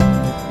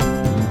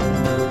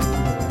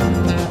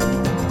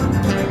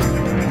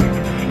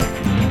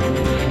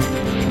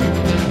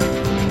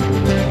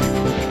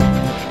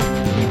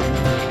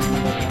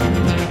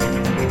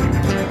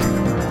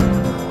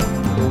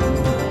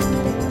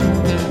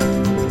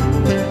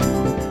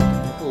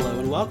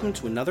welcome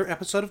to another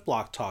episode of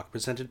Block Talk,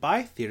 presented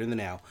by Theater in the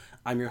Now.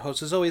 I'm your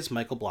host, as always,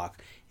 Michael Block.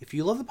 If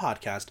you love the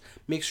podcast,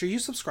 make sure you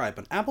subscribe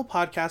on Apple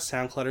Podcasts,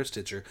 SoundCloud, or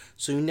Stitcher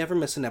so you never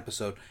miss an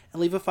episode,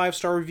 and leave a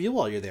 5-star review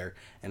while you're there.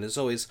 And as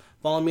always,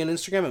 follow me on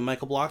Instagram at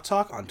Michael Block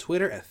Talk, on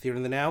Twitter at Theater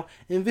in the Now,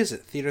 and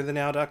visit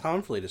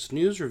theaterthenow.com for latest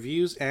news,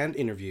 reviews, and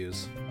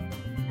interviews.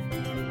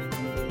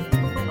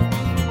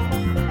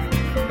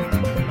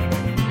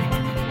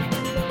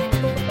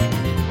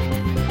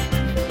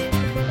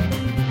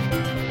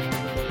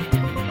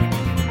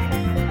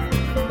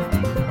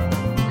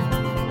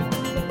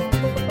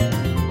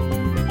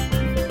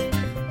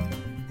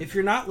 If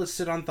you're not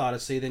listed on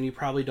Thoughtasy, then you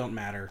probably don't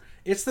matter.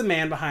 It's the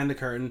man behind the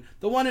curtain,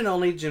 the one and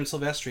only Jim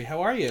Silvestri.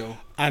 How are you?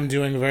 I'm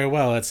doing very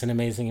well. It's an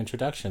amazing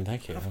introduction.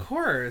 Thank you. Of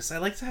course. I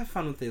like to have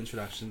fun with the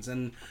introductions,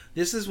 and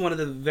this is one of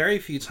the very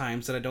few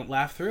times that I don't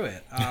laugh through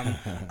it.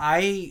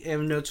 I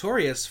am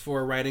notorious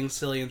for writing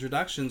silly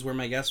introductions where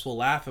my guests will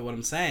laugh at what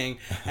I'm saying,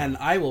 and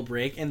I will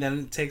break, and then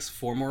it takes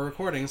 4 more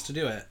recordings to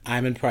do it.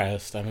 I'm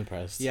impressed.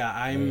 Yeah,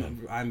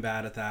 I'm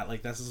bad at that.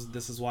 Like, this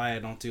is why I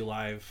don't do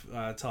live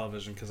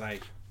television, because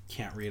I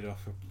can't read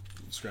off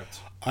a script.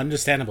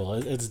 Understandable.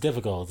 It's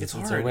difficult. It's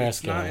hard. It's a rare it's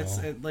skill.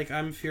 not. Like,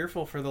 I'm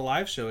fearful for the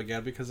live show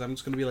again because I'm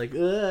just going to be like,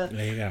 ugh,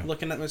 there you go.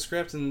 Looking at my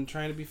script and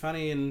trying to be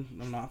funny, and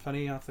I'm not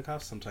funny off the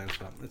cuff sometimes,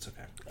 but it's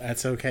okay.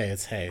 That's okay.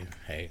 It's hey,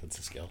 it's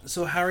a skill.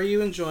 So, how are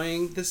you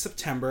enjoying this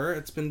September?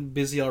 It's been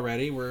busy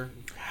already. We're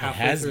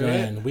halfway through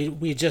it.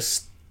 We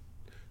just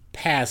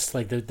passed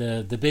like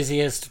the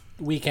busiest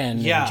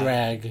weekend in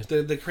drag.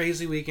 The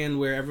crazy weekend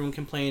where everyone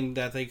complained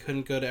that they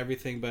couldn't go to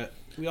everything, but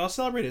we all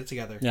celebrated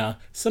together. Yeah,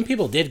 some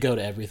people did go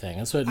to everything.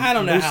 That's what I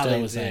don't know how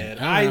they was did. saying.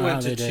 I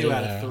went to 2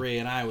 out of 3,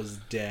 and I was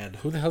dead.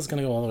 Who the hell's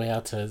gonna go all the way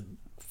out to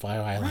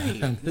Fire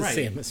Island? Right.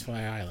 Same as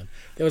Fire Island.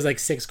 There was like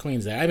 6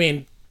 queens there. I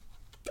mean,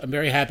 I'm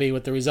very happy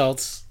with the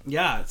results.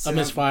 Yeah, of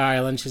Miss Fire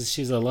Island.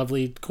 She's a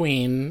lovely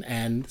queen,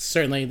 and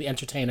certainly the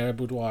entertainer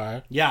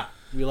Boudoir. Yeah,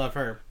 we love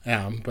her.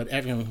 But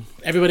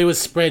everybody was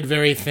spread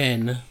very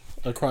thin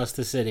across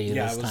the city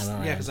this time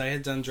around. Yeah, because I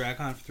had done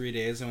DragCon for 3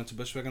 days. I went to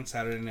Bushwick on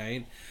Saturday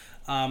night.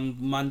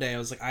 Monday, I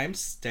was like, I'm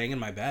staying in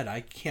my bed.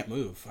 I can't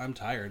move. I'm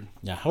tired.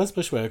 Yeah, how was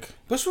Bushwick?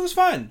 Bushwick was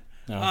fun.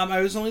 Oh.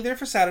 I was only there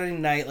for Saturday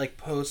night, like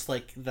post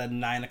like the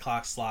 9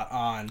 o'clock slot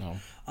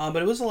on. Oh.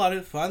 But it was a lot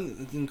of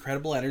fun.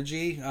 Incredible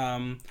energy.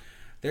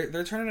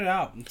 They're turning it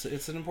out.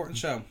 It's an important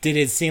show. Did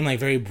it seem like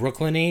very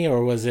Brooklyn-y,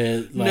 or was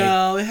it like...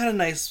 No, it had a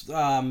nice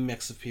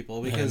mix of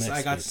people because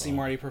I got to see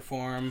Marty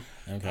perform.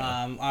 Okay.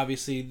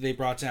 Obviously, they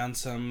brought down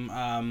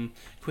some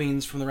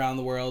queens from around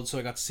the world, so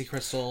I got to see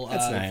Crystal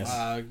That's of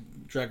nice.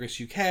 Drag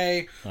Race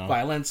UK,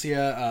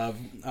 Violencia of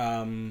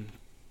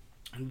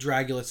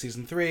Dragula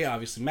Season 3,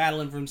 obviously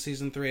Madeline from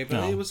Season 3,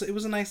 but it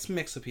was a nice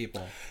mix of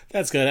people.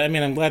 That's good. I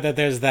mean, I'm glad that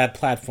there's that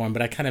platform,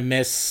 but I kind of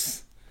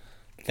miss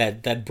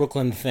that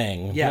Brooklyn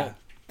thing. Yeah.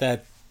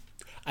 That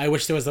I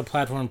wish there was a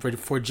platform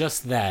for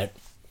just that,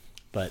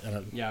 but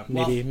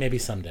maybe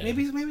someday.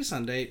 Maybe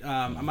someday.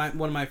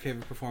 One of my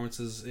favorite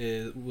performances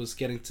was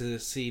getting to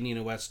see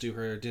Nina West do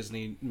her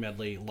Disney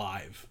medley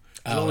live.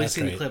 I've only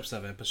seen the clips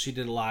of it, but she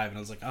did it live, and I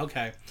was like,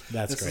 okay,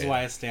 this is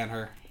why I stan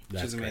her.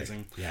 She's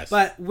amazing. Great. Yes.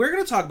 But we're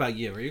going to talk about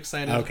you. Are you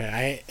excited? Okay,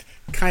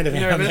 I kind of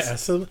am.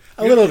 So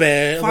a little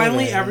bit.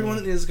 Finally,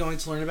 everyone is going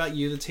to learn about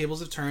you. The tables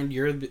have turned.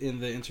 You're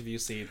in the interview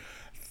seat.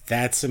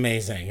 That's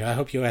amazing. I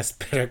hope you asked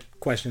better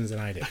questions than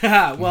I did.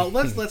 Well,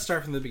 let's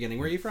start from the beginning.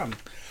 Where are you from?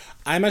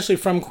 I'm actually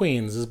from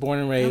Queens. I was born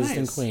and raised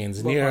in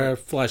Queens, near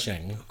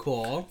Flushing.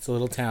 Cool. It's a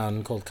little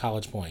town called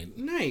College Point.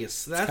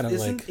 Nice.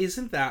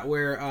 Isn't that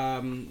where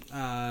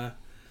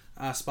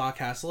Spa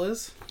Castle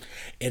is?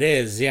 It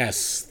is,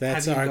 yes.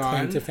 That's our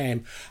claim to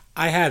fame.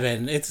 I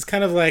haven't. It's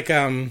kind of like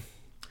I've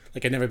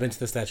never been to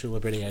the Statue of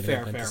Liberty. I've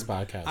never been to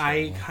Spa Castle.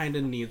 I kind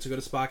of need to go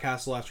to Spa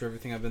Castle after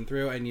everything I've been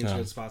through. I need to go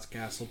to Spa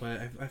Castle,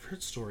 but I've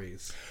heard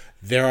stories.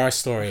 There are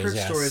stories, I've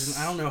heard stories,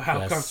 and I don't know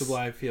how comfortable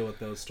I feel with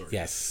those stories.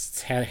 Yes,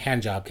 it's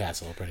hand job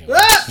castle, pretty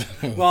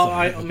much.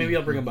 Well, maybe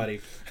I'll bring a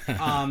buddy.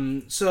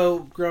 So,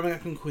 growing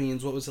up in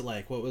Queens, what was it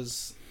like? What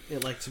was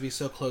it like to be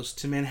so close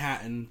to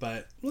Manhattan,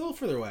 but a little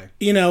further away?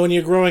 You know, when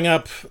you're growing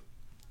up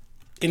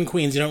in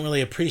Queens, you don't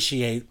really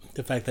appreciate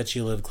the fact that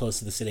you live close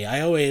to the city.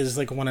 I always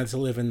wanted to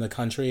live in the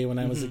country when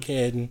I was a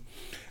kid,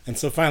 and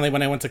so finally,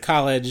 when I went to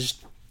college,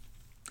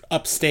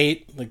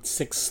 upstate,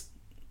 6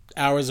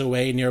 hours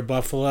away near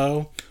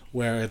Buffalo,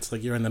 where it's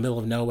you're in the middle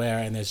of nowhere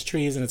and there's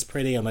trees and it's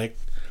pretty, I'm like,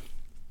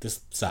 this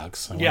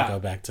sucks. I want to go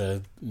back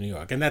to New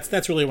York, and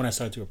that's really when I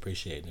started to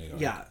appreciate New York.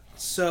 Yeah.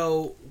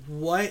 So,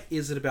 what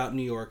is it about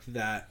New York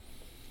that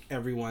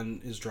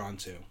everyone is drawn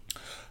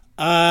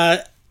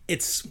to?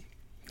 It's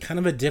kind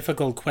of a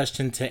difficult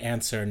question to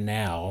answer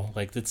now.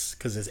 It's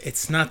because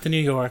it's not the New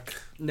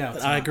York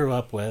that I grew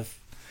up with.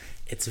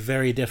 It's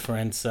very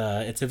different.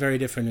 It's a very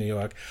different New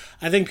York.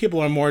 I think people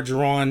are more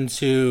drawn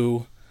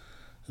to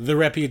the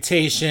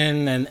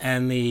reputation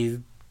and the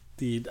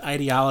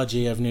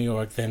ideology of New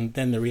York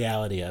than the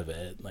reality of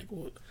it.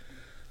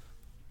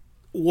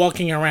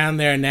 Walking around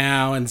there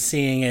now and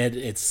seeing it,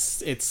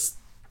 it's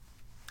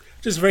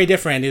just very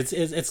different.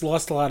 It's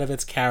lost a lot of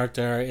its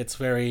character. It's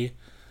very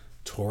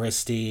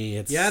touristy.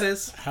 It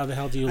is. How the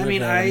hell do you live there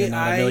when you're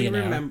not a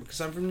millionaire? I remember,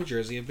 because I'm from New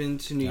Jersey. I've been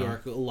to New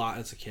York a lot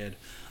as a kid.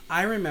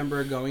 I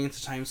remember going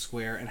into Times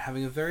Square and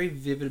having a very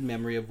vivid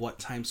memory of what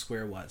Times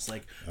Square was.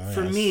 Like,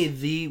 for me,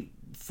 the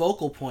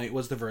focal point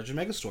was the Virgin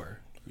Megastore.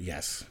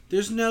 Yes.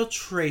 There's no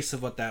trace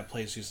of what that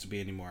place used to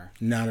be anymore.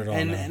 Not at all.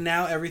 And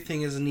now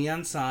everything is a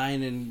neon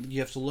sign, and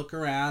you have to look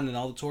around, and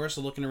all the tourists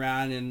are looking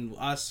around, and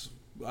us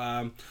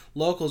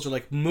locals are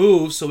like,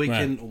 move so we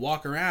can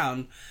walk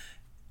around.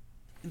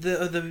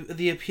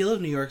 The appeal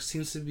of New York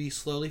seems to be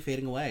slowly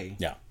fading away.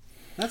 Yeah.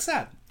 That's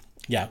sad.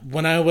 Yeah.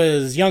 When I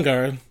was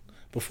younger,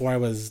 before I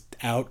was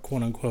out,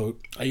 quote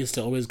unquote, I used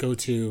to always go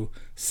to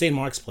St.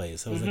 Mark's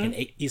Place. I was like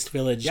an East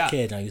Village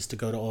kid. I used to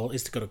go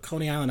to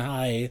Coney Island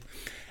High,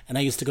 and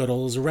I used to go to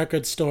all those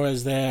record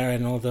stores there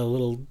and all the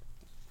little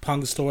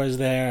punk stores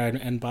there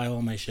and buy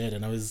all my shit.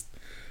 And I was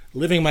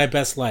living my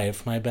best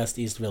life, my best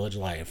East Village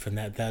life, and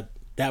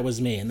that was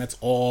me. And that's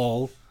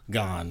all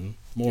gone,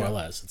 more or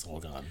less. It's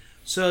all gone.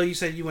 So you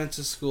said you went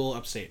to school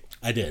upstate.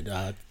 I did.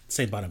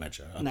 St.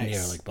 Bonaventure, up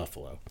near like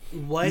Buffalo.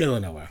 What? Middle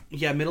of nowhere.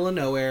 Yeah, middle of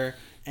nowhere,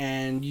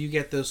 and you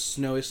get those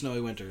snowy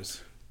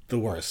winters. The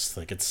worst.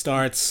 Like, it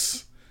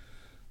starts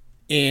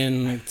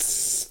in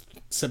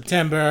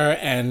September,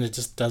 and it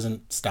just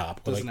doesn't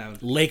stop.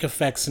 Lake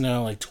effect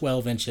snow, like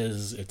 12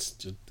 inches.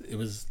 It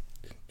was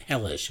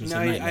hellish. It was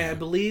a nightmare. I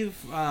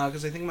believe,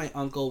 because I think my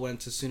uncle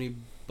went to SUNY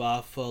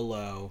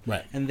Buffalo,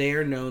 right? And they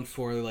are known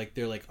for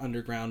their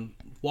underground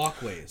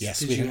walkways. Yes,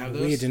 did you have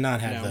those? We did not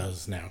have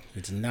those. No,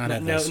 we did not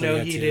have those. No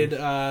heated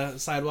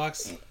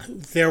sidewalks.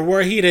 There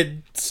were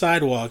heated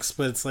sidewalks,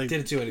 but it's like,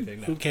 didn't do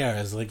anything. No. Who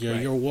cares? Like,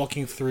 you're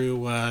walking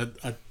through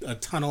a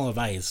tunnel of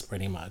ice,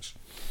 pretty much.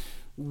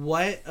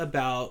 What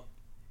about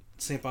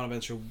St.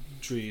 Bonaventure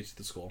drew you to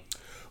the school?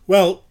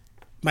 Well,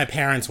 my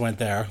parents went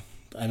there.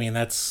 I mean,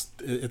 it's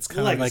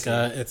kind of like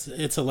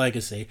it's a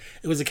legacy.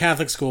 It was a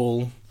Catholic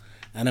school,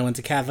 and I went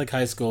to Catholic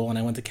high school, and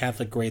I went to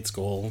Catholic grade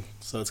school.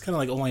 So it's kind of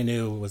like all I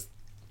knew was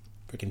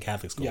freaking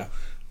Catholic school. Yeah.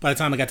 By the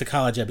time I got to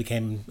college, I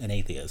became an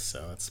atheist.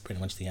 So that's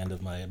pretty much the end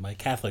of my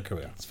Catholic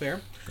career. That's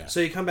fair. Yeah. So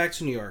you come back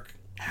to New York.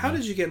 How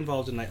did you get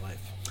involved in nightlife?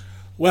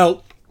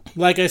 Well,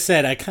 like I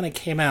said, I kind of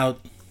came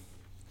out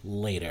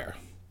later.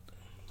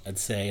 I'd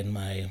say in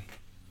my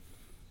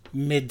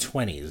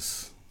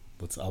mid-20s.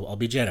 I'll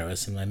be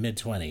generous. In my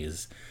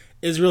mid-20s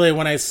is really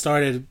when I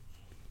started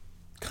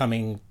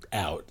coming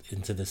out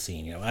into the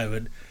scene. You know,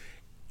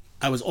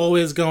 I was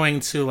always going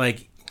to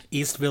like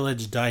East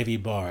Village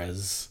divey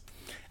bars.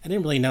 I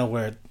didn't really know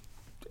where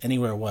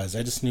anywhere was.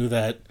 I just knew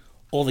that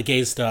all the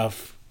gay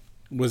stuff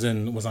was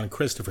on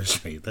Christopher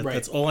Street.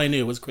 That's all I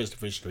knew was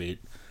Christopher Street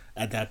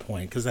at that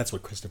point, because that's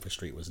what Christopher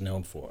Street was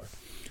known for.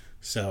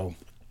 So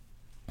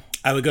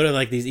I would go to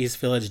like these East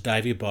Village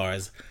divey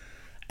bars,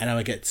 and I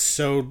would get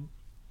so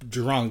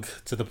drunk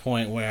to the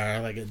point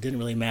where like it didn't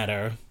really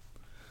matter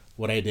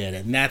what I did.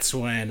 And that's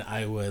when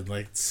I would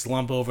like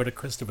slump over to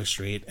Christopher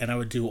Street, and I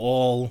would do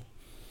all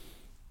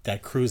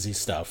that cruisy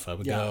stuff. I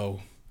would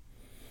go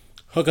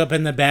hook up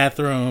in the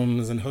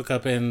bathrooms and hook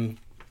up in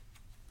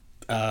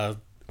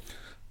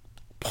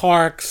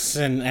parks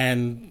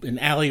and in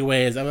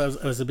alleyways. I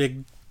was a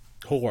big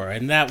whore,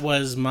 and that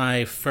was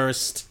my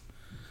first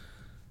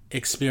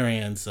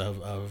experience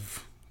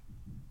of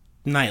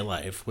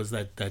nightlife, was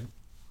that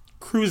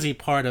cruisy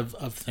part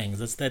of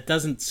things. That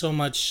doesn't so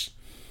much,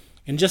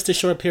 in just a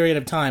short period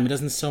of time, it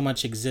doesn't so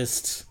much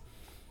exist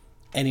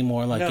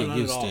anymore like it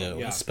used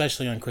to,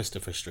 especially on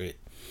Christopher Street.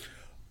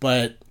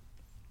 But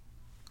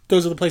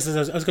those are the places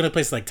I was going to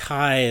places like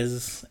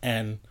Ty's,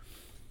 and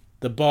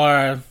the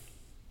bar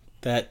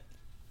that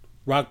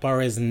Rock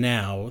Bar is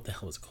now. What the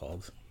hell is it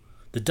called?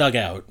 The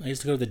Dugout. I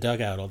used to go to the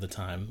Dugout all the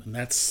time, and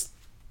that's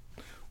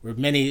where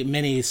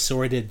many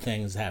sordid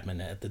things happen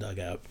at the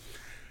Dugout.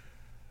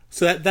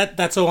 So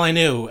that's all I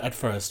knew at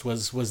first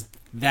was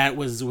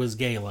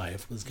gay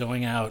life, was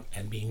going out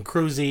and being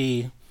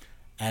cruisy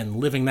and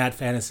living that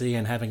fantasy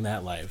and having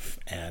that life.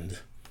 And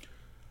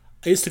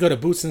I used to go to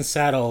Boots and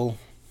Saddle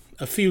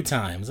a few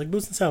times. Like,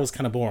 Boots and Saddle was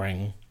kind of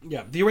boring.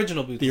 Yeah, the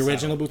original Boots. The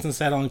original Boots and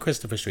Saddle on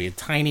Christopher Street, a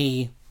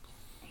tiny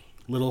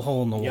little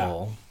hole in the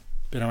wall.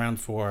 Been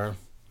around for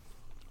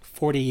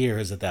 40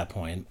 years at that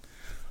point.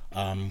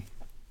 And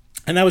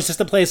that was just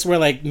a place where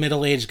like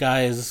middle-aged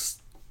guys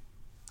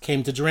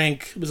came to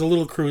drink. It was a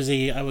little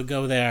cruisy. I would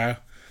go there.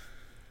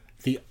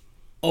 The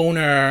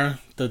owner,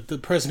 the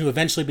person who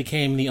eventually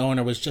became the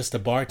owner, was just a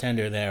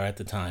bartender there at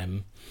the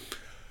time.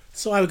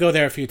 So I would go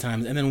there a few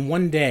times. And then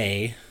one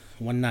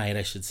night,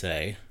 I should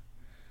say,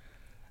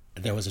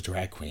 there was a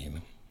drag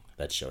queen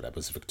that showed up. It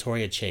was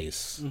Victoria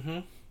Chase. Mm-hmm.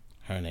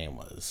 Her name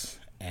was.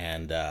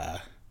 And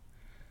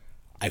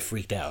I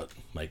freaked out.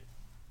 Like,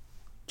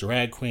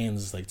 drag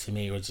queens, like, to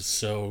me, were just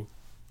so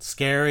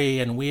scary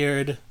and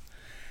weird.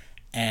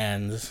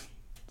 And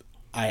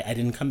I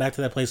didn't come back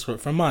to that place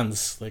for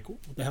months. Like,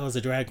 what the hell is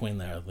a drag queen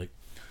there? Like,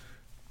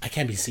 I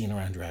can't be seen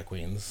around drag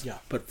queens. Yeah.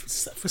 But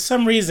for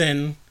some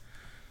reason,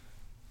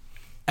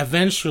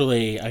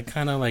 eventually, I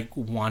kind of, like,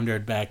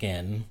 wandered back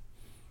in.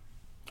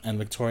 and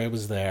Victoria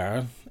was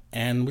there,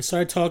 and we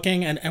started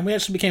talking, and we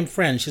actually became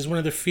friends. She's one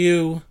of the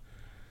few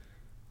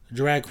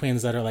drag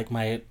queens that are like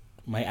my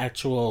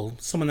actual,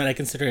 someone that I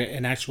consider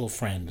an actual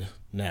friend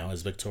now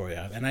is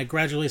Victoria. And I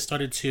gradually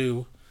started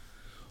to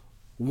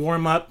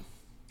warm up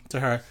to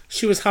her.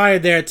 She was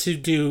hired there to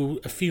do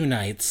a few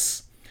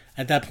nights.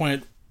 At that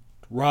point,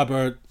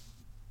 Robert,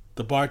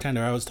 the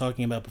bartender I was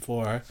talking about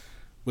before,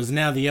 was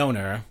now the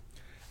owner,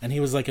 and he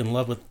was like in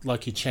love with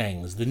Lucky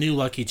Cheng's, the new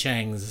Lucky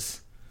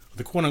Cheng's,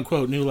 the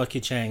quote-unquote new Lucky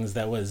Cheng's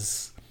that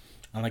was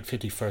on like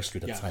 51st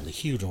Street at the time, the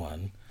huge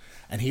one.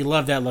 And he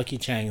loved that Lucky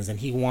Cheng's, and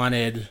he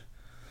wanted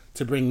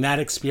to bring that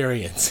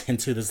experience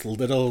into this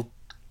little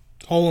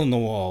hole in the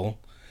wall.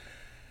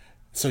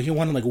 So he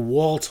wanted like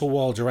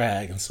wall-to-wall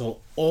drag, and so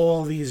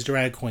all these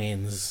drag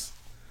queens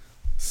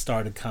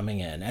started coming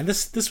in. And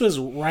this was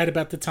right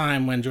about the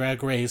time when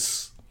Drag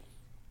Race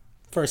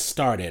first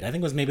started. I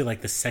think it was maybe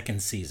like the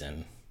second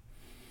season.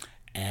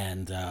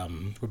 And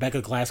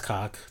Rebecca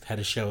Glasscock had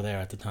a show there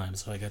at the time,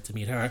 so I got to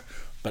meet her.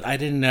 But I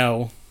didn't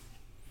know,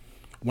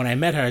 when I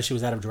met her, she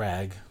was out of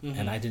drag,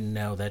 and I didn't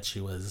know that she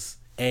was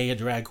a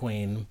drag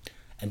queen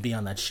and be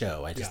on that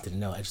show. I just didn't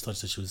know. I just thought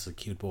that she was a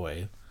cute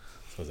boy.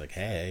 So I was like,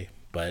 hey.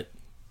 But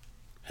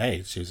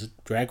hey, she was a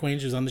drag queen.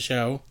 She was on the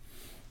show.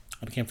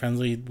 I became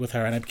friendly with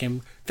her,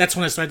 and that's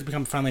when I started to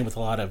become friendly with a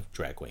lot of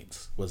drag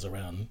queens, was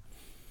around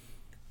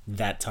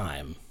that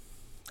time.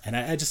 And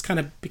I just kind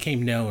of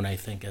became known, I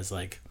think, as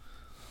like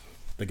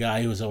the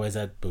guy who was always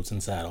at Boots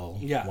and Saddle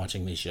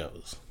watching these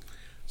shows.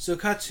 So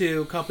cut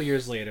to a couple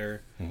years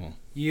later,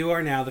 you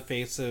are now the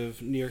face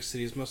of New York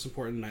City's most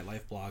important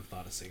nightlife blog,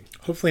 Thodacy.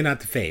 Hopefully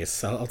not the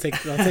face. I'll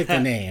take the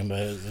name,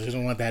 but I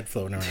don't want that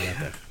floating around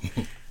out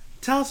there.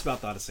 Tell us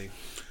about Thodacy.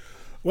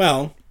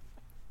 Well,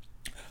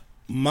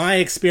 my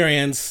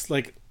experience,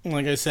 like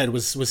I said,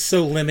 was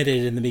so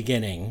limited in the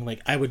beginning.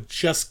 Like, I would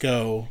just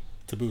go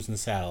to Boots and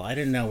Saddle. I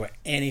didn't know where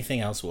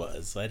anything else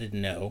was. I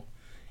didn't know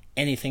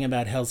anything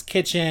about Hell's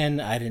Kitchen.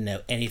 I didn't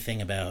know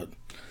anything about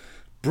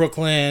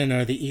Brooklyn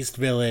or the East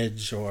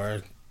Village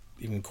or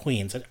even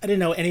Queens. I didn't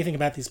know anything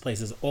about these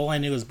places. All I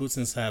knew was Boots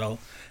and Saddle.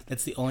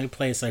 That's the only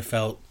place I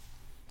felt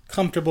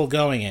comfortable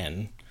going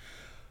in.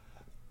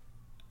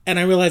 And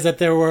I realized that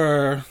there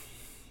were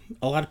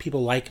a lot of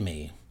people like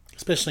me,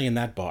 especially in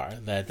that bar,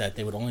 that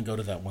they would only go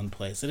to that one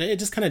place. And it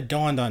just kind of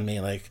dawned on me,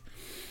 like,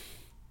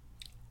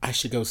 I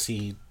should go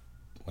see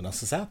what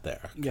else is out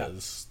there.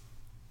 Because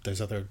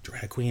there's other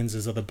drag queens,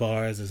 there's other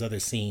bars, there's other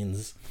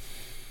scenes.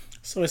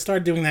 So I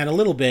started doing that a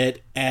little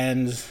bit,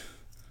 and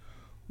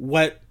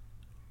what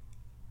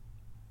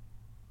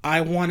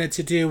I wanted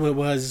to do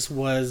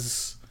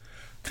was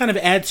kind of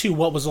add to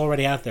what was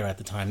already out there at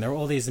the time. There were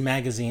all these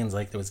magazines,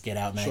 like there was Get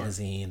Out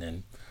magazine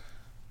and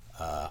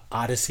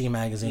Odyssey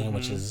magazine,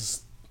 which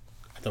is,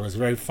 I thought it was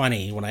very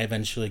funny when I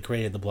eventually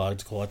created the blog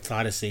to call it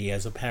Thodacy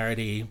as a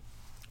parody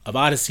of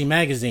Odyssey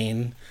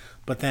magazine.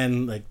 But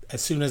then, like,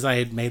 as soon as I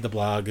had made the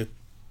blog,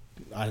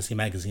 Odyssey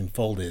magazine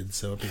folded,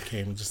 so it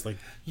became just like,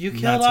 you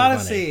killed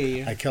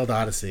Odyssey. Funny. I killed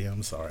Odyssey.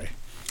 I'm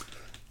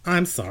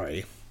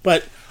sorry,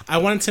 but I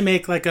wanted to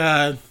make like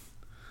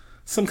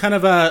some kind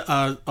of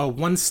a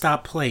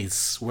one-stop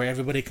place where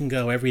everybody can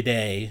go every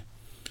day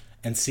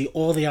and see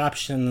all the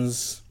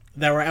options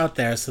that were out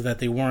there, so that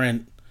they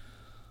weren't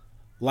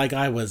like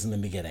I was in the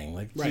beginning.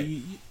 Like,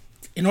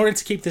 in order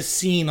to keep this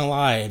scene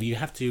alive, you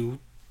have to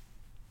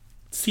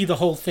see the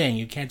whole thing.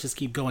 You can't just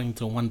keep going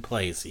to one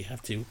place. You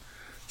have to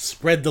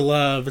spread the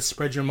love,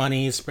 spread your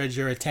money, spread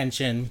your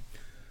attention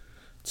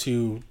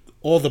to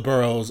all the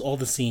boroughs, all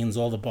the scenes,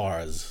 all the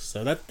bars.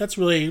 So that's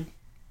really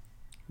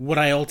what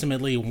I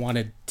ultimately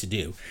wanted to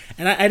do.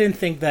 And I didn't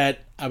think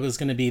that I was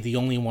going to be the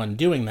only one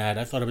doing that.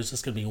 I thought it was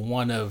just going to be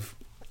one of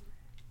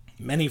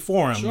many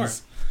forums. Sure.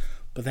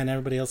 But then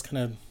everybody else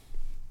kind of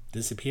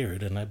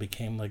disappeared, and I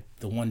became like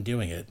the one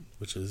doing it,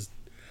 which was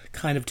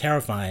kind of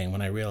terrifying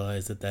when I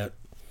realized that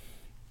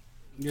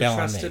you're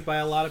trusted by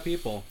a lot of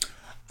people.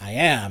 I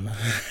am,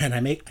 and I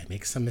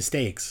make some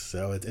mistakes,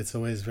 so it's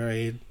always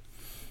very,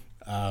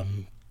 I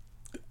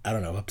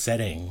don't know,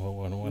 upsetting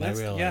when I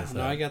realize. Yeah,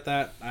 no, I get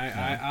that.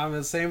 I'm in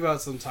the same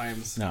boat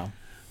sometimes. No.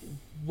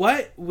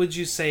 What would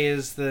you say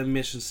is the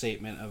mission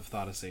statement of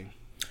Thodacy?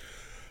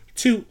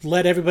 To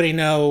let everybody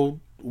know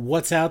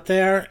what's out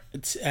there,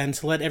 and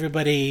to let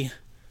everybody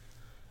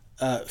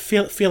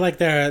feel like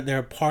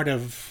they're part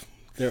of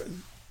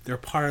they're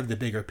part of the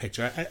bigger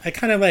picture. I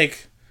kind of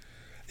like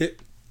it.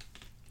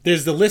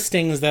 There's the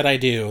listings that I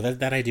do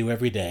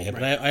every day,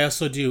 but I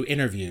also do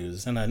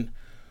interviews, and then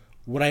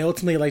what I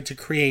ultimately like to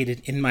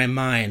create in my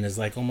mind is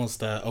like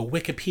almost a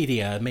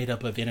Wikipedia made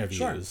up of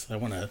interviews. Sure. I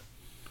want to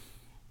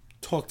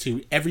talk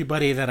to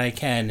everybody that I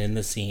can in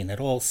the scene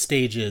at all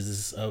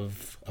stages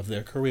of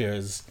their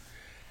careers,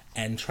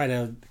 and try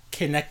to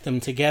connect them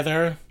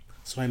together.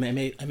 So I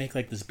make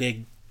like this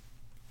big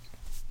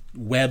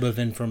web of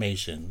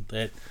information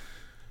that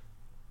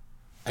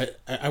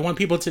I want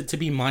people to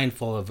be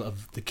mindful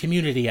of the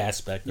community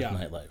aspect of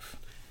nightlife.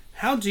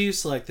 How do you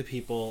select the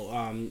people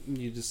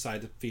you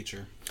decide to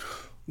feature?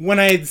 When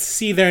I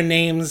see their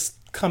names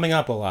coming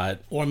up a lot.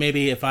 Or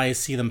maybe if I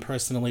see them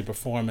personally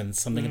perform and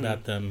something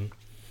about them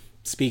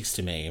speaks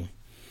to me.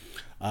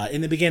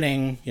 In the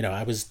beginning,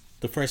 I was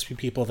the first few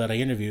people that I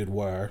interviewed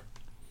were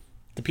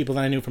the people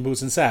that I knew from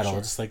Boots and Saddle,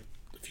 just like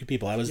a few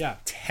people. I was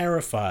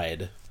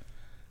terrified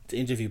to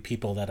interview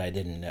people that I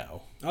didn't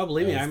know. Oh,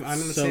 believe me, I'm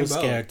in the same boat. So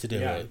scared to do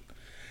it.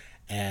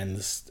 And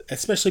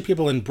especially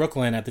people in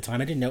Brooklyn at the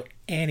time. I didn't know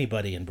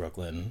anybody in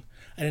Brooklyn.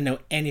 I didn't know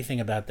anything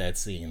about that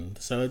scene.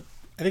 So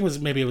I think it was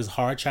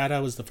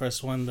Horchata was the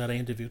first one that I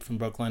interviewed from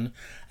Brooklyn.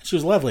 And she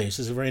was lovely.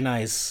 She was very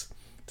nice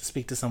to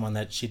speak to someone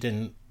that she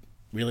didn't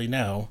really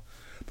know.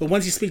 But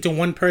once you speak to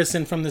one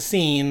person from the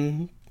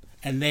scene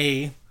and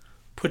they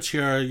put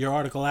your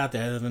article out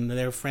there, then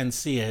their friends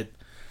see it,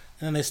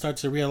 and then they start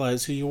to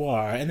realize who you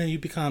are, and then you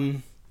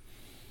become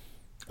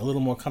a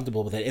little more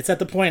comfortable with it. It's at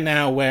the point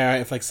now where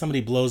if like somebody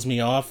blows me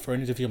off for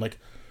an interview, I'm like,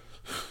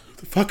 who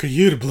the fuck are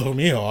you to blow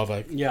me off?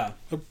 Like, how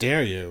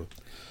dare you?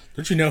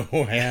 Don't you know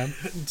who I am?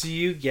 Do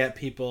you get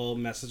people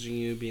messaging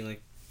you being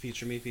like,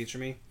 feature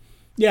me?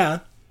 Yeah,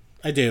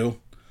 I do.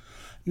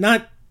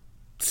 Not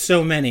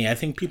so many. I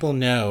think people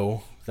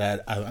know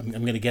that I'm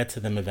going to get to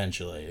them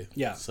eventually.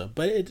 Yeah.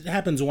 But it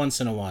happens once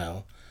in a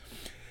while.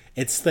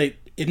 It's like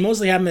it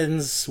mostly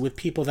happens with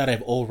people that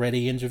I've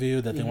already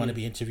interviewed that they want to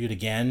be interviewed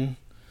again.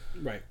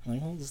 Right. I'm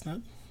like, well, it's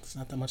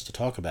not that much to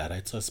talk about.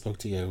 I spoke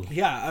to you.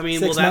 Yeah, I mean,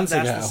 6 that's months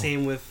ago. the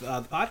same with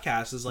the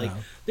podcast. Is like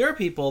there are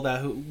people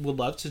that who would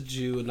love to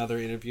do another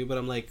interview, but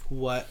I'm like,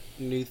 what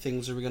new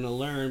things are we going to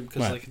learn?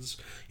 Because like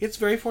it's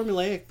very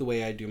formulaic the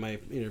way I do my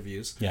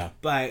interviews. Yeah.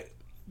 But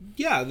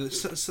yeah,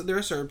 so there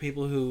are certain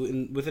people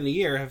who within a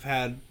year have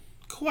had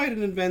quite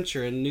an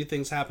adventure and new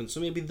things happen. So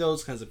maybe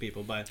those kinds of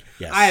people. But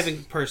I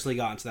haven't personally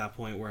gotten to that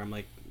point where I'm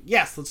like,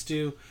 yes, let's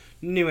do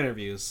new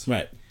interviews.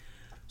 Right.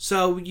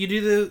 So you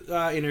do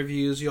the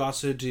interviews. You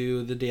also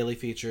do the daily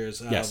features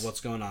of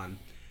what's going on.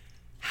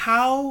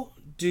 How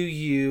do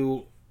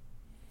you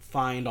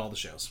find all the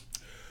shows?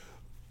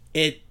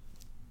 I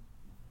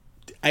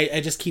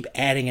just keep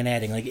adding and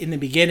adding. Like in the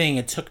beginning,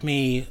 it took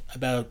me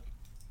about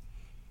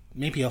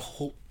maybe a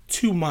whole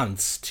 2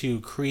 months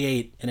to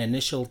create an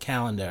initial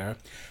calendar.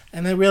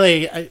 And then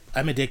really,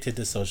 I'm addicted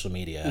to social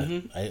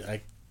media.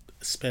 I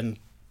spend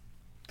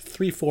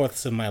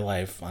 3/4 of my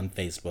life on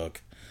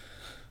Facebook.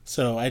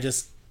 So I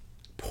just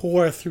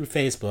pour through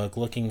Facebook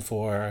looking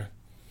for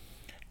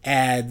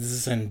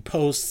ads and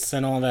posts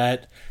and all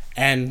that.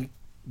 And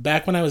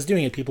back when I was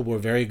doing it, people were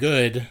very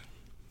good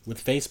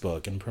with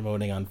Facebook and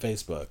promoting on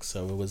Facebook.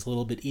 So it was a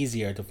little bit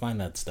easier to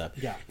find that stuff.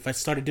 Yeah. If I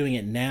started doing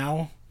it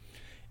now,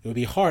 it would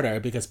be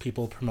harder because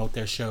people promote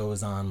their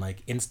shows on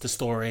like Insta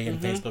Story and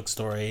Facebook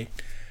Story.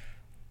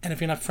 And if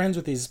you're not friends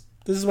with this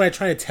is what I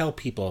try to tell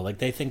people. Like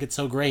they think it's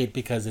so great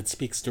because it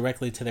speaks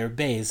directly to their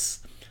base.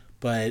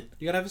 But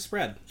you gotta have a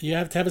spread. You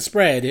have to have a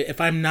spread. If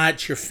I'm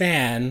not your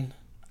fan,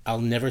 I'll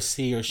never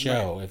see your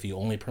show if you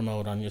only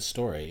promote on your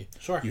story.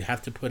 Sure. You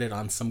have to put it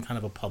on some kind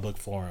of a public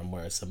forum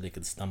where somebody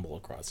could stumble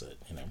across it,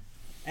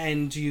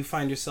 And do you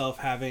find yourself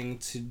having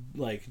to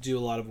like do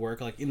a lot of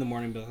work like in the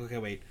morning, but okay,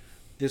 wait,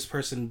 this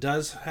person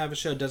does have a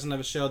show, doesn't have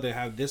a show, they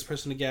have this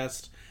person a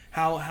guest.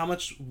 How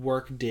much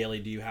work daily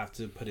do you have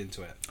to put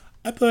into it?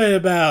 I put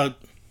about,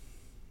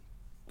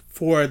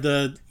 for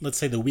let's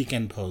say the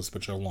weekend posts,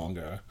 which are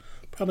longer,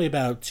 probably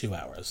about 2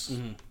 hours.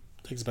 It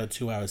takes about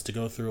 2 hours to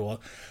go through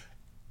all.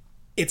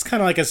 It's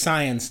kind of like a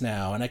science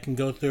now, and I can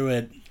go through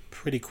it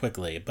pretty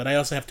quickly. But I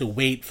also have to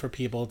wait for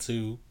people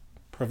to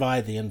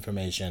provide the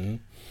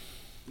information.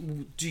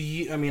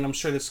 I'm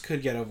sure this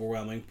could get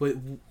overwhelming, but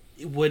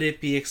would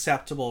it be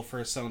acceptable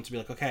for someone to be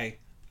like, okay,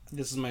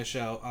 this is my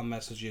show, I'll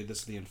message you, this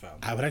is the info?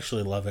 I would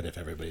actually love it if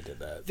everybody did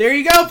that. There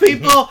you go,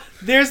 people!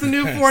 There's the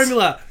new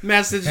formula.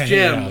 Message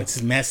Jim.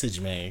 Just message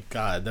me.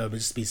 God, that would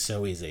just be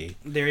so easy.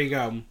 There you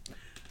go.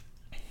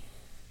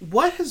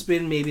 What has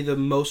been maybe the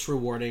most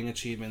rewarding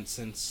achievement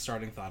since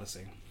starting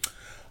Thodacy?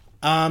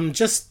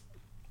 Just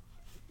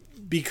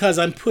because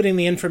I'm putting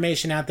the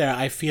information out there,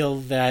 I feel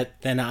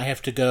that then I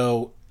have to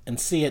go and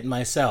see it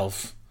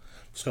myself.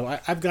 So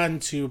I've gotten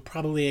to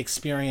probably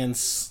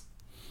experience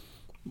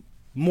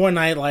more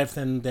nightlife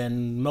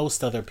than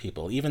most other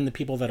people. Even the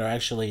people that are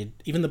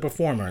even the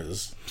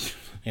performers.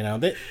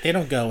 They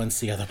don't go and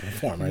see other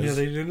performers. Yeah,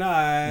 they do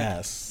not.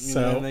 Yes.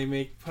 So they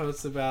make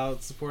posts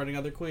about supporting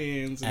other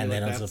queens, and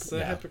that's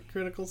a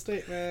hypocritical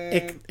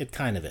statement. It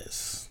kind of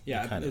is.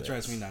 Yeah, it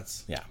drives me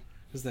nuts. Yeah.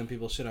 Because then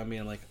people shit on me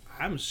and like,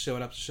 I'm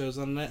showing up to shows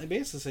on a nightly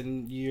basis,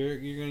 and you're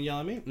gonna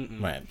yell at me?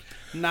 Mm-mm. Right.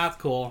 Not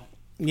cool.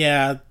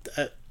 Yeah.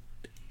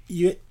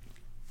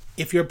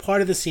 If you're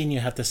part of the scene,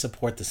 you have to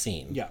support the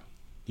scene. Yeah.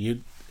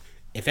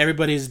 If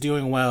everybody's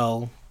doing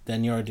well,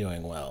 then you're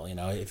doing well.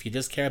 If you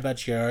just care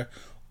about your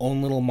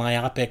own little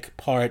myopic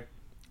part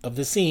of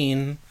the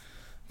scene,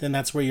 then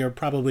that's where you're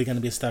probably going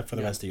to be stuck for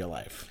the rest of your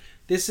life.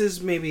 This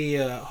is maybe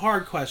a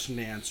hard question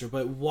to answer,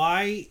 but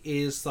why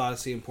is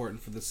Thodacy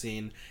important for the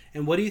scene?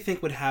 And what do you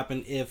think would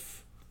happen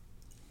if,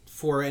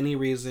 for any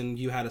reason,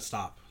 you had to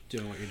stop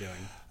doing what you're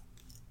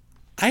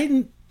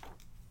doing?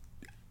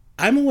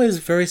 I'm always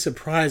very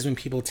surprised when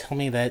people tell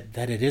me that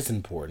it is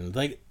important.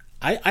 Like,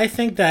 I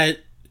think that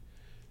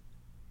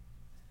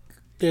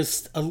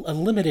there's a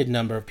limited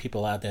number of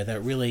people out there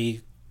that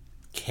really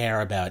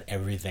care about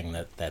everything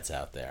that's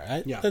out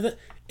there.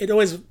 It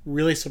always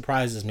really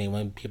surprises me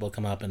when people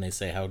come up and they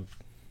say how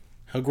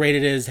great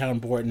it is, how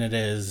important it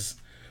is,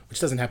 which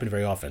doesn't happen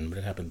very often, but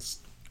it happens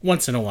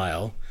once in a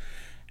while.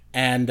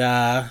 And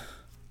that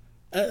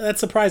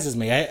surprises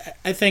me.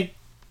 I think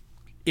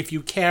if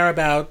you care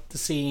about the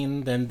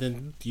scene,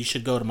 then you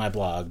should go to my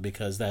blog,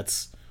 because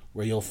that's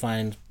where you'll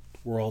find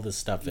where all this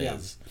stuff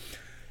is.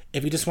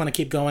 If you just want to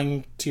keep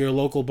going to your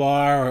local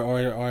bar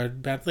or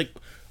like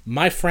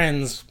my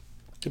friends,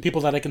 the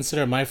people that I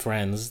consider my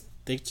friends,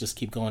 they just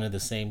keep going to the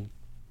same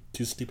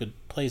two stupid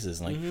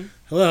places. Like,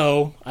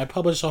 hello, I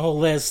published a whole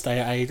list.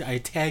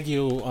 I tag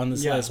you on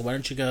this list. Why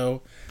don't you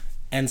go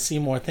and see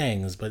more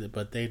things?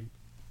 But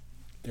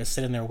they're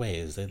set in their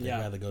ways. They'd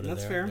rather go to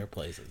their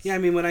places. Yeah, I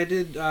mean, when I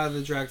did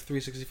the Drag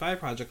 365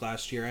 project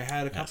last year, I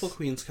had a couple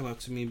queens come up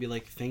to me and be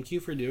like, thank you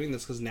for doing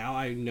this, because now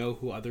I know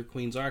who other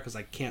queens are, because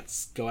I can't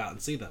go out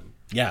and see them.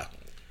 Yeah.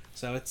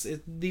 So it's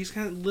these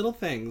kind of little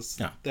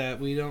things that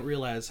we don't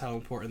realize how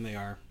important they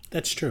are.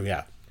 That's true,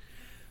 yeah.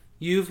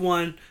 You've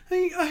won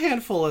a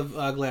handful of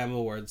Glam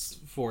Awards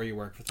for your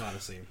work with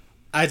Odyssey.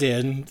 I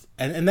did,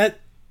 and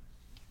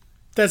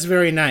that's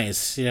very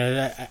nice. You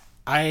know,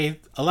 a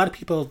lot of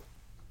people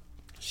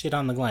shit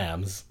on the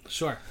glams.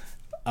 Sure.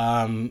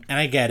 And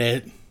I get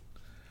it.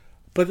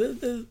 But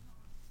the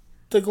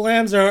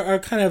glams are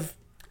kind of...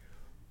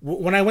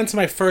 When I went to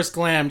my first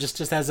glam, just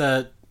as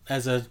a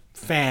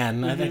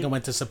fan, I think I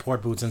went to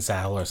support Boots and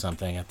Saddle or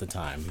something at the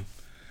time.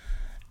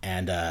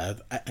 And I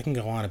can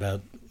go on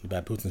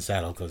about Boots and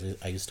Saddle, because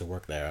I used to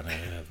work there, and I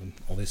have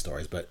all these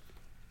stories. But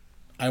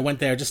I went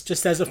there just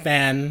as a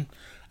fan.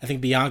 I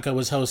think Bianca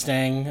was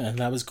hosting, and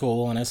that was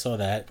cool, and I saw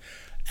that.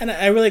 And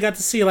I really got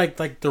to see like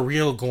the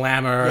real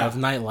glamour of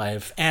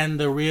nightlife and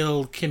the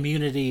real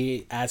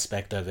community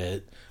aspect of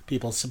it.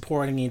 People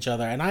supporting each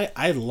other, and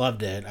I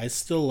loved it. I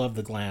still love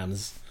the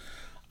glams.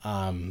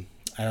 I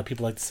know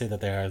people like to say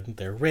that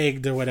they're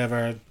rigged or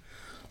whatever.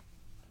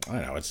 I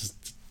don't know. It's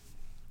just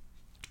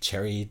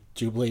Cherry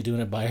Jubilee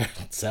doing it by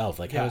herself.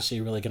 Like, how is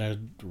she really gonna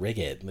rig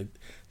it? Like,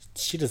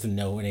 she doesn't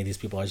know who any of these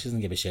people are. She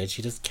doesn't give a shit.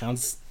 She just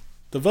counts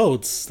the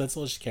votes. That's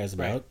all she cares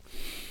about.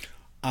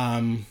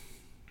 Right.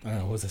 I don't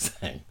know, what was I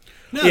saying?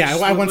 No, yeah,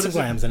 I won some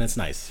glams, and it's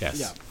nice, yes.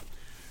 Yeah.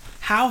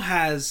 How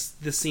has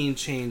the scene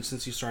changed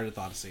since you started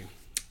Odyssey?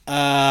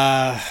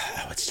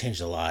 It's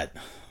changed a lot.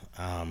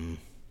 I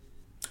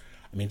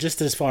mean, just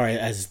as far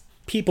as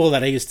people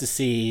that I used to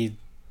see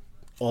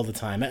all the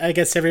time. I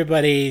guess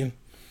everybody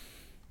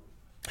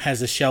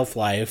has a shelf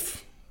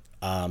life.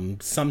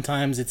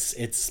 Sometimes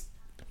it's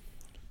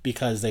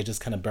because they just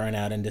kind of burn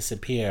out and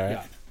disappear.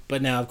 Yeah.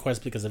 But now, of course,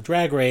 because of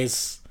Drag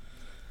Race,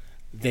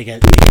 they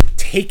get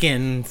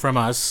taken from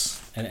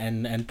us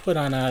and put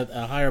on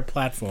a higher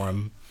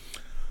platform.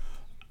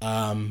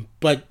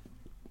 But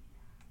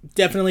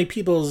definitely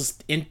people's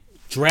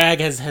drag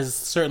has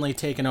certainly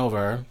taken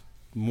over,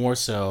 more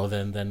so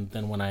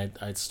than when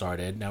I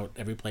started. Now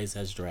every place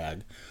has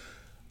drag.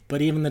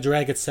 But even the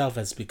drag itself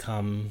has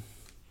become,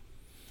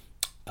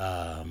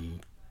 I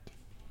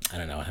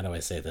don't know, how do I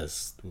say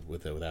this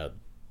without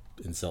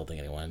insulting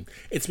anyone?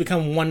 It's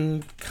become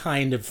one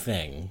kind of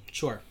thing.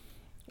 Sure.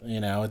 You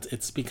know,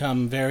 it's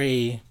become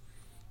very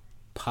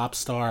pop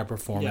star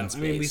performance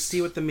based. I mean, we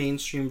see what the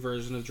mainstream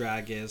version of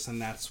drag is,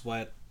 and that's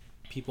what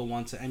people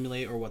want to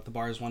emulate, or what the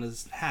bars want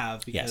to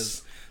have,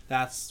 because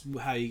that's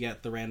how you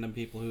get the random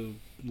people who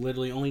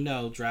literally only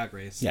know Drag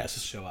Race to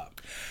show up.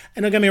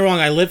 And don't get me wrong,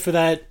 I live for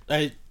that.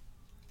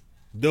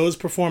 Those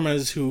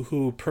performers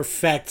who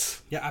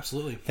perfect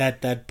absolutely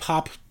that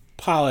pop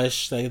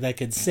polish, that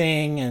could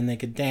sing and they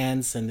could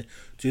dance and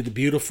do the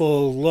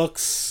beautiful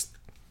looks.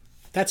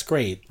 That's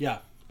great. Yeah.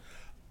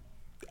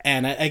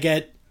 And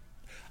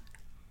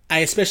I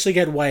especially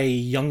get why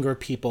younger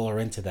people are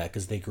into that,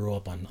 because they grew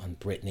up on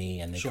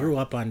Britney and they grew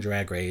up on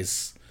Drag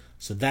Race.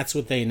 So that's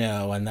what they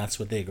know and that's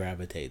what they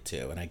gravitate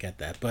to, and I get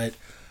that. But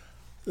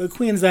the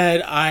queens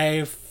that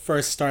I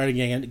first started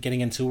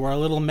getting into were a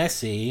little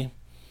messy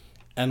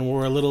and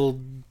were a little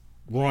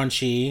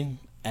raunchy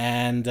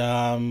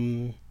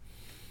and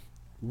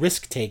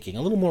risk-taking,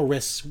 a little more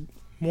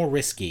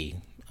risky,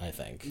 I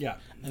think. Yeah.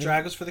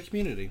 Drag was for the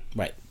community.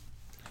 Right.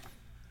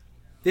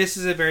 This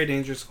is a very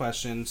dangerous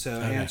question, so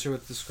answer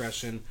with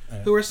discretion.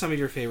 Who are some of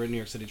your favorite New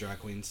York City drag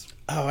queens?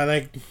 Oh, I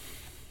like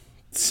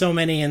so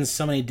many in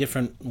so many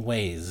different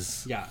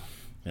ways. Yeah.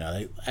 You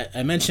know,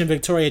 I mentioned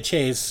Victoria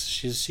Chase.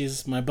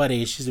 She's my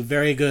buddy. She's a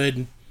very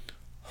good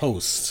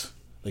host.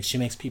 Like, she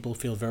makes people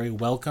feel very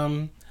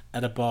welcome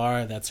at a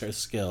bar. That's her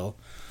skill.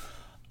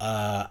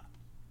 I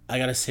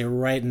gotta say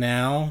right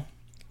now,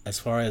 as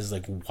far as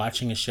like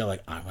watching a show,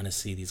 like I want to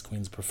see these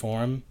queens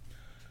perform,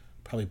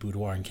 probably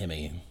Boudoir and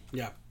Kimmy.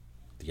 Yeah.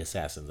 The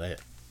Assassins. I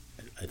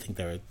think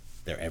they're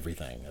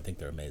everything. I think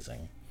they're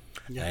amazing.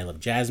 Yeah. I love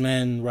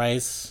Jasmine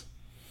Rice.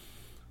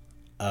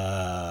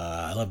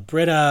 I love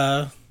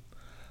Britta,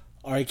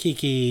 Ari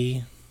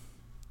Kiki.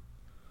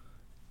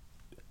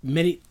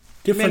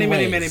 different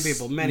many ways.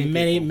 people,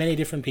 many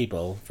different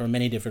people for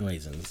many different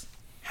reasons.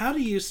 How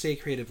do you stay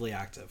creatively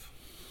active?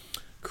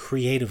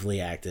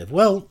 Creatively active.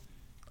 Well,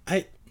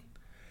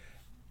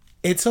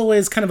 it's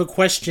always kind of a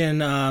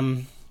question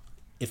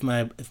if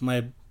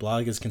my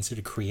blog is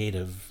considered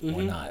creative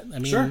or not. I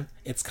mean, Sure.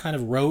 It's kind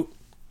of rote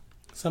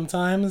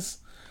sometimes.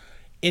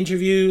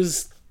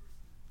 Interviews,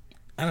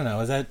 I don't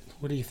know.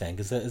 What do you think?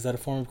 Is that a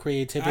form of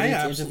creativity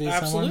to interview someone?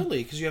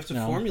 Absolutely, because you have to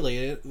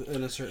formulate it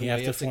in a certain way.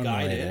 You have to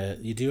guide it.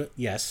 You do it.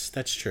 Yes,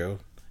 that's true.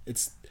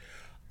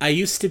 I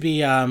used to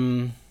be a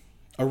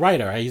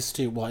writer. I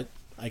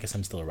guess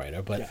I'm still a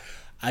writer, but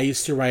I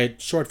used to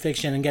write short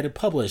fiction and get it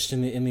published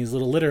in these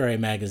little literary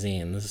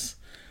magazines,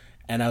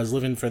 and I was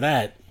living for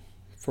that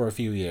for a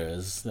few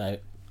years.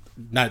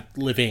 Not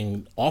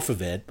living off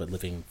of it, but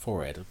living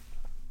for it.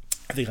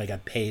 I think I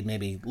got paid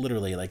maybe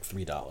literally like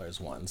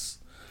 $3 once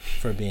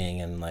for being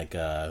in like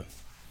some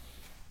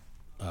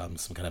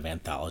kind of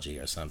anthology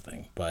or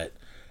something. But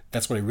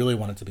that's what I really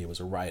wanted to be,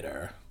 was a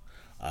writer.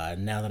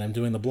 Now that I'm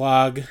doing the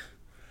blog,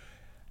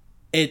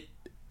 it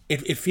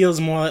feels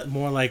more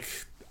like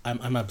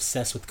I'm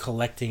obsessed with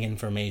collecting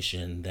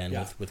information than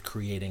with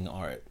creating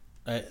art.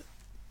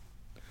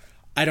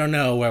 I don't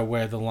know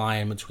where the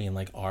line between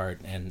like art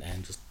and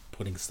just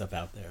putting stuff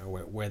out there,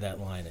 where that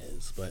line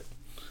is, but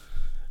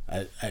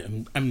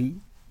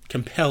I'm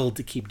compelled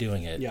to keep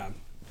doing it. Yeah.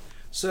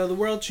 So the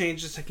world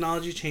changes,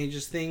 technology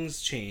changes,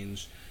 things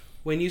change.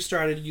 When you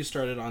started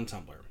on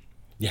Tumblr.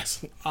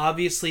 Yes.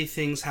 Obviously,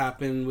 things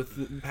happen with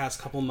the past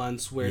couple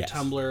months where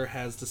Tumblr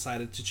has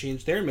decided to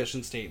change their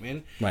mission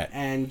statement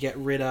and get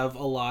rid of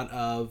a lot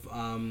of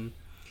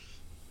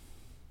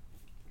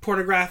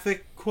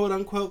pornographic,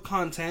 quote-unquote,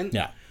 content.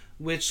 Yeah.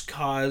 Which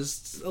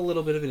caused a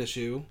little bit of an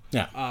issue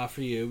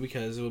for you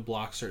because it would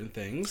block certain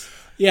things.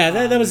 Yeah,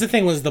 that was the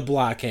thing, was the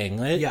blocking.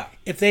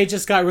 If they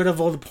just got rid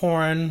of all the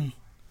porn,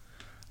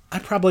 I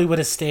probably would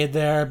have stayed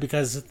there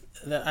because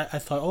I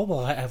thought, oh,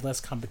 well, I have less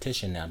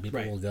competition now.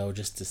 People will go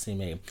just to see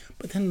me.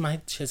 But then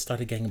my shit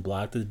started getting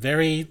blocked. The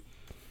very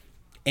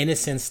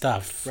innocent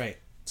stuff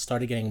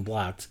started getting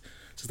blocked.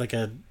 Just like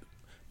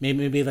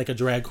maybe like a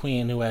drag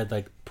queen who had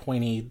like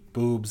pointy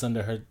boobs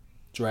under her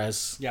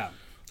dress. Yeah.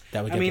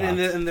 That would get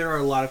blocked. And there are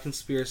a lot of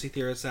conspiracy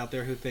theorists out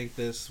there who think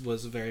this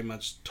was very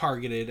much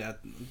targeted at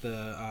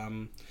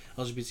the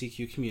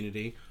LGBTQ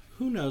community.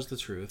 Who knows the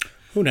truth?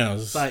 Who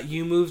knows? But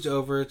you moved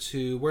over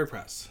to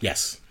WordPress.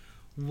 Yes.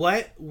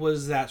 What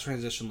was that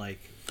transition like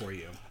for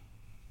you?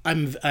 I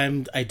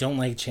don't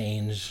like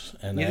change,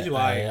 and neither do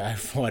I. I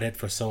fought it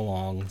for so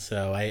long,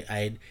 so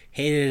I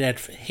hated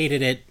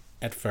it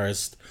at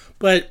first,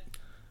 but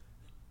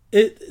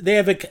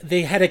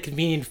they had a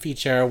convenient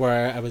feature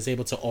where I was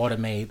able to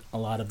automate a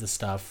lot of the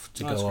stuff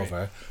to go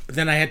over. But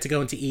then I had to go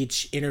into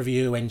each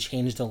interview and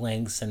change the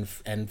links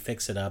and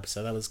fix it up.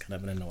 So that was kind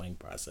of an annoying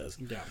process.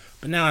 Yeah.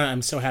 But now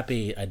I'm so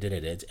happy I did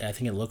it. I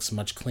think it looks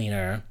much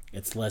cleaner.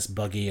 It's less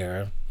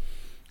buggier.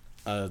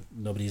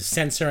 Nobody's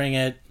censoring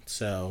it.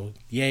 So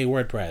yay,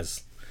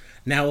 WordPress.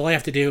 Now all I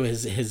have to do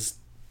is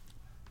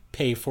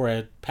pay for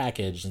a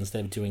package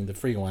instead of doing the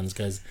free ones,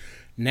 because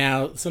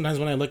now sometimes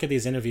when I look at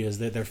these interviews,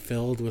 they're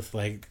filled with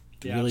like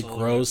really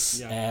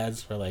gross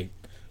ads for like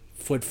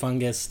foot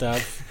fungus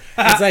stuff.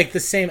 It's like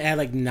the same ad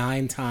like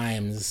 9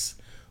 times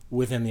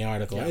within the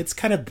article. It's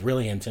kind of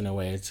brilliant in a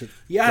way to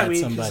I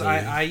mean, because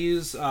I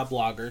use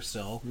Blogger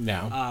still.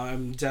 No.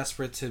 I'm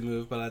desperate to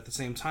move, but at the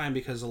same time,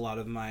 because a lot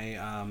of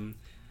my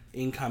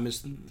income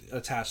is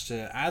attached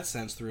to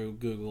AdSense through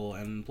Google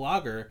and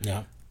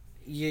Blogger,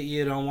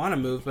 you don't want to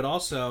move, but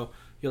also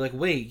you're like,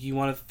 wait, you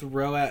want to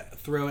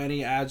throw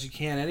any ads you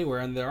can anywhere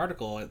in the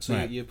article.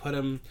 So you put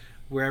them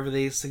wherever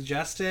they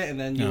suggest it, and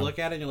then you look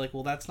at it and you're like,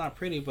 well, that's not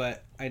pretty,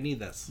 but I need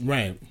this.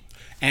 Right.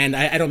 And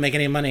I don't make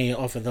any money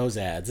off of those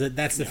ads.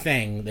 That's the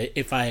thing.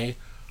 If I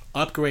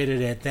upgraded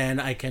it, then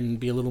I can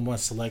be a little more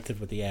selective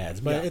with the ads.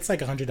 But it's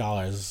like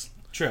 $100.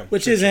 True.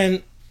 Which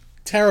isn't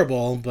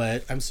terrible,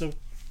 but I'm so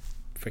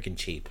freaking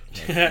cheap.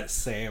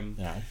 Same.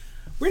 Yeah.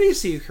 Where do you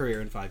see your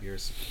career in 5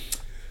 years?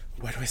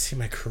 Where do I see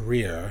my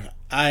career?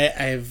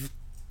 I've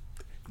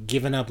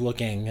given up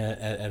looking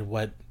at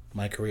what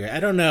my career... I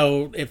don't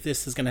know if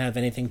this is going to have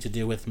anything to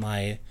do with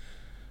my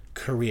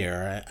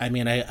career. I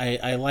mean,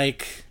 I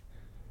like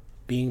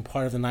being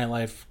part of the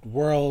nightlife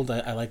world.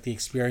 I like the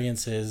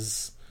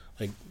experiences,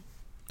 like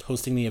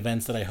hosting the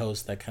events that I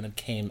host that kind of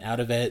came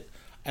out of it.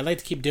 I like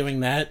to keep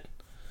doing that.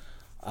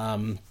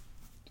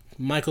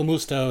 Michael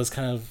Musto is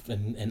kind of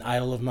an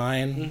idol of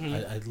mine.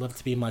 Mm-hmm. I'd love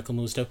to be Michael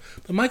Musto.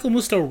 But Michael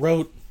Musto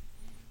wrote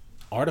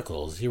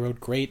articles. He wrote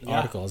great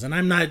articles, and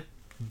I'm not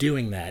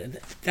doing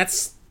that.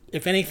 That's,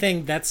 if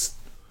anything,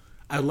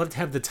 I'd love to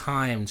have the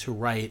time to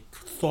write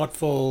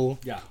thoughtful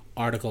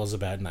articles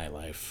about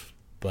nightlife.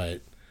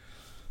 But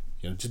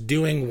just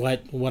doing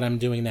what I'm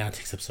doing now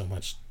takes up so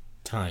much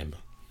time.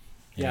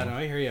 No,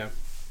 I hear you.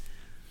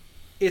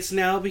 It's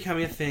now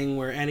becoming a thing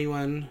where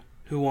anyone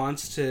who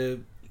wants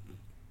to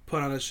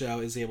put on a show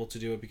is able to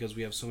do it because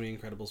we have so many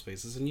incredible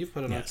spaces, and you've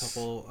put on a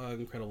couple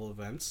incredible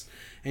events,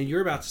 and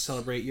you're about to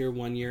celebrate your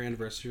 1-year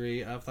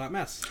anniversary of Thought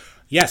Mess.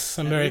 Yes,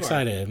 I'm very Rebar.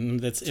 excited.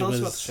 Tell us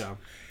about the show.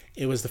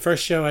 It was the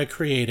first show I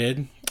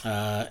created.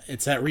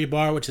 It's at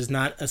Rebar, which is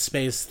not a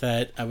space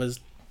that I was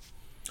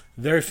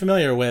very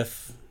familiar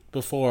with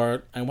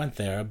before I went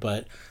there,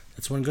 but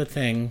that's one good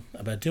thing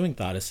about doing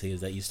Thoughtsy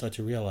is that you start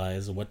to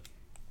realize what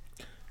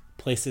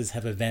places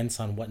have events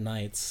on what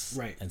nights,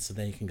 right? And so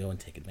then you can go and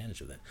take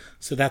advantage of that.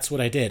 So that's what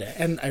I did,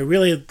 and I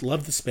really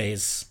love the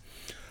space.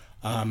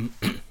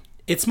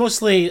 It's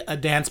mostly a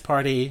dance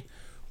party.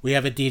 We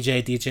have a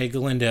DJ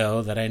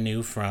Galindo, that I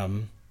knew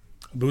from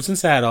Boots and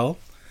Saddle,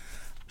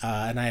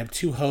 and I have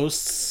two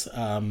hosts,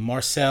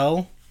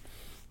 Marcel,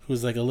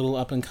 who's like a little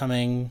up and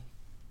coming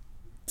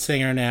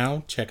singer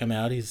now. Check him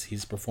out;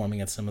 he's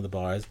performing at some of the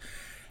bars.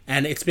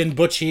 And it's been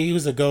Butchie,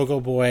 who's a go-go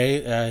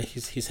boy.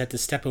 He's had to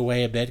step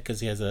away a bit because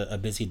he has a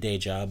busy day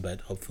job,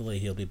 but hopefully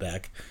he'll be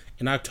back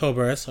in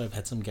October, so I've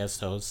had some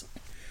guest hosts.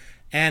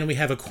 And we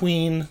have a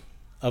queen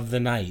of the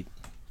night.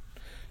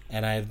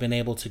 And I've been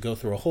able to go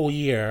through a whole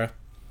year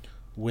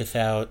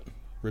without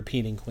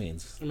repeating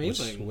queens.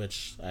 Amazing.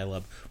 Which I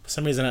love. For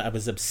some reason, I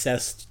was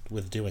obsessed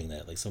with doing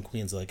that. Like, some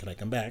queens are like, can I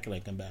come back? Can I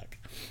come back?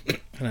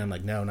 And I'm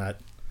like, no,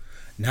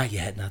 not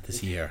yet, not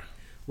this year.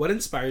 What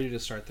inspired you to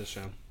start this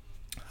show?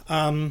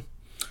 I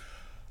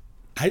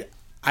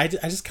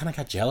just kind of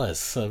got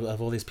jealous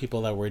of all these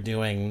people that were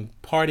doing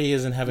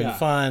parties and having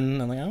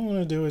fun. I'm like, I want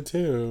to do it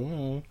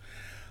too.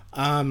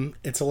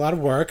 It's a lot of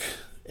work.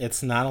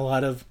 It's not a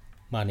lot of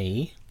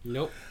money.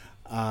 Nope.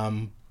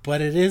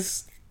 But it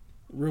is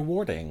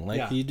rewarding.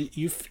 Like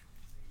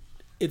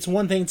it's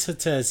one thing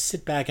to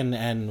sit back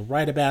and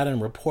write about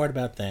and report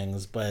about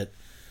things, but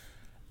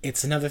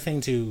it's another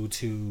thing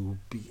to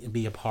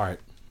be a part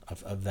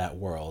of that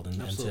world,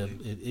 and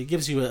it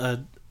gives you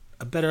a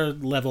better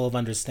level of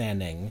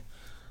understanding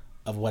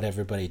of what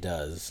everybody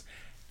does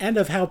and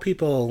of how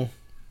people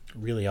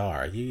really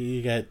are.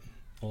 You get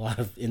a lot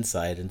of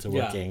insight into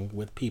working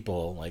with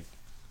people. Like,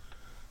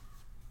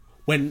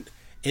 when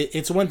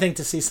it's one thing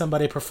to see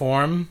somebody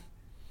perform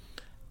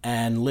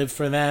and live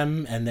for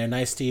them and they're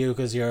nice to you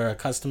because you're a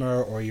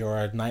customer or you're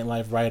a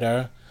nightlife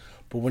writer,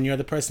 but when you're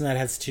the person that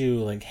has to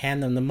like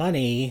hand them the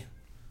money,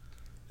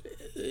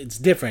 it's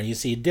different. You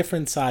see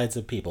different sides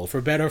of people,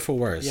 for better or for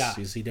worse. Yeah.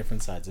 You see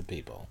different sides of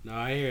people. No,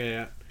 I hear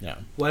you. Yeah.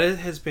 What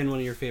has been one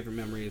of your favorite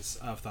memories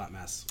of Thought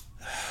Mess?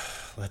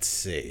 Let's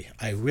see.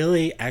 I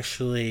really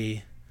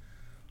actually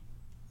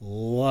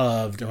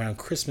loved, around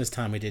Christmas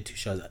time, we did two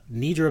shows.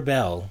 Nidra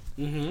Bell,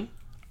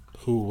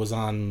 who was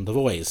on The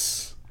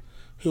Voice,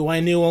 who I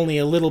knew only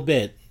a little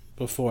bit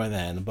before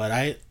then, but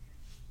I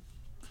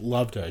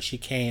loved her. She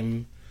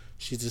came,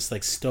 she just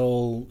like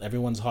stole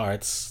everyone's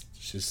hearts.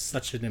 She's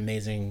such an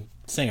amazing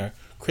singer.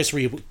 Chris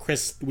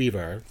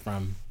Weaver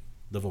from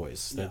The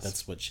Voice.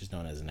 That's what she's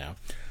known as now.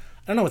 I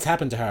don't know what's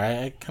happened to her.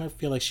 I kind of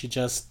feel like she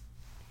just...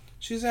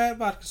 She's at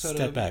Vodka Soda.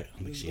 Step back.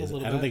 I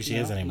don't think she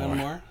is anymore. Not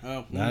anymore?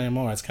 Oh. Not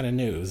anymore. It's kind of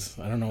news.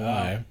 I don't know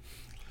why.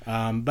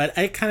 But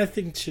I kind of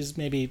think she's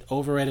maybe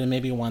over it and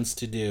maybe wants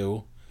to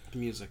do...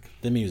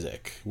 The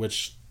music,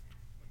 which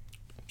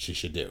she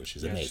should do.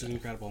 She's amazing. She's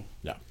incredible.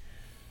 Yeah.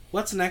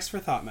 What's next for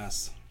Thought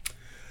Mess?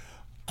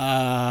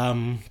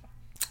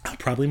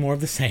 Probably more of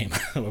the same.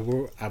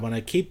 I want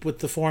to keep with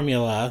the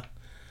formula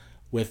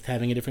with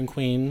having a different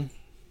queen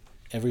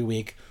every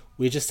week.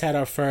 We just had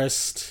our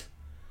first...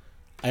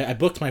 I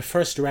booked my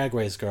first Drag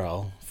Race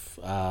girl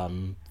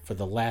for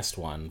the last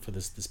one, for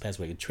this past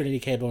week. Trinity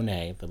K.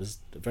 Bonet. That was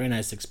a very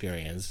nice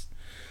experience.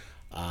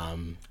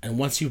 And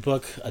once you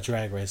book a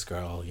Drag Race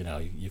girl,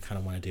 you kind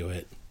of want to do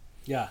it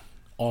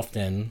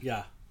often.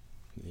 Yeah.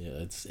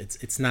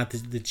 It's not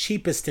the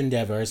cheapest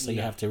endeavor, so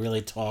you have to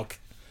really talk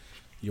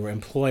your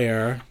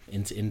employer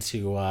into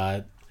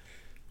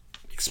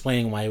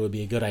explaining why it would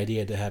be a good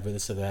idea to have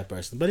this or that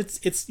person. But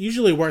it's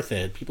usually worth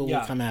it. People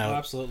will come out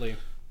absolutely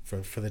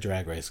for the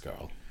Drag Race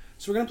girl.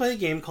 So we're going to play a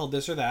game called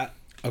This or That.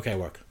 Okay,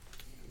 work.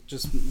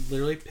 Just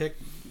literally pick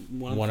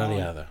one or the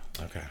other.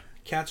 Okay.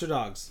 Cats or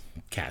dogs?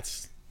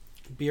 Cats.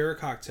 Beer or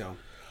cocktail?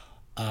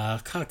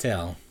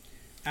 Cocktail.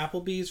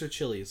 Applebee's or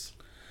Chili's?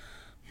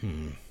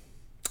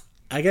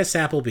 I guess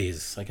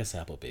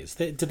Applebee's.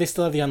 Do they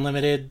still have the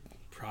unlimited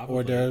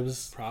hors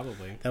d'oeuvres?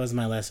 Probably. That was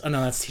my last... Oh,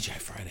 no, that's TGI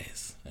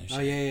Fridays. Oh,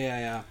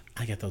 yeah.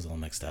 I get those all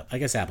mixed up. I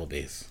guess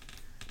Applebee's.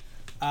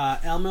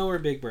 Elmo or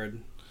Big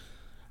Bird?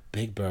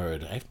 Big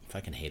Bird. I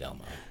fucking hate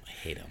Elmo. I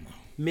hate Elmo.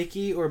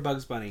 Mickey or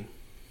Bugs Bunny?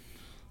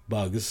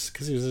 Bugs,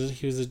 because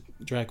he was a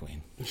drag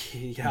queen.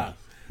 Yeah.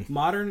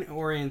 Modern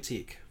or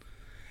antique?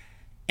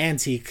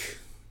 Antique.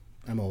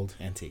 I'm old.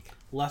 Antique.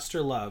 Lust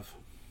or love?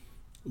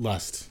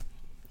 Lust.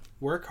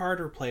 Work hard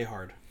or play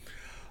hard?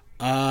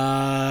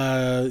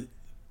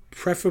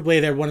 Preferably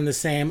they're one and the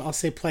same. I'll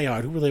say play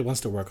hard. Who really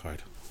wants to work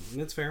hard?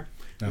 That's fair.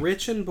 No.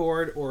 Rich and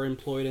bored or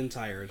employed and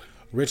tired?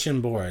 Rich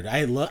and bored.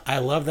 I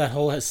love that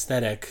whole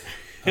aesthetic.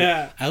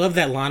 Yeah. I love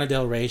that Lana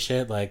Del Rey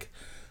shit. Like,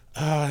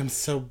 oh, I'm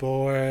so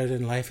bored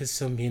and life is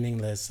so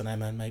meaningless and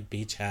I'm at my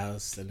beach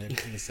house and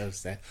everything is so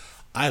sad.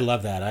 I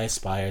love that. I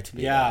aspire to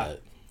be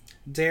that.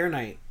 Day or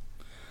night?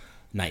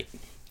 Night.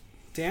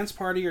 Dance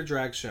party or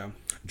drag show?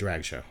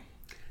 Drag show.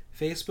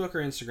 Facebook or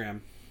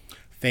Instagram?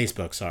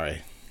 Facebook,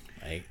 sorry.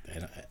 I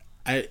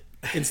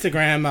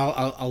Instagram,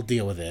 I'll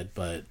deal with it,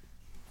 but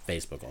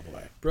Facebook all the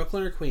way.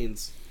 Brooklyn or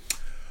Queens?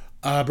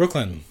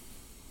 Brooklyn.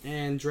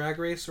 And Drag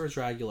Race or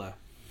Dragula?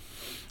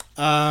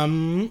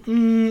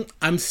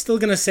 I'm still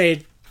gonna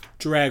say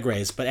Drag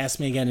Race, but ask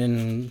me again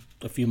in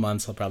a few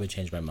months. I'll probably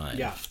change my mind.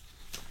 Yeah.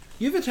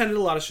 You've attended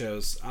a lot of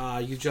shows.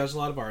 You've judged a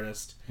lot of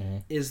artists. Mm-hmm.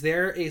 Is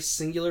there a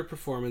singular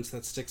performance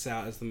that sticks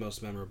out as the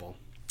most memorable?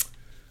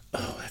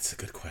 Oh, that's a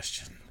good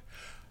question.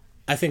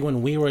 I think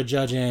when we were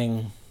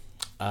judging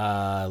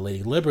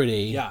Lady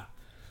Liberty, yeah,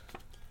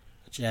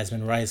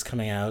 Jasmine Rice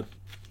coming out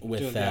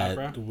with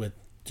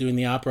doing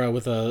the opera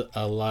with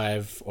a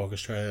live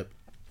orchestra.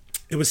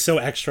 It was so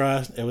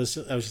extra. I was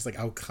just like,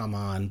 oh, come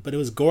on. But it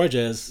was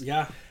gorgeous.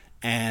 Yeah.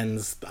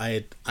 And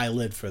I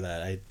lived for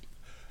that.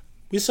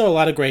 We saw a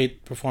lot of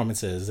great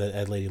performances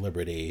at Lady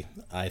Liberty,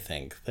 I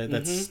think.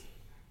 That's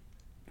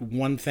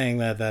one thing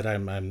that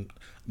I'm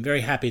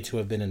very happy to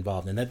have been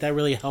involved in. That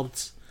really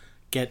helped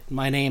get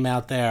my name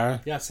out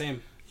there. Yeah,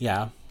 same.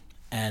 Yeah.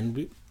 And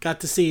we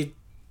got to see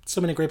so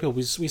many great people.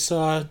 We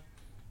saw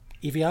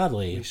Evie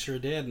Oddly. We sure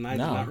did, and I do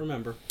not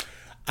remember.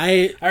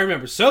 I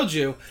remember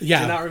Soju.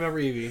 Yeah. Did not remember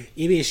Evie.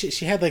 Evie,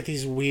 she had like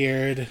these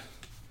weird,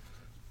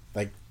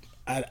 like,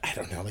 I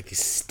don't know, like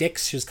these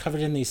sticks. She was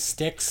covered in these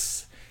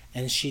sticks,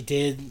 and she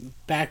did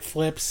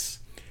backflips.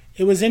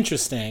 It was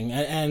interesting,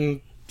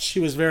 and she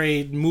was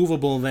very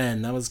movable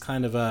then. That was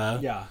kind of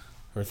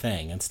her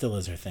thing, and still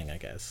is her thing, I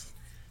guess.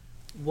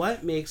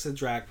 What makes a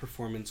drag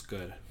performance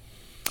good?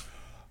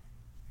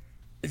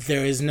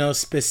 There is no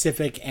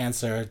specific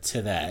answer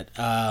to that.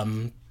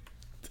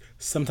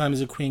 Sometimes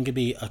a queen could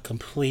be a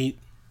complete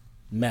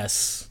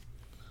mess,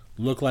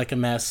 look like a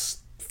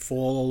mess,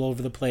 fall all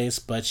over the place,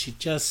 but she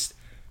just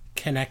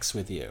connects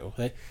with you.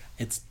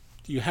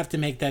 You have to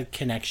make that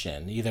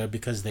connection, either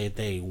because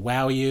they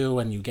wow you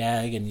and you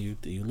gag and you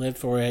live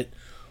for it,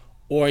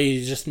 or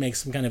you just make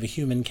some kind of a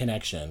human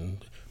connection.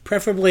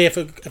 Preferably, if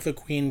a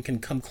queen can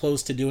come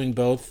close to doing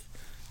both,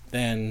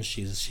 then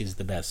she's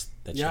the best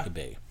that she could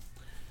be.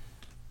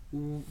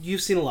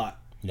 You've seen a lot.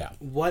 Yeah.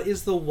 What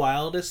is the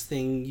wildest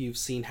thing you've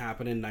seen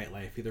happen in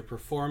nightlife? Either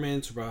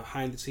performance or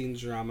behind the scenes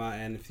drama,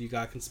 and if you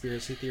got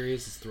conspiracy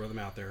theories, let's throw them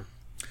out there.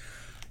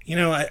 You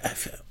know,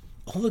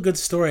 all the good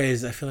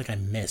stories I feel like I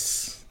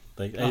miss.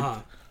 Like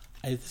I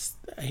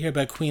hear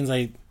about queens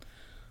like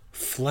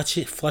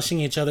flushing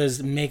each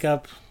other's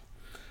makeup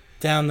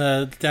down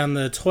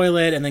the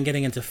toilet and then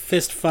getting into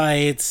fist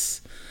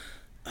fights.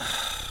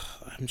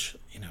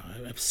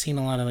 I've seen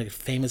a lot of like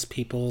famous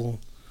people.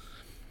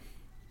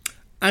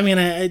 I mean,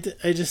 I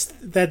just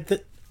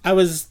I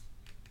was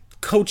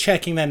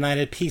co-checking that night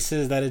at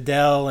Pieces that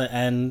Adele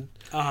and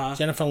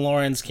Jennifer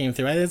Lawrence came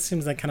through. It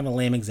seems like kind of a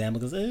lame example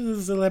because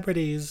it's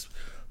celebrities,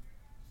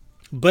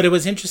 but it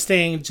was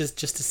interesting just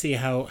to see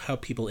how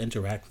people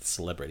interact with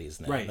celebrities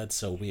now. Right. That's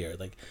so weird.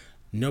 Like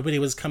nobody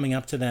was coming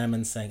up to them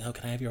and saying, "Oh,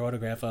 can I have your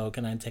autograph? Oh,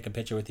 can I take a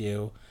picture with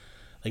you?"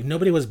 Like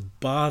nobody was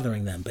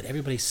bothering them, but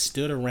everybody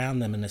stood around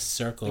them in a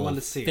circle,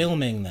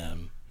 filming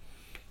them.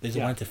 They just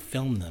wanted to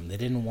film them. They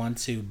didn't want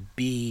to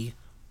be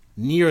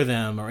near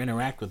them or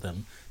interact with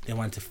them. They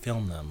wanted to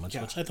film them, which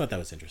I thought that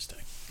was interesting.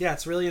 Yeah,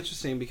 it's really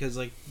interesting because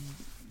like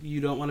you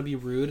don't want to be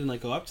rude and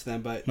like go up to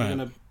them, but you're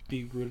gonna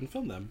be rude and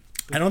film them.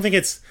 I don't think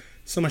it's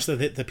so much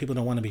that people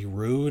don't want to be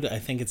rude. I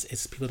think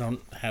it's people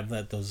don't have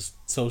those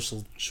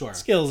social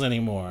skills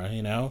anymore.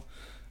 You know,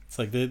 it's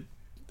like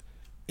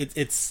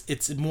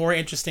it's more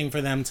interesting for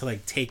them to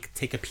like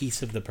take a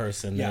piece of the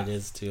person than it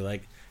is to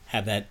like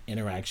have that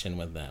interaction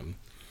with them.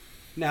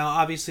 Now,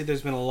 obviously,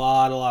 there's been a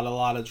lot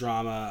of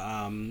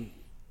drama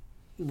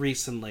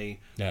recently.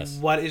 Yes.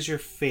 What is your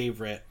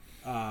favorite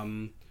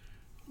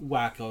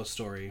wacko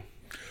story?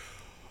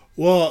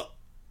 Well,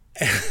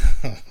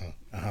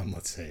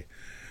 let's see.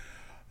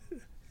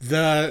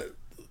 The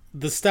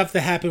stuff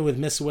that happened with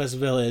Miss West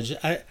Village,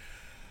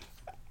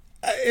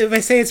 if I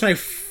say it's my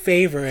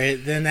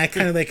favorite, then that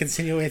kind of like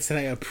insinuates that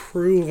I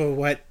approve of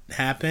what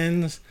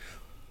happened.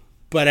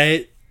 But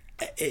it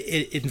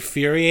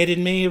infuriated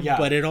me,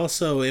 but it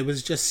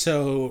was just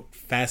so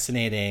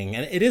fascinating,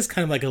 and it is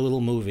kind of like a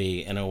little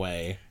movie in a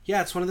way.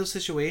 Yeah, it's one of those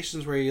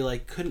situations where you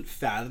like couldn't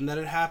fathom that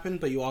it happened,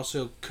 but you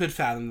also could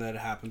fathom that it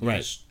happened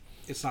because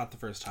it's not the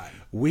first time.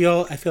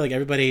 I feel like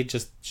everybody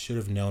just should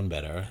have known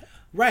better.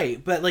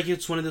 Right, but like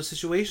it's one of those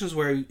situations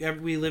where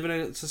we live in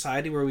a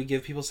society where we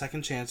give people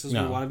second chances. We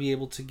want to be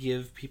able to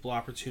give people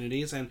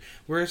opportunities, and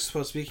we're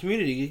supposed to be a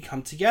community to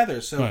come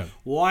together. So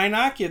why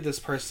not give this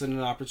person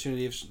an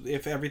opportunity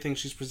if everything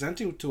she's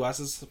presenting to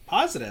us is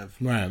positive?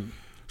 Right.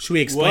 Should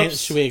we explain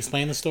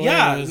the story?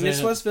 Yeah,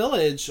 Miss West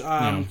Village.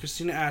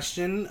 Christina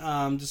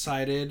Ashton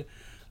decided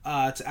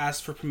to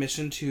ask for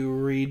permission to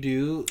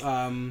redo.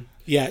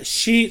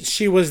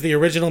 She was the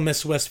original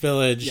Miss West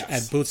Village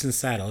at Boots and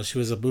Saddle. She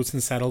was a Boots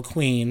and Saddle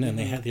queen, and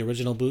they had the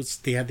original Boots.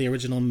 They had the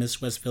original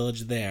Miss West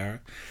Village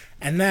there,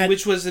 and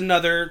which was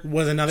another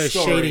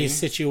shady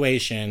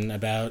situation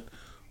about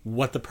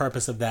what the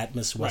purpose of that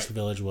Miss West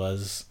Village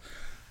was.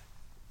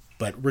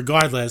 But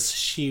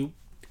regardless,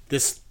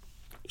 this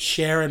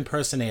Cher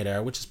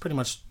impersonator, which is pretty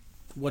much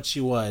what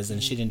she was,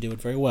 and she didn't do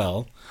it very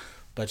well.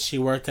 But she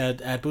worked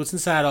at Boots and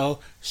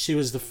Saddle. She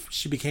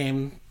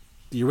became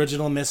the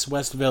original Miss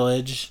West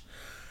Village.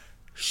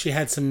 She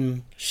had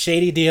some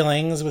shady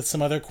dealings with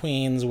some other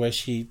queens where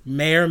she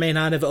may or may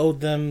not have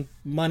owed them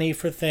money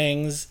for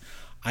things.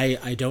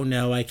 I don't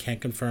know. I can't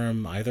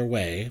confirm either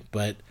way.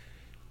 But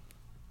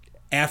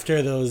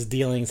after those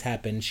dealings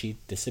happened, she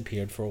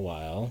disappeared for a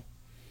while.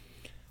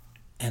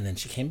 And then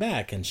she came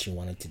back and she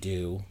wanted to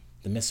do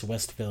the Miss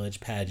West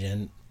Village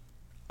pageant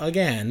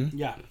again.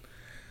 Yeah.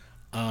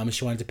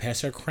 She wanted to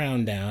pass her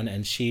crown down,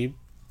 and she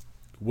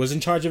was in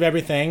charge of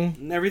everything.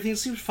 And everything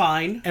seemed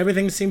fine.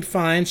 Everything seemed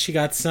fine. She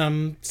got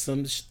some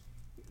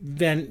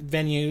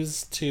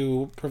venues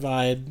to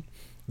provide,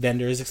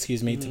 vendors,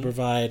 to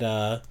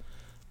provide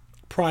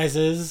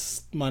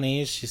prizes,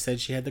 money. She said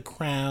she had the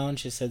crown.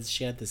 She said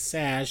she had the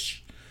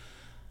sash.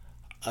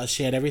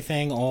 She had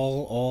everything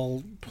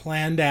all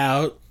planned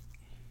out.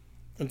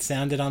 It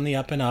sounded on the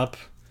up and up.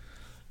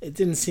 It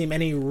didn't seem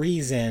any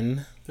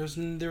reason.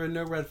 There were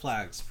no red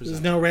flags. There's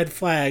no red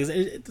flags.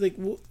 Like,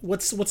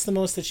 what's the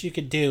most that you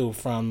could do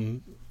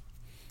from,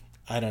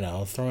 I don't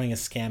know, throwing a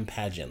scam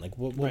pageant? Like,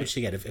 what would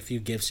she get if you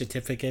give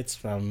certificates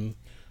from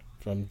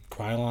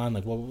Krylon?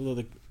 Like,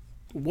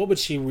 what would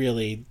she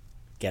really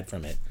get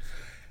from it?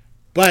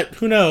 But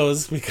who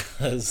knows?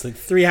 Because like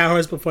 3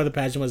 hours before the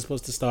pageant was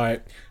supposed to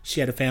start, she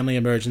had a family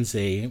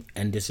emergency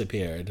and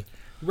disappeared.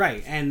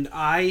 Right, and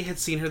I had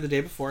seen her the day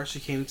before. She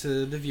came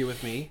to the View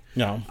with me.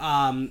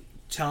 No.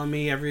 Telling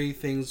me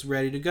everything's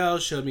ready to go.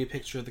 Showed me a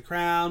picture of the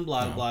crown.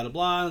 Blah blah blah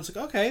blah. And it's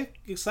like, okay,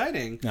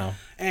 exciting. No.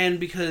 And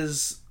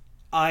because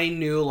I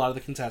knew a lot of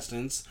the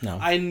contestants, no.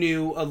 I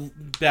knew a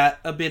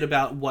bit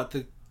about what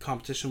the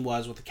competition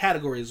was, what the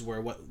categories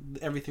were, what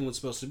everything was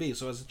supposed to be.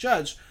 So as a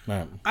judge,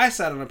 right. I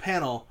sat on a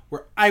panel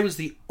where I was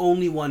the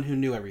only one who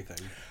knew everything.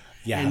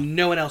 Yeah. And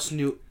no one else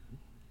knew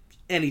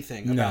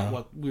anything about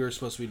what we were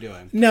supposed to be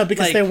doing. No,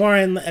 because they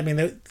weren't, I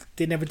mean,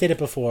 they never did it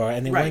before,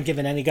 and they weren't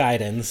given any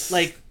guidance.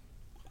 Like,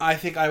 I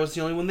think I was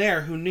the only one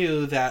there who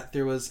knew that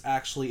there was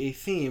actually a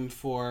theme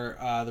for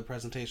the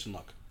presentation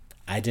look.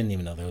 I didn't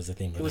even know there was a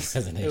theme for the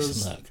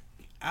presentation look.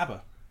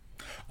 ABBA.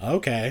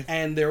 Okay.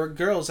 And there were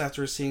girls,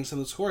 after seeing some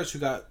of the scores, who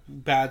got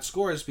bad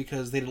scores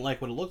because they didn't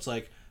like what it looked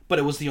like, but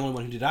it was the only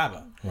one who did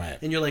ABBA. Right.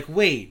 And you're like,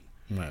 wait.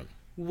 Right.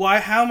 Why,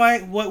 how am I,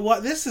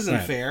 what, this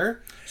isn't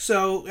fair.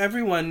 So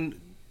everyone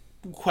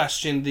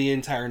questioned the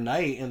entire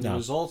night and the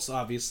results,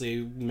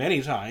 obviously,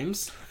 many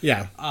times.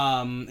 Yeah.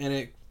 And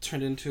it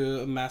turned into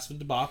a massive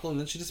debacle, and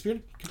then she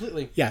disappeared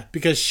completely. Yeah,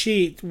 because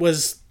she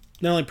was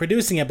not only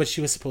producing it, but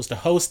she was supposed to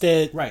host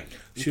it. Right.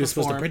 She was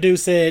supposed to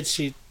produce it.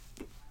 She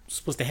was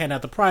supposed to hand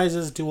out the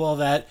prizes, do all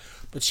that.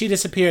 But she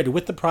disappeared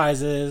with the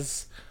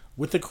prizes,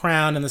 with the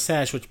crown and the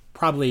sash, which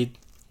probably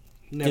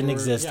didn't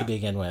exist to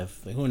begin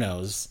with. Who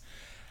knows?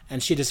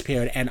 And she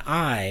disappeared. And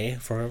I,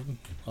 for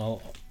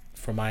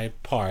my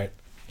part,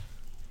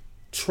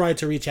 tried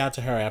to reach out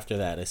to her after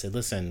that. I said,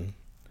 listen,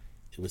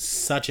 it was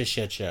such a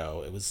shit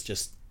show. It was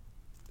just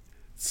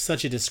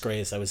such a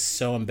disgrace. I was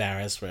so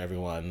embarrassed for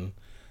everyone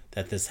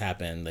that this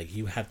happened. Like,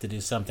 you have to do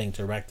something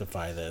to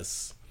rectify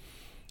this.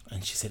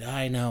 And she said,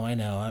 I know.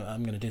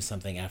 I'm going to do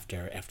something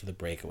after the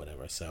break or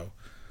whatever. So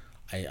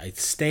I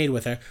stayed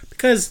with her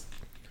because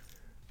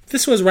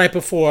this was right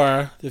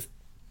before the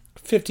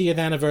 50th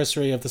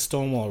anniversary of the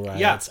Stonewall riots.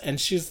 Yeah. And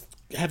she's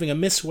having a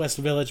Miss West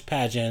Village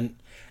pageant,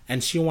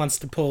 and she wants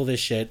to pull this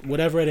shit,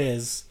 whatever it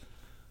is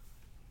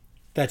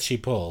that she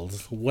pulled,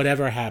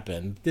 whatever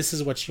happened. This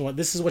is what she wants.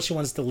 This is what she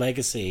wants the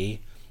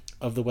legacy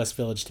of the West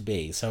Village to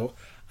be. So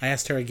I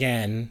asked her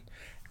again,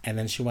 and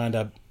then she wound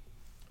up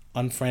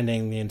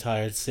unfriending the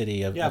entire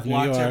city of New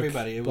York.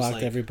 Everybody. It blocked was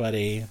like,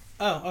 everybody.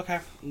 Oh, okay.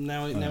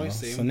 Now we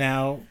see. So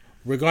now,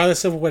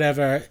 regardless of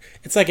whatever,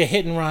 it's like a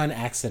hit and run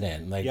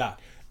accident. Like,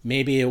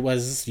 maybe it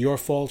was your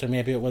fault or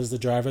maybe it was the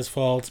driver's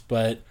fault,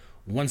 but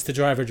once the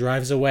driver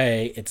drives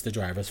away, it's the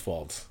driver's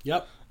fault.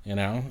 Yep. You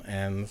know,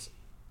 and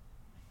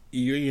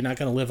you're not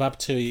going to live up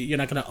to, you're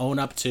not going to own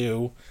up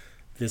to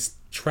this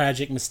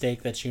tragic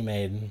mistake that you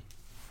made.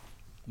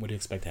 What do you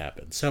expect to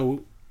happen?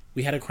 So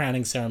we had a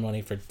crowning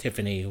ceremony for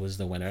Tiffany, who was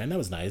the winner, and that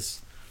was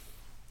nice.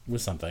 It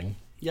was something.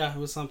 Yeah, it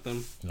was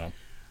something. No.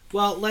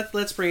 Well,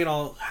 let's bring it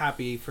all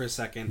happy for a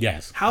second.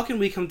 Yes. How can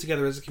we come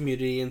together as a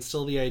community and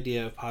instill the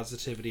idea of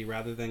positivity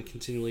rather than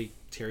continually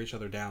tear each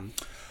other down?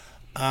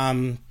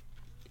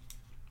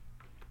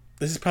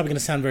 This is probably going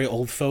to sound very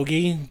old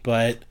fogey,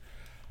 but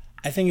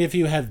I think if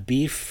you have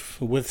beef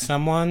with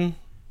someone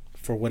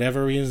for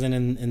whatever reason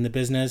in the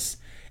business,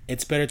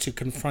 it's better to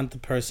confront the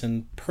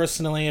person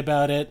personally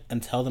about it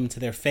and tell them to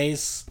their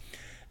face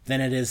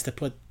than it is to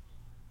put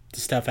the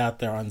stuff out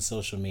there on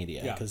social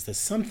media. Because there's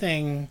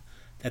something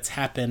that's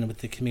happened with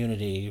the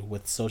community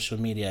with social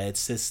media.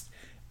 It's just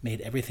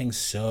made everything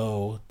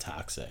so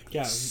toxic.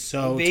 Yeah,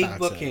 so vague toxic.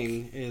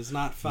 Booking is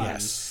not fun.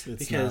 Yes,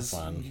 it's because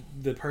not fun.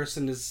 The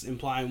person is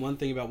implying one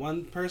thing about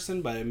one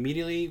person, but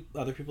immediately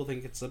other people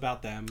think it's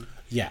about them.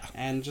 Yeah,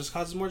 and just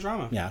causes more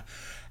drama. Yeah,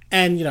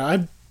 and you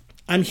know,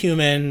 I'm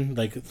human.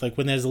 Like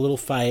when there's a little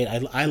fight,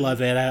 I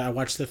love it. I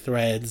watch the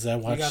threads. I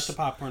watch You got the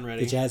popcorn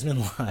ready. the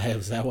Jasmine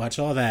Lives. I watch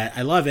all that.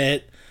 I love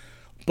it.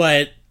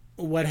 But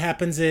what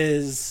happens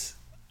is,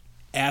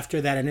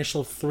 after that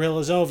initial thrill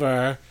is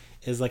over,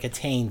 is like a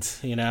taint,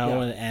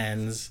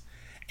 and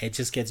it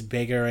just gets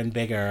bigger and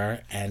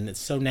bigger, and it's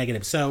so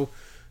negative. So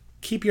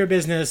keep your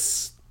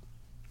business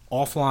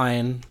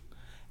offline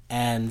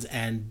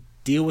and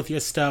deal with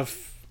your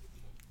stuff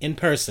in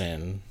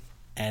person.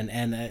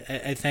 And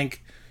I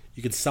think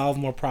you could solve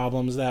more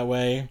problems that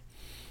way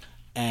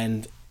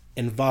and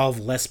involve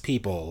less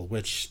people,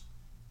 which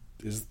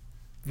is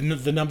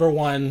the number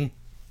one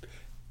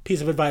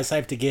piece of advice I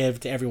have to give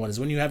to everyone is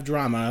when you have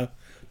drama,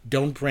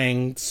 don't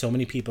bring so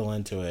many people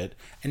into it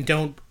and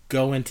don't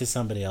go into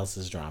somebody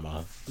else's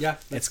drama. Yeah,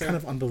 it's kind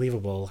of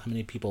unbelievable how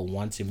many people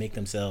want to make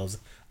themselves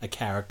a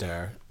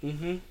character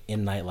in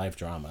nightlife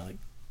drama. Like,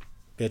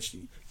 bitch,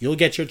 you'll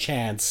get your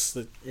chance.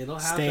 It'll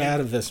Stay happen. out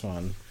of this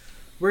one.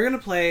 We're going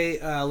to play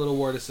a little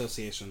word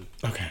association.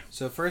 Okay.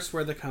 So first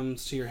word that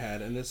comes to your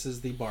head, and this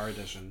is the bar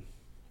edition.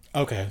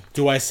 Okay.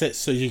 Do I sit?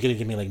 So you're going to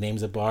give me like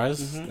names of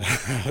bars?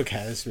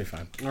 Okay, this should be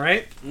fun. All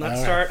right. Let's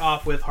start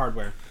off with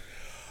hardware.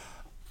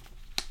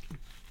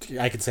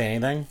 I could say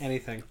anything?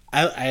 Anything.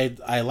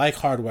 I like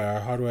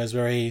hardware. Hardware is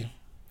very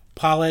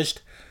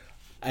polished.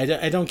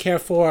 I don't care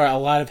for a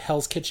lot of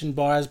Hell's Kitchen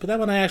bars, but that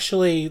one I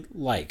actually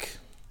like.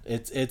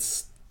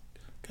 It's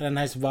got a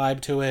nice vibe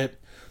to it.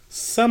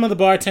 Some of the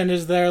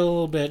bartenders there are a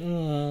little bit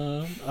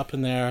up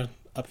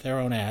their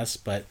own ass,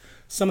 but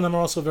some of them are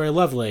also very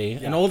lovely,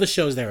 and all the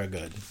shows there are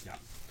good. Yeah.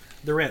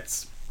 The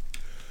Ritz.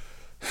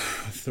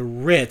 The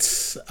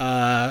Ritz.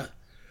 I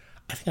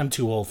think I'm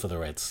too old for the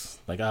Ritz.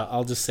 Like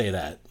I'll just say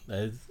that.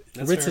 The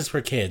Ritz is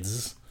for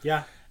kids.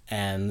 Yeah.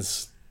 And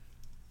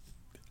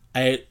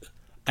I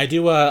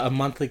do a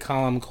monthly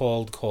column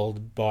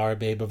called Bar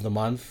Babe of the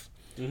Month,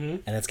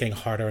 and it's getting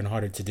harder and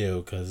harder to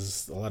do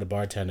because a lot of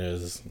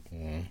bartenders.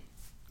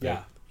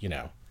 Yeah. You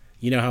know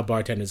how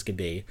bartenders can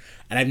be,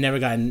 and I've never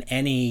gotten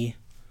any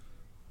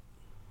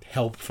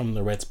help from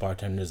the Ritz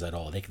bartenders at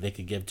all. They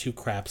could give two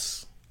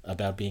craps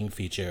about being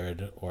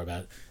featured or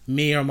about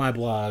me or my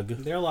blog.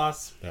 Their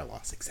loss. Their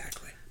loss,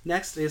 exactly.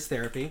 Next is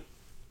therapy.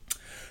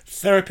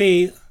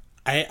 Therapy,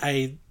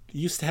 I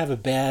used to have a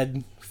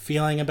bad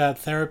feeling about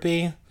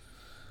therapy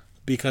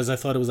because I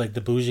thought it was like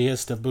the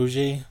bougiest of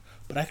bougie,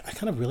 but I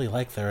kind of really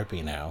like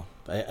therapy now.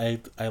 I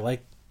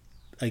like,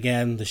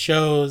 again, the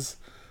shows,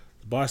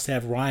 the bar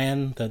staff.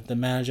 Ryan, the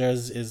manager,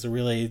 is a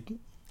really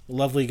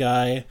lovely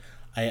guy.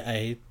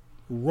 I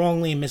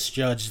wrongly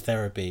misjudged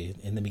therapy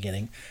in the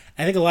beginning.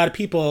 I think a lot of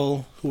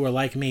people who are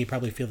like me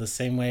probably feel the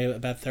same way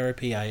about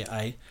therapy.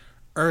 I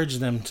urge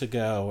them to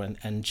go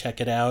and check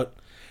it out.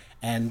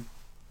 And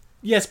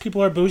yes,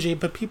 people are bougie,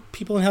 but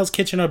people in Hell's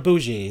Kitchen are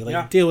bougie.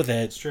 Like, deal with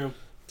it. It's true.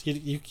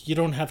 You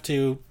don't have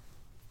to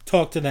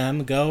talk to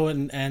them. Go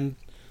and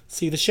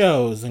see the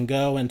shows and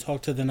go and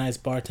talk to the nice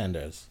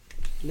bartenders.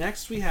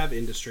 Next, we have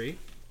industry.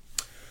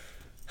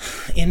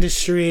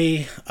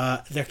 Industry,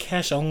 they're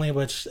cash only,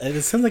 which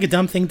it sounds like a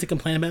dumb thing to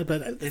complain about,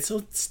 but it's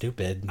so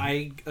stupid.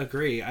 I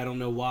agree. I don't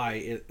know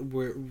why.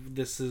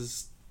 This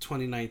is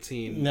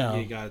 2019. No.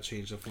 You gotta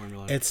change the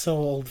formula. It's so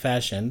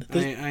old-fashioned.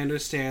 I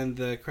understand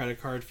the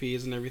credit card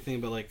fees and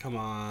everything, but like, come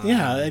on.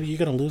 Yeah, I mean, you're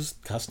gonna lose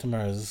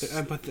customers.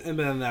 But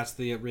then that's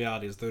the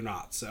reality is they're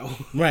not. So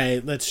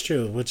right, that's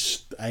true.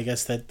 Which I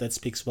guess that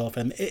speaks well for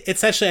them.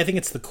 It's actually, I think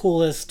it's the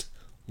coolest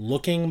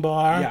looking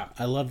bar. Yeah,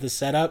 I love the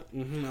setup.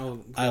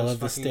 I love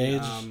the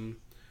stage.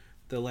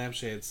 The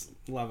lampshades,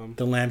 love them.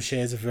 The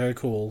lampshades are very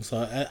cool.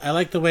 So I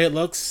like the way it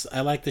looks.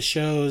 I like the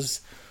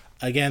shows.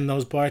 Again,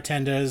 those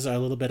bartenders are a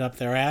little bit up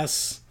their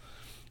ass.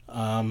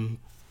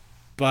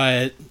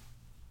 But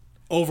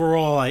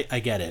overall, I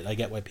get it. I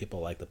get why people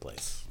like the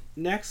place.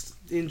 Next,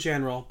 in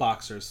general,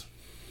 boxers.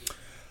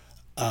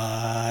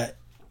 I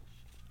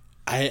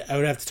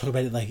would have to talk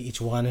about it like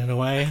each one in a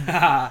way.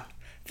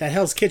 That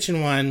Hell's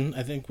Kitchen one,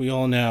 I think we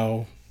all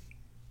know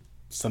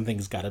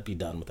something's got to be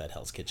done with that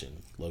Hell's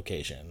Kitchen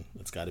location.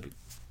 It's got to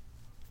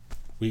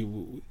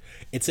be.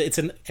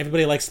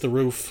 Everybody likes the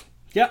roof.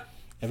 Yep.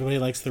 Everybody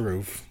likes the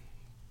roof.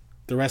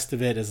 The rest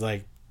of it is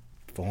like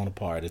falling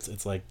apart.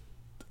 It's like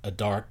a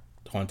dark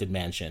haunted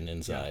mansion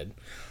inside.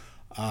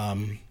 Yeah.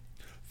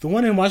 The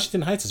one in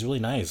Washington Heights is really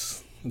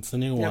nice. It's the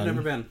new one. I've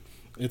never been.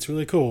 It's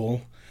really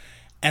cool.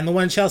 And the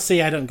one in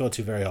Chelsea I don't go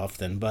to very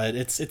often, but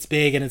it's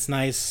big and it's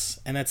nice,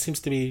 and that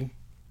seems to be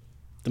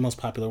the most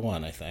popular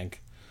one, I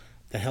think.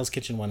 The Hell's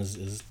Kitchen one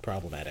is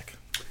problematic.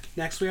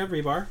 Next we have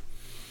Rebar.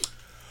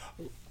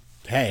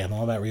 Hey, I'm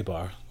all about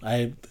Rebar.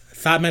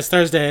 Thought Mess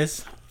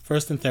Thursdays,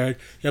 first and third.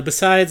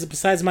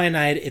 Besides my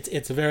night,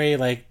 it's a very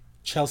like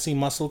Chelsea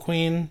Muscle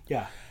Queen.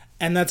 Yeah.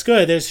 And that's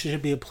good. There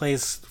should be a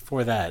place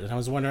for that. And I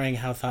was wondering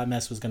how Thought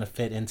Mess was going to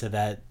fit into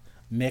that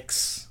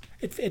mix.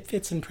 It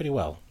fits in pretty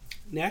well.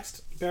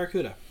 Next,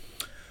 Barracuda.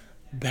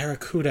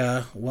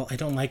 Barracuda. Well, I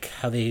don't like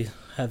how they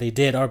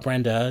did our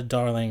Brenda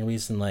Darling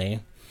recently.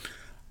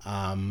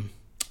 But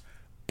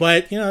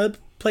the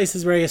place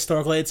is very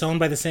historical. It's owned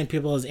by the same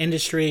people as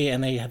Industry,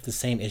 and they have the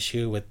same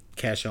issue with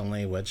cash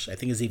only, which I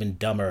think is even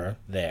dumber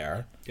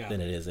there Yeah. than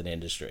it is in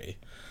industry.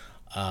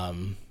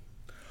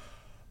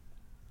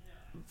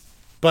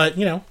 But,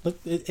 you know,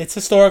 it's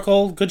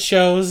historical, good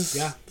shows.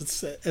 Yeah.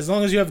 As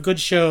long as you have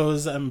good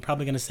shows, I'm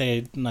probably going to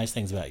say nice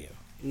things about you.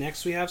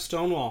 Next, we have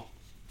Stonewall.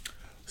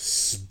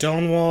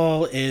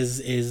 Stonewall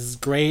is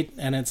great,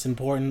 and it's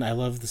important. I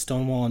love the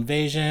Stonewall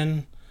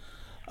invasion.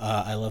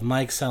 I love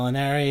Mike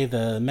Salinari.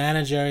 The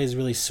manager is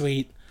really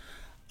sweet.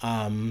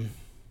 I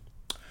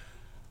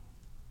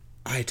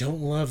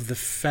don't love the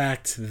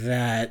fact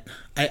that...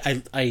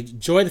 I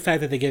enjoy the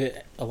fact that they give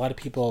a lot of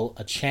people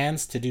a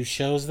chance to do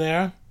shows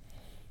there.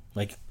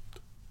 Like,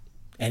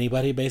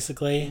 anybody,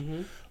 basically.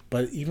 Mm-hmm.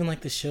 But even,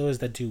 like, the shows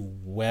that do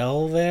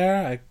well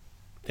there, I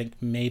think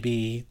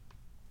maybe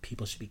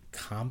people should be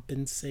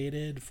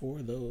compensated for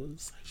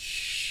those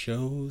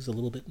shows a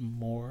little bit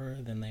more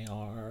than they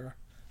are,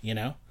 you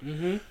know?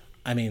 Mm-hmm.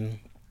 I mean,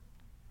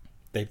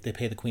 they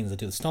pay the queens that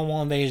do the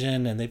Stonewall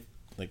invasion, and they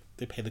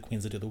pay the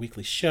queens that do the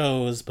weekly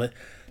shows, but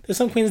there's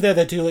some queens there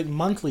that do, like,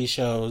 monthly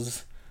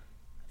shows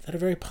that are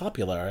very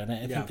popular, and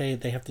I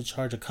think they have to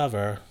charge a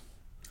cover.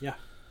 Yeah.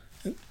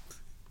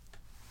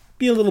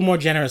 Be a little more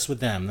generous with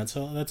them. That's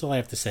all I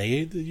have to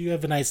say. You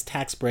have a nice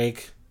tax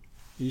break.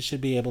 You should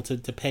be able to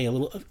pay a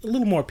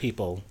little more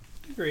people.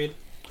 Agreed.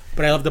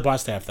 But I love the bar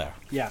staff there.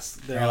 Yes.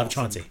 I love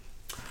Chauncey.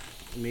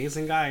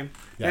 Amazing guy.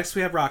 Yeah. Next,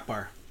 we have Rock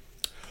Bar.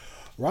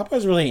 Rock Bar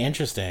is really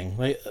interesting.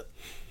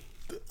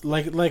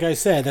 Like I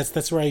said,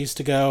 that's where I used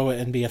to go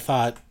and be a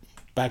thought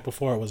back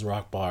before it was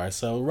Rock Bar.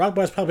 So Rock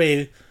Bar is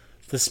probably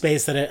the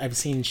space that I've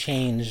seen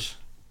change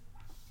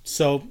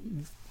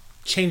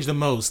the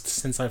most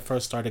since I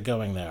first started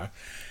going there.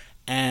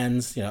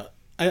 And, you know,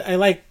 I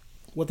like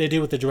what they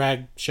do with the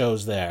drag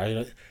shows there. You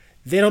know,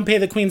 they don't pay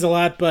the queens a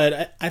lot,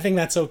 but I think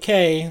that's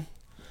okay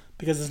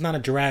because it's not a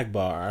drag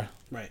bar.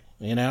 Right.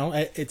 You know,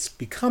 it's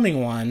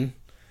becoming one,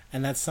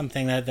 and that's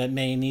something that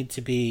may need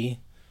to be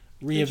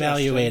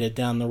reevaluated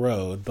down the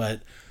road.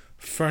 But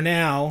for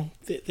now,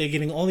 they're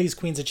giving all these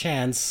queens a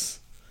chance,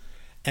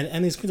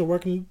 and these queens are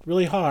working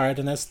really hard,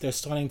 and they're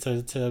starting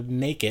to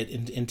make it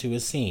into a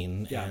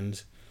scene. Yeah.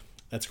 And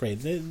that's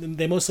great.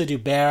 They mostly do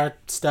bear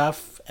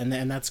stuff, and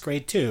that's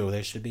great too.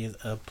 There should be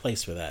a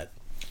place for that.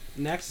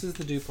 Next is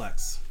the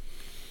Duplex.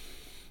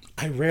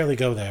 I rarely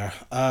go there.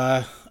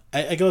 I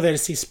go there to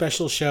see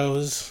special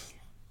shows.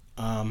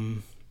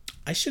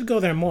 I should go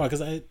there more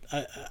because I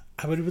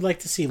would like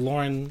to see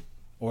Lauren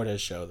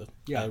Orta's show.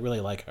 Yeah. I really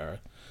like her,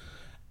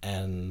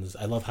 and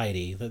I love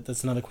Heidi.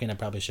 That's another queen I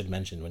probably should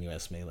mention when you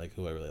ask me like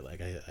who I really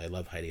like. I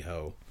love Heidi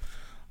Ho.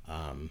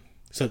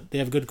 So they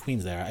have good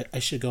queens there. I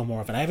should go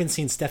more often. I haven't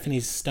seen Stephanie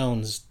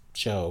Stone's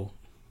show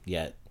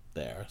yet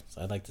there,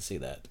 so I'd like to see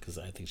that because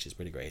I think she's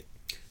pretty great.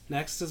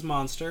 Next is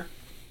Monster.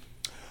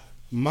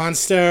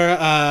 Monster,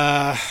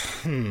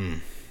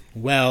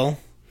 well,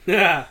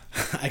 Yeah.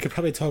 I could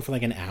probably talk for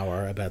like an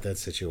hour about that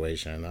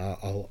situation.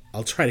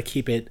 I'll try to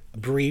keep it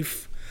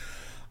brief.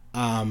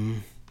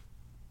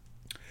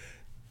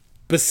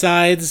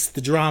 Besides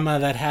the drama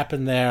that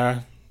happened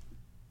there,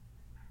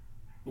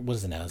 what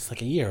is it now? It's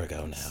like a year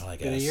ago now, I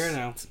guess. Been a year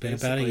now. It's been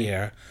about a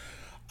year.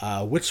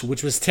 Which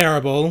was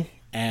terrible,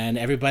 and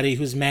everybody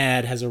who's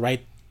mad has a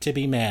right to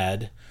be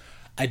mad.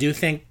 I do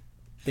think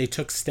they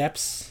took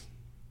steps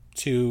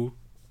to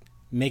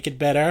make it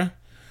better.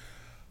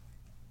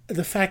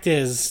 The fact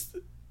is,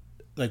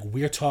 like,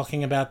 we're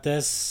talking about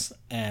this,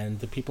 and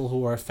the people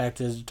who are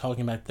affected are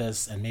talking about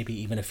this, and maybe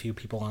even a few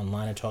people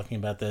online are talking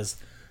about this.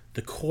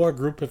 The core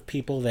group of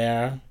people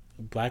there,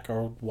 black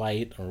or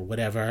white or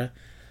whatever,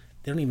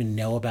 they don't even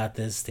know about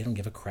this. They don't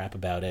give a crap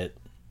about it.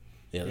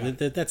 You know,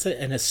 Yeah. That's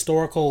an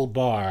historical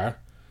bar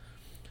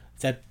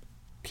that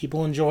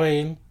people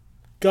enjoy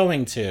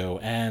going to,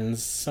 and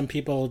some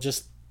people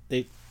just,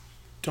 they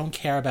don't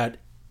care about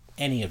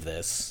any of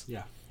this.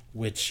 Yeah.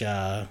 Which,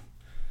 I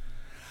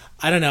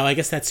don't know, I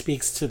guess that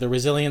speaks to the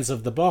resilience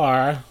of the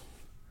bar,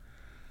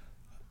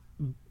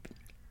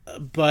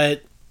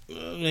 but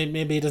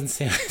maybe it doesn't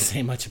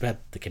say much about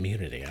the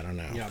community. I don't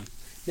know. Yeah.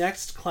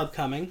 Next, Club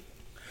Coming.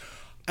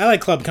 I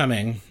like Club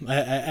Coming.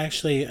 I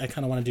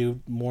kind of want to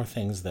do more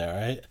things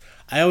there.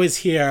 I always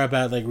hear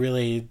about like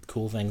really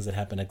cool things that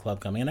happen at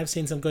Club Coming, and I've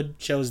seen some good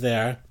shows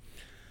there.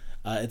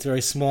 It's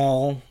very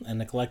small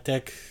and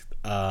eclectic.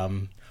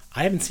 I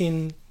haven't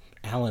seen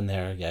Alan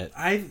there yet.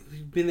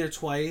 I've been there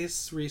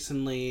twice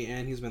recently,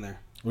 and he's been there.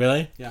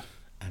 Really? Yeah.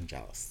 I'm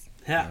jealous.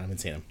 Yeah. I haven't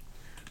seen him.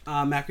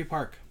 Macri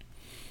Park.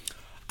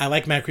 I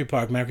like Macri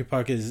Park. Macri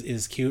Park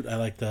is cute. I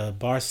like the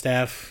bar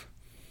staff.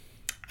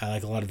 I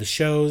like a lot of the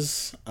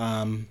shows.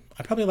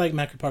 I probably like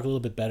Macri Park a little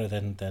bit better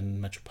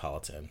than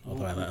Metropolitan.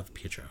 Although I love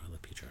Pietro.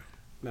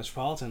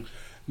 Metropolitan.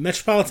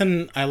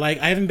 Metropolitan, I like.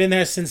 I haven't been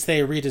there since they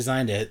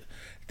redesigned it.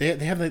 They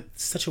have like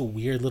such a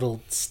weird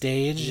little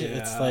stage. Yeah.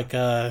 It's like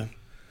I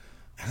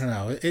don't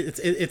know.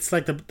 It's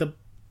like the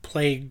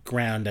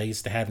playground I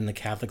used to have in the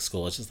Catholic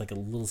school. It's just like a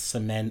little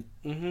cement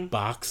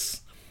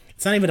box.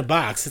 It's not even a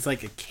box. It's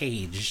like a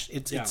cage.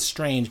 It's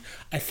strange.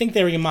 I think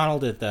they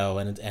remodeled it though,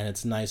 and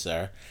it's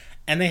nicer.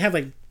 And they have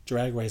like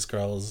drag race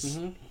girls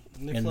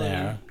in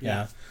there.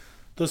 Yeah.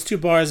 Those two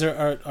bars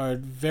are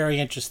very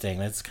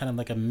interesting. It's kind of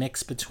like a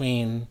mix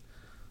between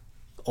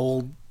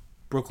old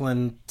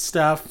Brooklyn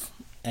stuff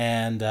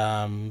and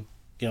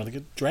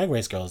the Drag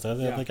Race girls.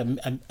 They're like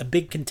a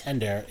big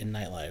contender in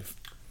nightlife.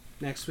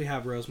 Next we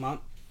have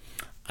Rosemont.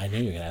 I knew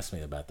you were gonna ask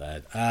me about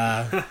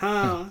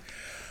that.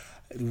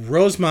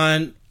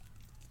 Rosemont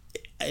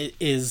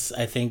is,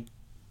 I think,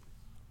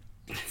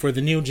 for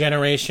the new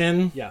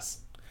generation. Yes.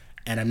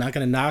 And I'm not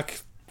gonna knock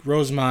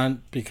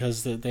Rosemont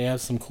because they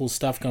have some cool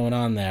stuff going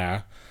on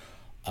there.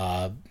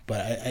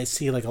 But I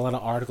see like a lot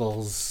of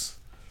articles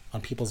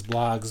on people's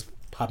blogs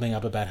popping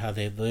up about how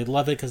they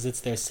love it because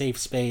it's their safe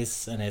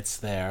space and it's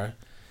their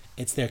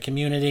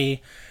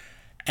community,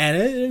 and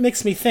it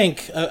makes me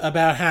think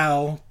about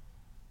how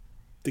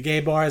the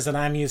gay bars that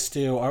I'm used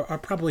to are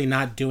probably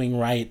not doing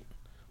right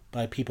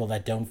by people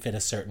that don't fit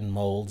a certain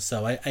mold.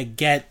 So I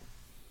get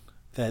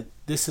that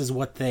this is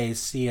what they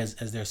see as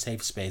their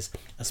safe space.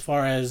 As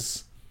far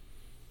as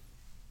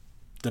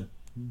the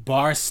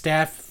bar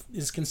staff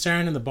is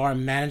concerned and the bar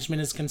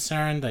management is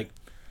concerned, like,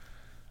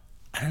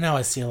 I don't know,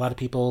 I see a lot of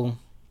people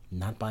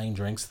not buying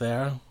drinks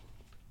there.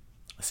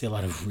 I see a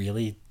lot of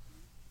really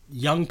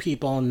young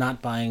people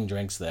not buying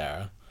drinks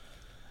there.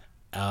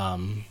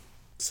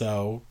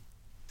 So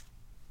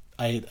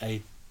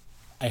I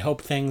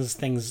hope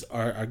things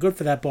are good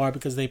for that bar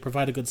because they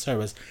provide a good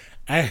service.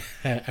 I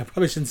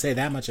probably shouldn't say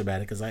that much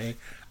about it because I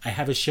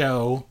have a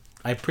show.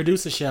 I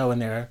produce a show in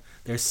their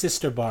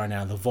sister bar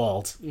now, The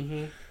Vault,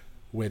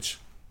 which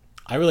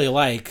I really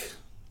like.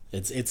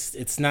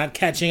 It's not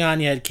catching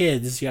on yet,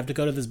 kids. You have to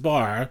go to this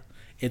bar.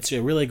 It's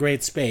a really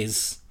great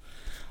space.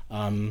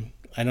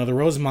 I know the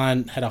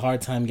Rosemont had a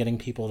hard time getting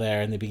people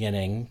there in the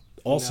beginning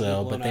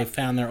also, but they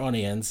found their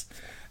audience.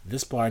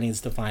 This bar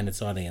needs to find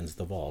its audience,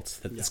 The Vault.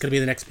 It's going to be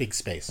the next big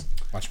space.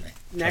 Watch me.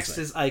 Next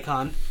is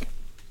Icon.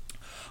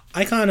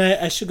 Icon,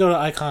 I should go to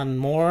Icon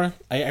more.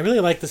 I really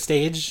like the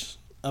stage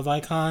of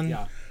Icon.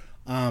 Yeah.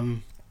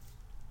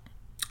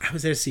 I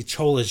was there to see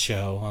Chola's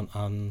show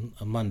on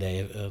a Monday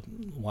a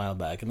while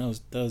back, and that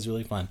was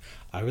really fun.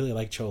 I really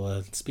like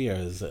Chola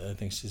Spears. I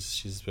think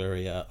she's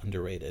very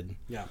underrated.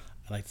 Yeah.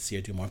 I'd like to see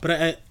her do more.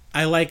 But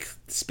I like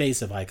the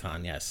space of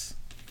Icon, yes.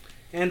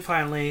 And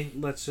finally,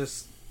 let's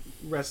just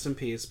rest in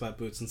peace, but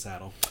Boots and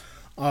Saddle.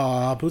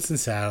 Aw, Boots and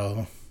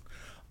Saddle.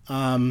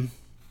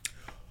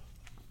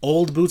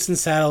 Old Boots and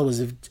Saddle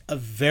was a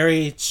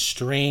very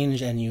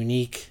strange and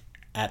unique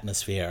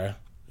atmosphere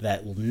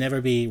that will never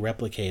be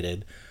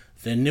replicated.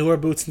 The newer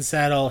Boots and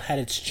Saddle had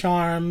its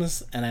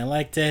charms, and I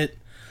liked it.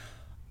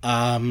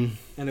 And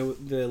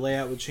the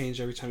layout would change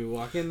every time you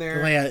walk in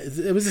there.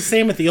 It was the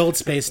same with the old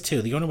space,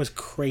 too. The owner was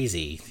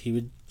crazy. He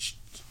would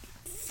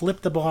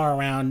flip the bar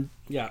around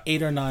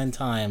 8 or 9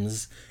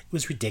 times. It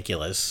was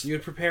ridiculous. You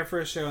would prepare for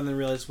a show and then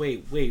realize,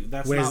 wait,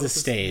 that's where's not the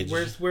stage?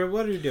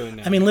 What are you doing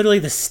now? I mean, literally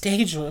the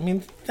stage. I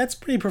mean, that's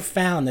pretty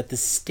profound that the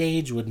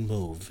stage would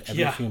move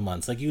every few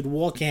months. Like, you'd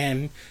walk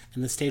in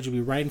and the stage would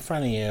be right in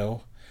front of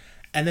you,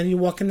 and then you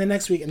walk in the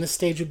next week and the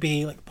stage would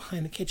be like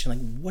behind the kitchen.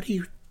 Like, what are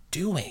you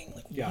doing?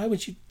 Like, why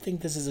would you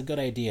think this is a good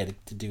idea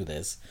to do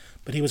this?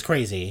 But he was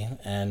crazy,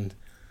 and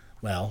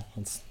well,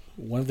 it's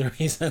one of the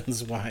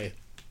reasons why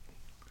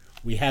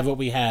we have what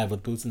we have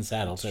with Boots and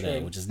Saddle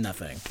today, which is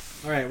nothing.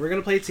 All right, we're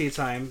going to play Tea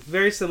Time.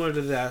 Very similar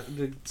to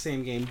the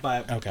same game,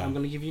 but okay. I'm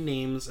going to give you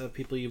names of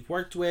people you've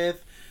worked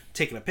with,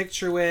 taken a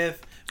picture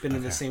with, been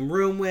in the same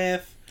room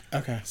with.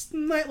 Okay.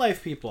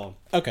 Nightlife people.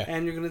 Okay.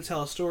 And you're going to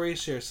tell a story,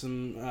 share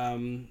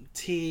some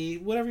tea,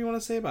 whatever you want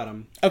to say about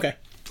them. Okay.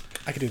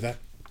 I can do that.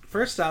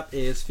 First up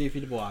is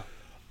Fifi Dubois.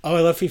 Oh,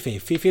 I love Fifi.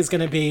 Fifi is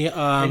going to be...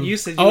 and you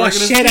said you were going to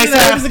do I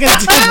said I was going to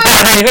do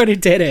that. I already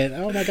did it.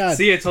 Oh, my God.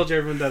 See, I told you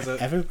everyone does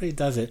it. Everybody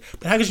does it.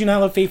 But how could you not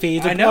love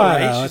Fifi? I know,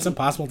 right? It's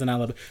impossible to not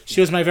love her.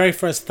 She was my very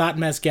first Thought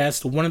Mess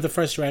guest, one of the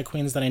first drag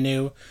queens that I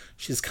knew.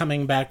 She's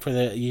coming back for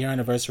the year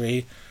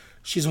anniversary.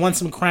 She's won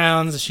some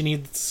crowns. She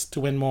needs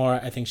to win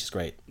more. I think she's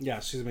great. Yeah,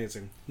 she's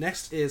amazing.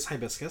 Next is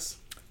Hibiscus.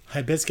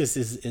 Hibiscus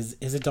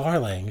is a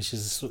darling.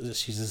 She's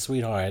a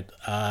sweetheart.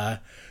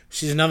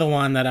 She's another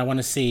one that I want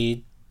to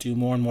see do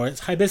more and more.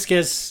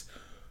 Hibiscus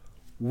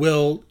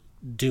will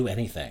do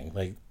anything.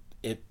 Like,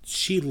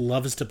 she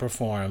loves to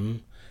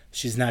perform.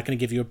 She's not going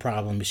to give you a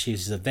problem.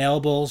 She's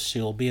available.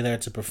 She'll be there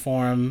to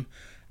perform.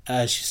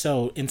 She's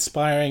so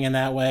inspiring in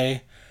that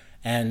way.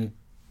 And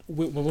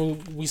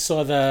we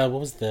saw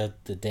what was the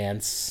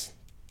dance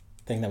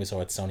thing that we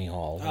saw at Sony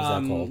Hall? What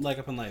was that called? Leg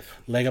Up in Life.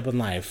 Leg Up in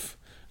Life.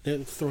 They're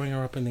throwing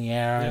her up in the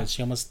air, and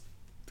she almost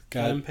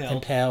got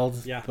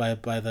impaled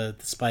by the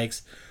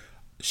spikes.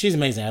 She's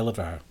amazing. I live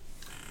for her.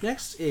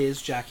 Next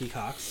is Jackie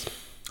Cox.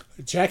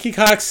 Jackie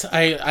Cox,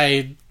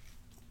 I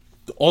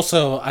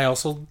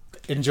also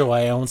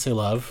enjoy. I won't say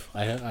love.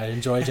 I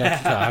enjoy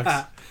Jackie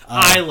Cox.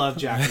 I love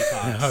Jackie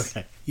Cox.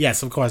 Okay.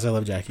 Yes, of course I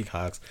love Jackie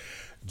Cox.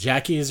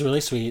 Jackie is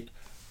really sweet.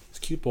 He's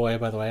a cute boy,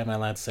 by the way. Am I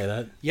allowed to say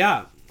that?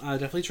 Yeah,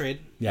 definitely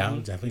trade. Yeah,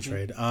 definitely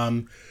trade.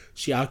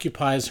 She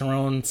occupies her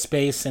own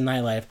space in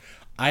nightlife.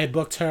 I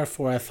booked her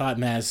for a Thought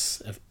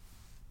Mess a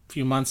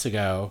few months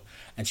ago,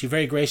 and she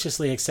very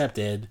graciously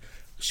accepted.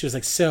 she was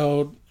like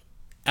so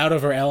out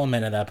of her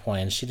element at that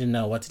point. She didn't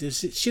know what to do.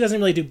 She doesn't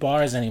really do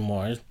bars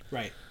anymore.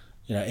 Right.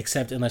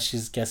 Except unless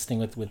she's guesting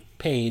with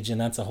Paige,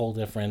 and that's a whole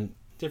different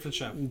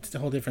show. It's a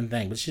whole different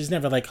thing. But she's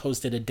never like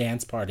hosted a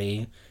dance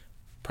party,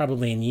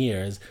 probably in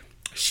years.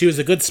 She was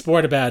a good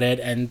sport about it,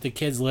 and the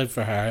kids lived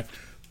for her.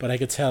 But I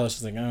could tell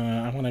she's like,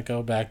 I want to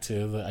go back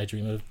to the I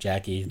Dream of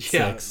Jackie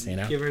 6,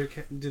 Give her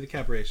do the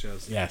cabaret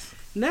shows. Yes.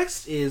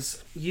 Next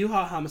is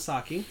Yuha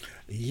Hamasaki.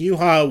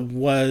 Yuha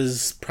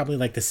was probably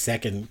like the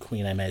second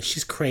queen I met.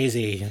 She's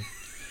crazy.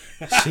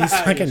 She's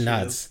fucking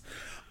nuts.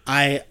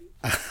 I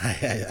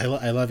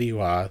love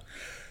Yuha.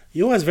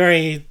 Yuha's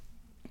very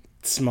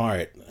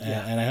smart,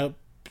 and I hope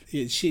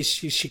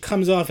she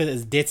comes off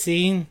as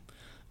ditzy,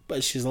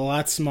 but she's a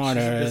lot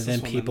smarter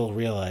than people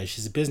realize.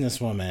 She's a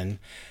businesswoman,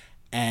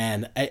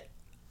 and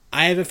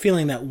I have a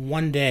feeling that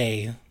one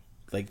day,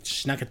 like,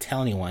 she's not gonna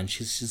tell anyone.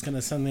 She's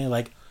gonna suddenly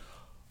like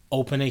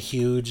open a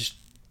huge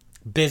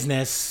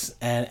business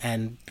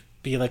and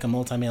be like a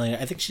multimillionaire.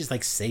 I think she's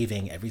like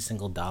saving every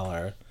single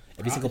dollar,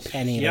 every single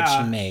penny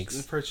that she makes.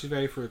 I've heard she's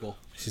very frugal.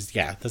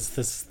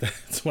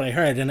 That's what I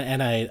heard,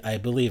 and I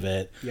believe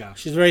it. Yeah,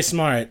 she's very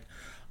smart.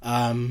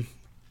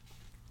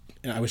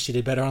 I wish she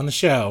did better on the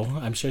show.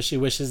 I'm sure she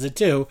wishes it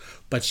too,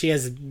 but she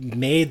has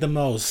made the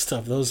most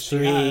of those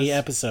 3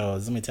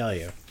 episodes. Let me tell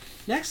you.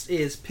 Next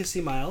is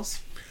Pissy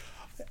Miles.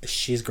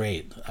 She's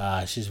great.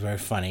 She's very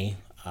funny.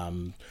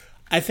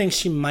 I think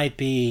she might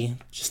be,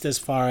 just as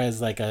far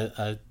as like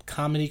a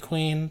comedy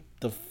queen,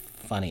 the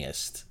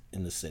funniest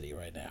in the city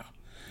right now.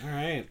 All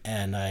right.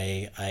 And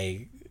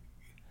I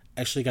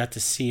actually got to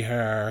see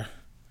her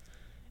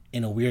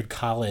in a weird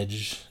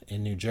college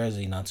in New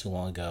Jersey not too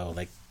long ago,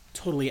 like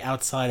totally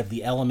outside of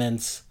the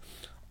elements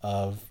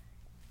of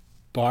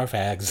bar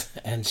fags,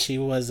 and she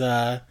was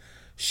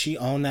she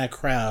owned that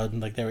crowd,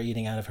 like they were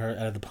eating out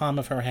of the palm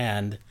of her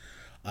hand.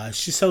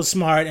 She's so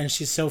smart and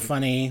she's so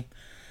funny,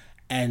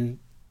 and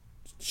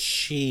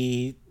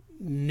she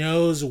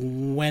knows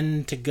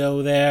when to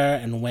go there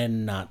and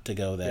when not to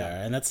go there.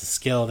 Yeah. And that's a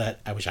skill that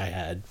I wish I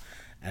had,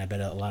 and I bet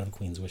a lot of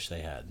queens wish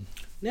they had.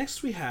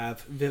 Next we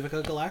have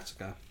Vivica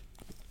Galactica.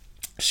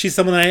 She's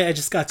someone I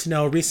just got to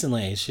know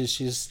recently.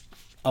 She's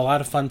a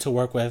lot of fun to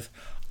work with.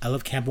 I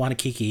love Camp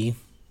Wanakiki.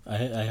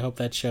 I hope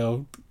that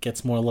show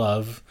gets more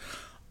love.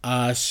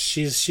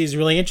 She's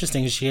really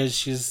interesting. She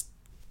has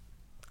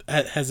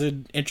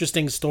an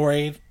interesting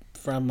story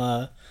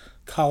from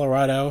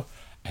Colorado.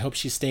 I hope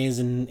she stays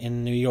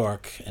in New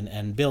York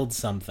and builds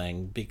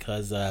something,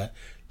 because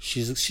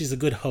she's a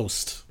good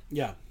host.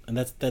 Yeah, and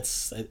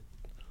that's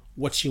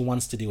what she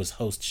wants to do, is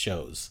host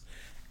shows,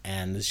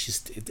 and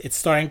it's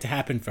starting to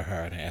happen for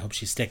her, and I hope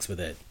she sticks with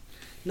it.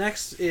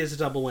 Next is a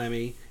double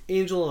whammy: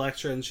 Angel,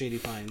 Electra, and Shady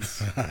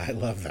Pines. I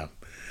love them.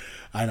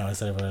 I know I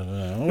said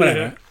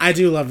whatever. I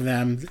do love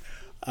them.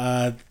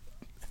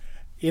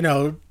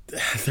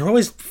 They're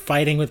always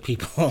fighting with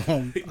people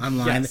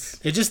online. Yes.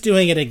 They're just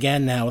doing it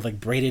again now with like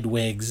braided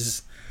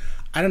wigs.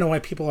 I don't know why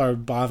people are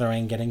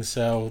bothering getting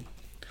so...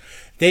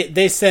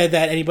 They said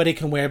that anybody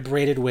can wear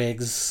braided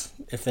wigs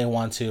if they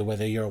want to,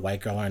 whether you're a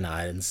white girl or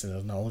not. And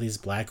so all these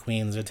black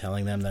queens are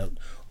telling them that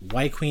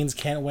white queens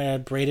can't wear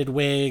braided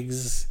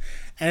wigs.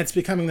 And it's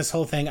becoming this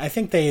whole thing. I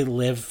think they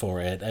live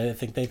for it. I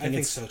think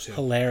it's so too.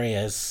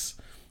 Hilarious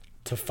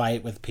to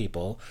fight with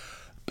people.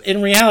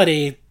 In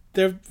reality,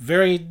 they're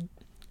very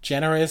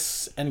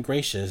generous and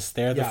gracious.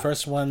 They're the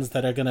first ones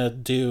that are going to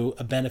do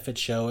a benefit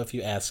show if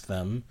you ask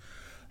them.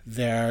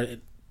 They're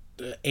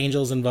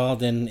angels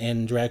involved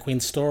in Drag Queen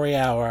Story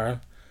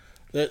Hour.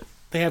 They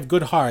have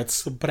good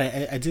hearts, but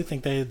I do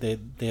think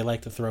they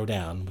like to throw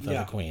down with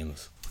other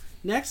queens.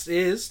 Next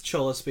is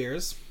Chola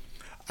Spears.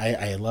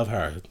 I love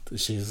her.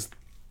 She's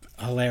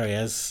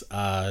hilarious.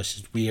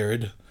 She's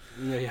weird.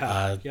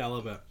 Yeah, I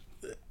love it.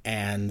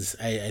 And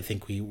I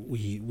think we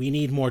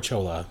need more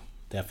Chola,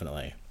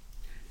 definitely.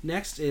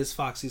 Next is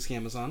Foxy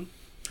Scamazon.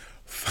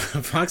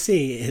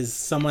 Foxy is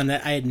someone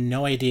that I had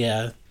no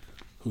idea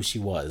who she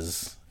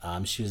was.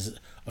 She was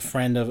a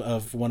friend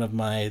of one of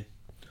my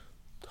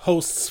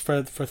hosts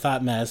for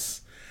Thought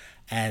Mess,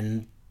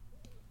 and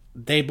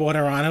they brought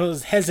her on. I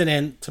was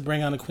hesitant to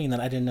bring on a queen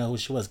that I didn't know who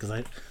she was,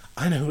 because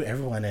I know who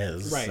everyone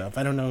is. Right. So if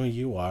I don't know who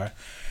you are.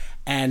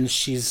 And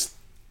she's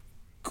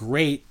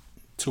great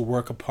to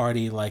work a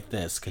party like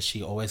this, because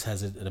she always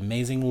has an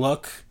amazing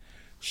look.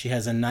 She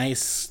has a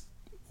nice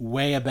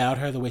way about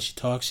her, the way she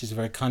talks. She's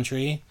very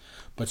country,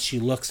 but she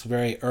looks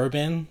very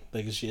urban.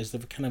 Like, she is the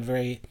kind of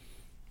very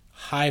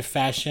high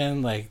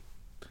fashion, like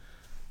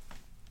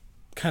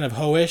kind of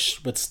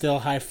hoish, but still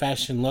high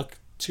fashion look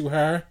to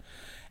her.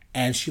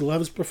 And she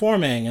loves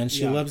performing, and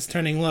she loves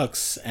turning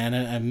looks. And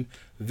I'm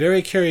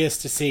very curious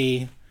to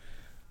see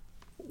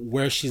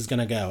where she's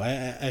gonna go.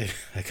 I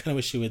kind of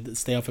wish she would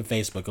stay off of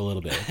Facebook a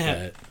little bit.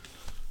 But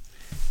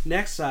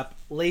next up,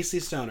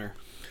 Lacey Stoner.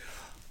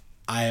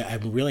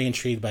 I'm really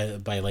intrigued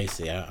by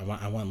Lacey.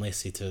 I want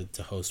Lacey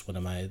to host one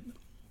of my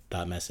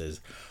Thought Messes.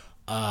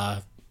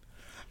 I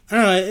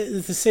don't know.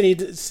 The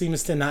city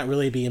seems to not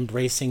really be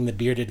embracing the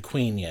bearded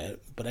queen yet,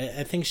 but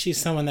I think she's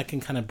someone that can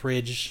kind of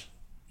bridge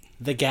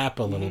the gap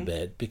a little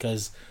bit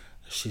because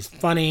she's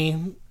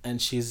funny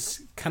and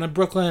she's kind of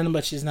Brooklyn,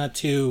 but she's not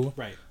too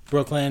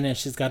Brooklyn, and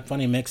she's got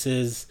funny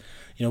mixes.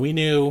 You know, we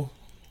knew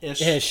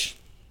Ish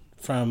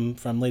from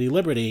Lady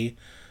Liberty.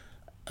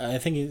 I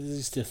think he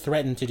used to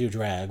threaten to do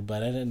drag,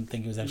 but I didn't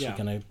think he was actually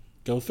going to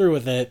go through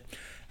with it.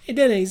 He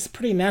did. He's a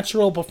pretty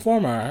natural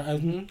performer.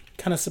 I'm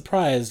kind of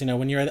surprised, you know,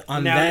 when you're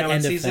on that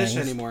end of things. Ish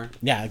anymore.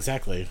 Yeah,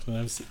 exactly.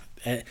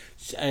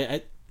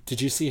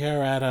 Did you see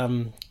her at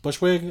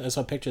Bushwig? I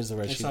saw pictures of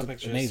her. She's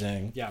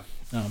amazing. Yeah.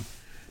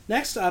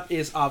 Next up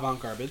is Avant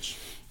Garbage.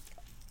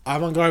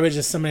 Avant Garbage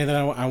is somebody that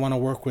I want to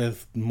work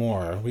with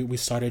more. We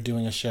started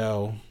doing a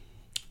show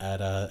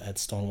at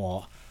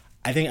Stonewall.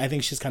 I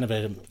think she's kind of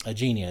a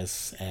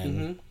genius,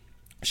 and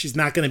she's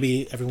not going to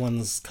be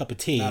everyone's cup of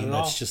tea.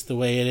 That's just the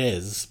way it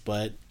is.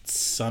 But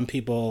some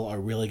people are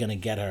really going to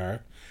get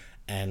her,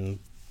 and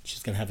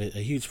she's going to have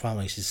a huge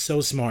following. She's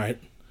so smart,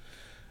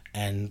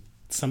 and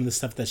some of the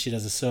stuff that she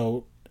does is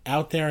so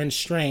out there and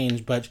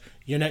strange. But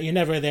you're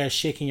never there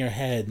shaking your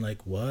head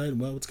like,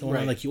 what's going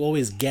on? Like, you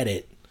always get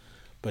it,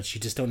 but you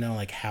just don't know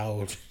like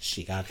how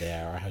she got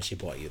there or how she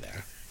brought you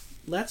there.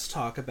 Let's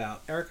talk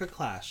about Erica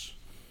Clash.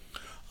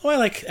 Oh, I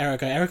like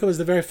Erica. Erica was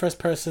the very first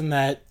person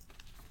that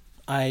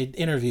I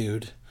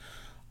interviewed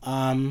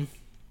for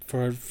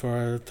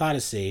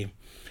Thodicy.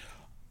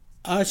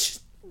 She's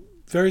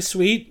very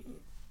sweet.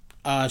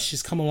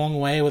 She's come a long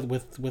way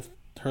with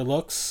her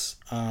looks.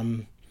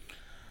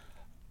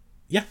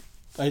 Yeah,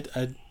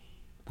 I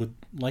would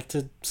like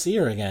to see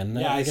her again.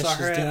 Yeah, I saw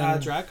her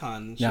at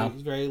DragCon. She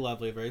was very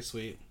lovely, very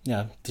sweet.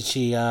 Yeah. Did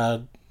she,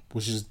 was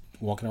she just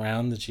walking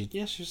around? Did she?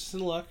 Yeah, she was just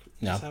in the look.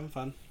 Just having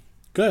fun.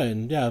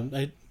 Good,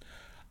 yeah.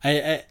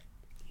 I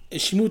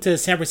she moved to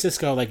San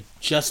Francisco like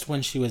just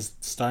when she was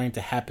starting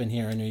to happen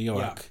here in New York.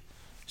 Yeah.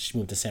 She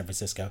moved to San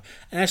Francisco.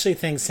 And I actually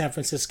think San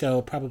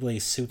Francisco probably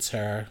suits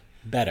her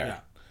better.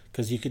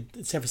 Because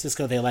San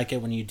Francisco, they like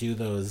it when you do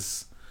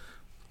those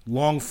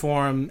long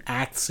form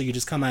acts. So you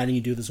just come out and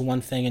you do this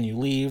one thing and you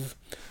leave.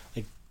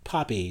 Like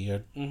Poppy,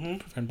 your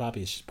friend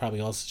Poppy,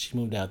 she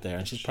moved out there,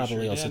 and she's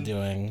probably also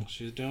doing.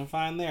 She's doing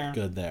fine there.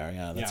 Good there,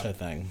 yeah. That's her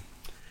thing.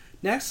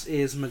 Next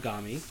is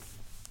Megami.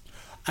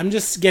 I'm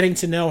just getting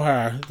to know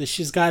her.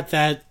 She's got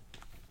that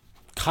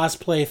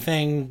cosplay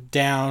thing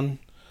down.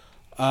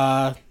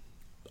 I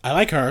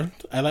like her.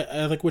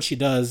 I like what she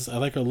does. I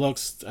like her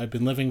looks. I've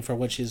been living for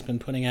what she's been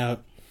putting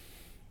out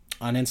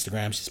on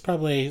Instagram. She's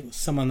probably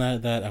someone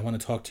that I want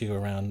to talk to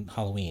around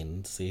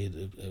Halloween. See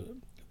if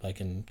I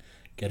can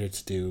get her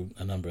to do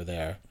a number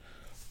there.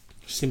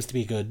 She seems to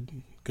be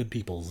good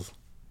people's.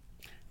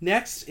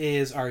 Next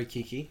is Ari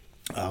Kiki.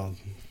 Oh,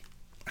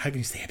 how can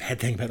you say a bad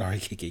thing about Ari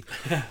Kiki?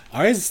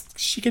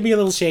 She can be a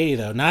little shady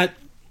though. Not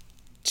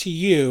to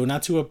you,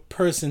 not to a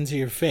person to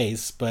your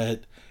face,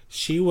 but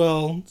she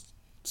will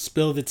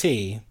spill the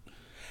tea.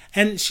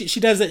 And she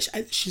does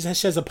it. She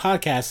has a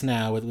podcast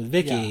now with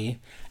Vicky,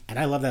 and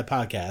I love that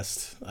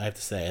podcast. I have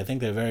to say, I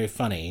think they're very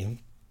funny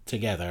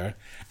together,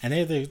 and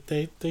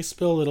they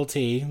spill a little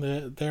tea.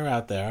 They're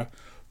out there,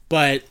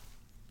 but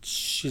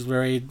she's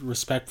very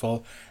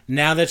respectful.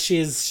 Now that she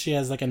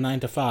has like a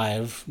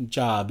 9-to-5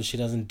 job, she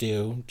doesn't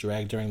do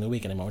drag during the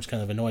week anymore, which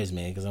kind of annoys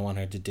me because I want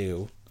her to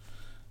do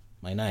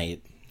my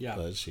night. Yeah,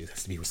 but she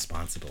has to be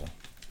responsible.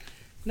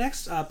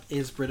 Next up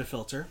is Britta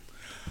Filter.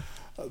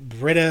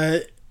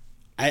 Britta,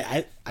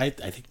 I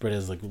think Britta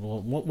is like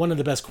one of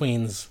the best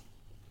queens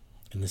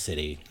in the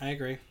city. I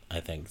agree. I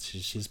think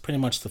she's pretty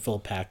much the full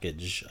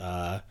package.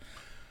 I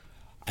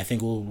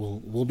think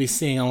we'll be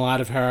seeing a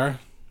lot of her.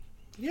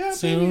 Yeah,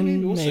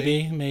 soon.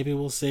 Maybe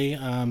we'll see.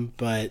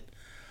 But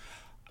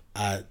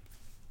I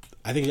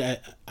think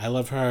I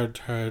love her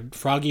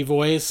froggy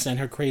voice and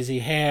her crazy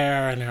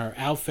hair and her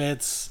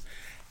outfits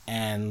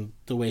and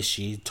the way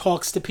she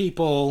talks to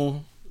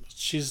people.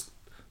 She's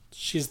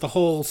the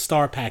whole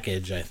star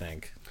package, I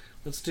think.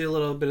 Let's do a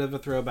little bit of a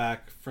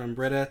throwback from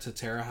Britta to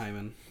Tara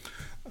Hyman.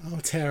 Oh,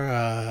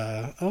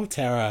 Tara.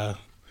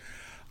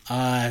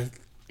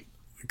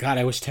 God,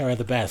 I wish Tara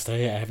the best. I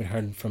haven't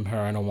heard from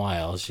her in a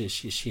while.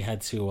 She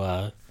had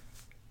to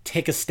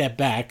take a step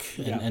back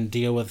and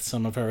deal with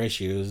some of her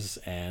issues,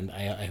 and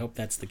I hope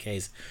that's the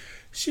case.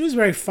 She was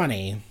very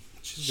funny.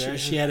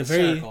 She had a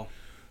very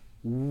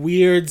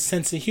weird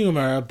sense of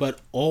humor, but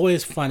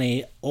always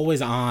funny,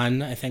 always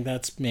on. I think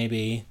that's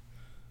maybe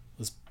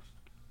was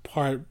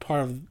part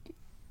of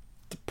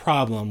the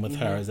problem with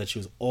her, is that she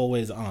was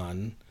always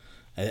on.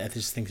 I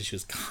just think that she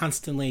was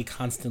constantly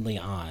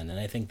on, and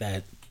I think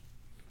that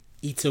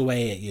eats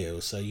away at you,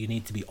 so you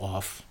need to be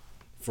off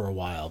for a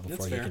while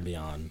before you can be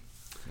on.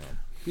 Yeah.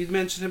 We've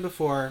mentioned him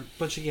before,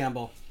 Butchie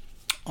Gamble.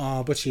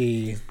 Oh,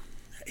 Butchie.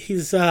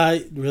 He's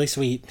really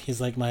sweet. He's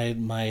like my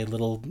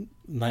little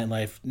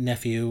nightlife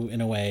nephew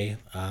in a way.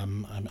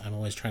 I'm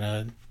always trying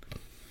to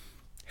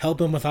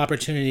help him with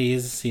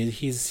opportunities.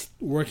 He's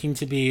working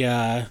to be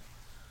a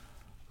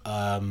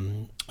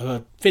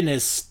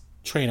fitness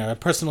trainer, a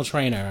personal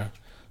trainer.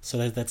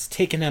 So that's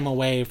taken him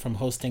away from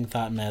hosting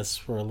Thought Mess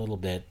for a little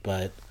bit,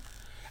 but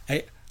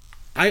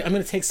I'm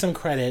going to take some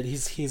credit.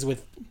 He's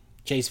with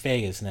Jace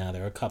Vegas now.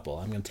 They're a couple.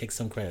 I'm going to take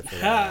some credit for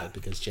that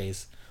because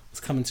Jace was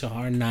coming to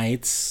our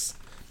nights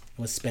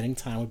and was spending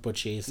time with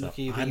Butchie. So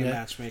Lucky being a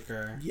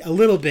matchmaker. A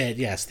little bit,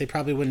 yes. They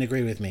probably wouldn't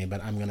agree with me,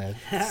 but I'm going to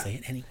say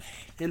it anyway.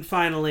 And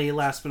finally,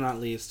 last but not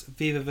least,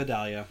 Viva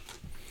Vidalia.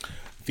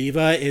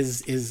 Viva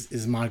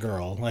is my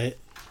girl.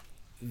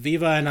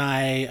 Viva and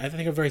I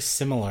think are very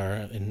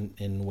similar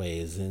in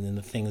ways and in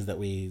the things that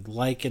we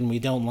like and we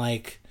don't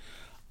like.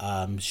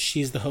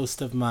 She's the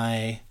host of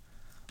my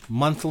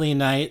monthly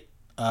night,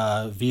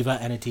 Viva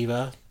and a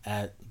Diva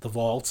at the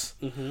Vault.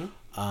 Mm-hmm.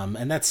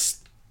 And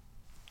that's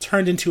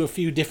turned into a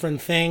few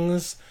different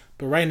things,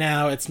 but right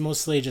now it's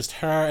mostly just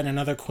her and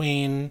another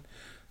queen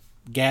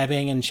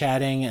gabbing and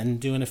chatting and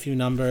doing a few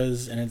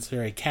numbers, and it's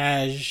very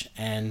cash,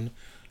 and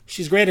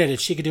she's great at it.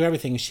 She could do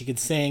everything. She could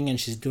sing, and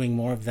she's doing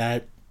more of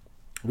that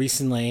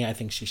recently. I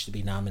think she should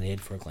be nominated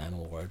for a Glam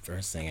Award for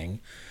her singing.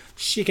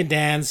 She can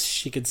dance.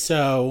 She could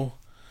sew.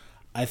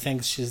 I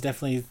think she's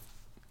definitely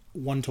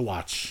one to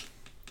watch.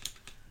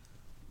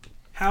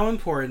 How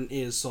important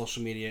is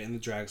social media in the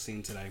drag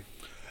scene today?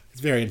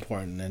 It's very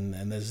important,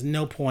 and there's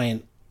no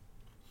point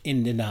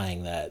in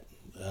denying that.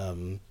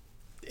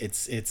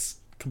 It's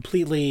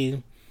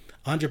completely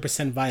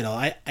 100% vital.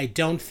 I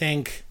don't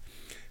think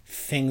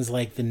things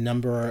like the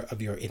number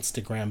of your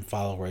Instagram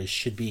followers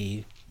should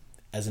be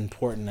as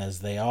important as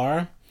they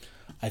are.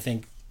 I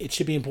think it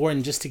should be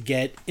important just to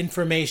get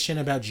information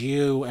about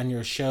you and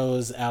your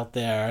shows out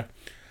there.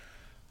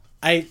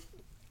 I'm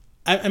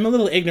a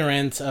little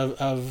ignorant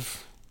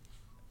of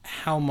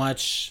how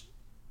much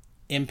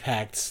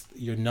impact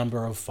your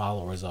number of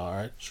followers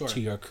are to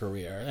your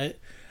career.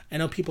 I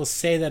know people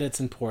say that it's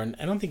important.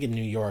 I don't think in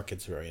New York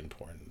it's very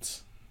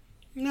important.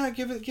 No,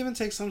 give and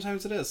take.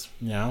 Sometimes it is.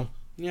 No?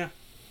 Yeah.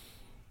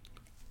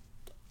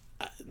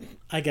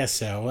 I guess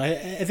so. I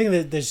think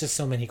that there's just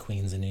so many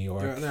queens in New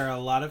York. There are a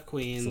lot of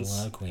queens. There's a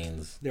lot of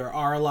queens. There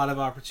are a lot of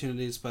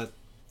opportunities, but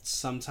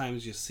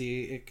sometimes you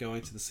see it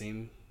going to the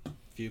same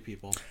few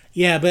people.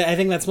 Yeah, but I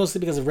think that's mostly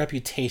because of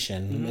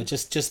reputation. Mm-hmm.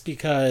 Just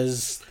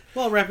because...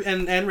 Well,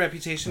 and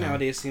reputation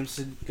nowadays seems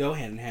to go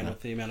hand in hand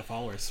with the amount of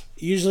followers.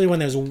 Usually when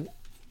there's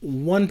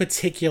one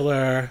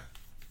particular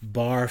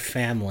bar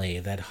family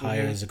that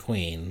hires a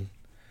queen,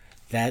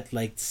 that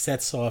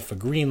sets off a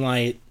green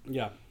light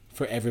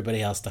for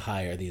everybody else to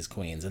hire these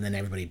queens, and then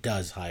everybody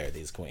does hire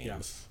these queens. Yeah.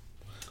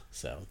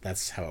 So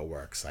that's how it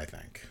works, I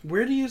think.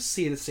 Where do you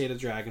see the state of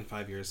drag in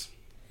 5 years?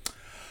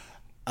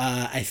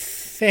 I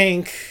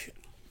think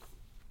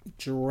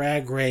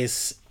Drag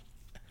Race,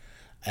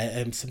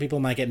 some people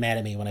might get mad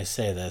at me when I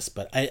say this,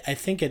 but I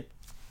think it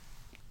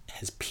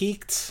has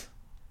peaked.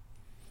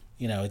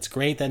 You know, it's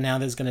great that now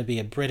there's going to be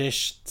a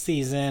British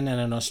season and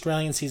an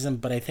Australian season,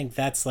 but I think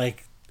that's going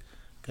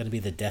to be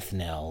the death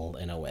knell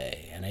in a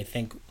way. And I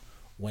think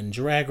when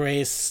Drag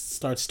Race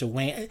starts to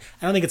wane,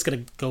 I don't think it's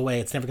going to go away.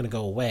 It's never going to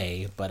go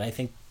away, but I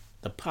think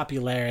the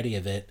popularity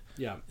of it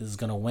is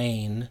going to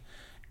wane,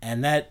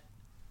 and that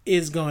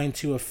is going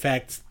to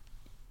affect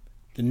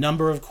the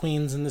number of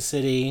queens in the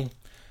city,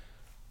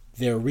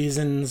 their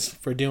reasons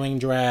for doing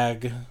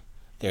drag,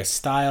 their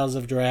styles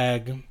of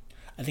drag.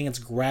 I think it's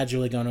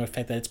gradually going to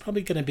affect that. It's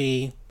probably going to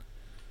be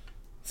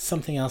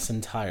something else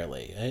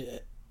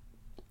entirely.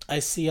 I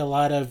see a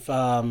lot of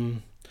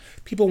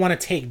people want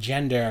to take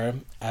gender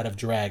out of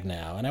drag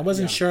now, and I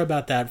wasn't sure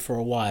about that for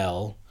a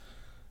while.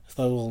 I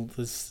thought, well,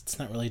 it's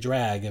not really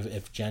drag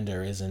if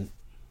gender isn't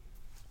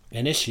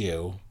an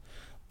issue.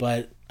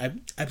 But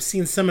I've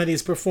seen some of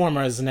these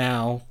performers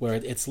now where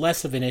it's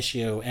less of an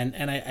issue,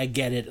 and I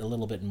get it a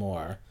little bit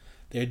more.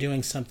 They're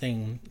doing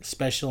something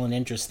special and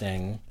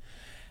interesting,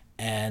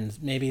 and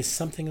maybe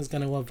something is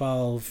going to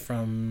evolve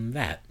from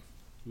that.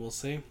 We'll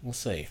see. We'll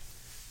see.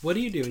 What do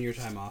you do in your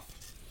time off?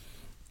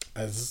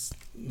 I was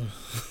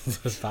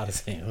about to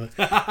say. What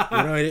do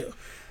I do?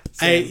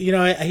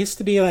 I used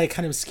to be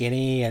kind of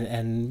skinny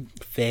and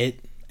fit,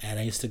 and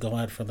I used to go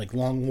out for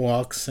long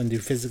walks and do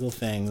physical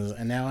things,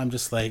 and now I'm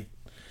just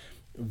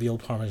veal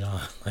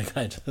parmesan.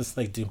 I just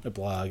do my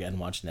blog and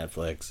watch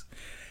Netflix,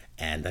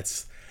 and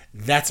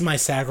that's my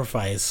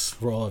sacrifice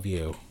for all of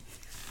you.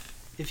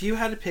 If you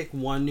had to pick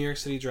one New York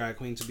City drag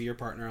queen to be your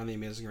partner on The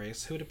Amazing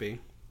Race, who would it be?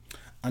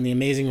 On The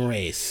Amazing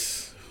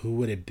Race, who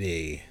would it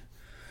be?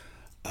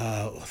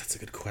 That's a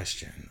good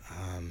question.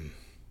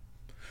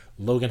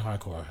 Logan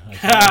Hardcore.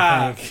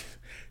 I think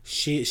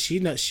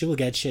she will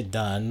get shit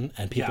done,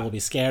 and people will be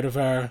scared of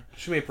her.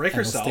 She may break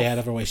herself. Stay out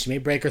of her way. She may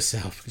break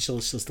herself, but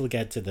she'll still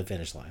get to the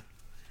finish line.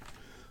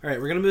 All right,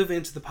 we're going to move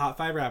into the Pop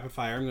 5 Rapid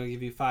Fire. I'm going to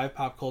give you 5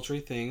 pop culture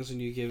things,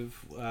 and you give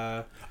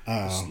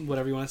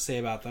whatever you want to say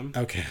about them.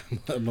 Okay.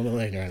 I'm a little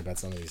ignorant about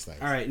some of these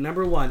things. All right,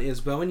 number 1 is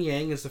Bowen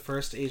Yang is the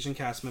first Asian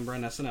cast member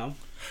on SNL.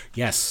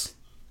 Yes.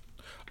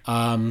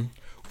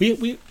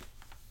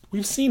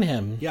 We've seen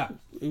him. Yeah.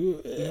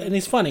 And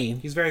he's funny.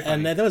 He's very funny.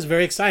 And that was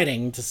very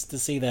exciting to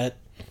see that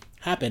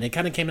happen. It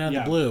kind of came out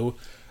of the blue.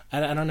 I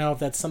don't know if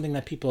that's something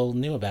that people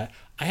knew about.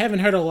 I haven't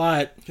heard a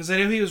lot. Because I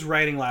knew he was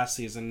writing last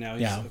season. Now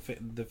he's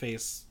the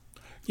face.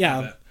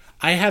 Yeah.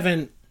 I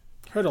haven't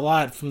heard a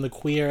lot from the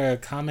queer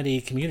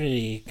comedy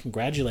community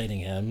congratulating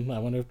him. I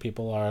wonder if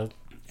people are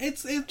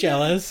it's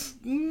jealous.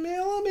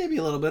 Well, maybe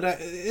a little bit.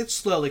 It's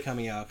slowly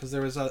coming out because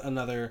there was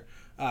another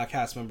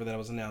cast member that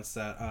was announced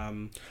that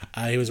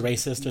He was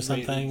racist or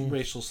something.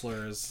 Racial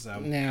slurs. So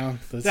No,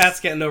 that's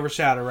getting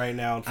overshadowed right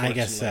now.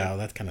 Unfortunately, I guess so.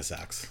 That kind of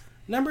sucks.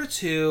 Number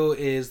 2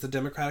 is the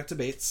Democratic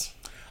debates.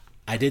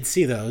 I did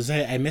see those.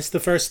 I missed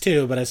the first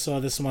two, but I saw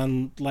this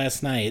one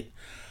last night.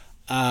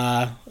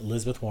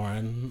 Elizabeth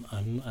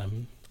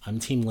Warren. I'm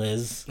Team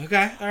Liz.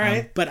 Okay, all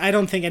right. But I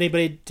don't think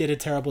anybody did a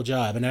terrible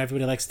job. I know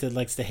everybody likes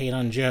to hate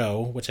on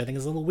Joe, which I think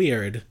is a little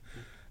weird.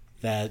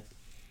 That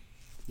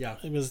he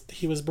was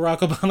Barack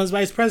Obama's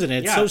vice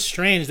president. It's so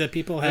strange that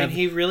people have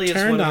he really is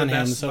turned one of on the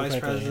him best so vice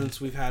quickly.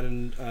 presidents we've had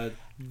in a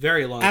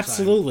very long time.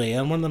 Absolutely,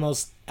 and one of the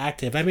most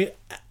active. I mean,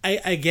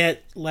 I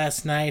get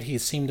last night he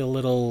seemed a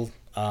little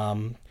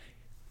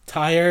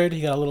tired. He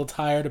got a little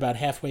tired about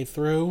halfway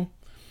through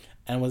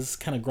and was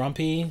kind of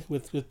grumpy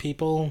with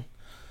people.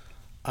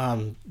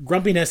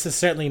 Grumpiness is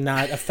certainly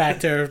not a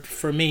factor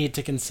for me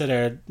to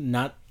consider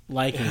not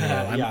liking you.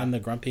 I'm the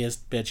grumpiest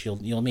bitch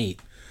you'll meet.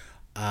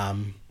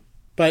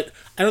 But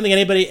I don't think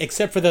anybody,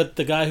 except for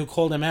the guy who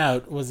called him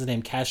out, what was his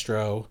name,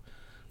 Castro.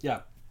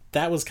 Yeah.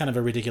 That was kind of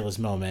a ridiculous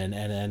moment,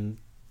 and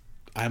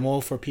I'm all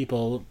for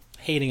people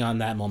hating on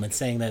that moment,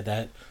 saying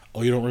that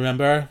oh, you don't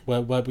remember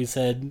what we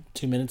said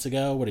 2 minutes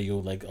ago? What are you,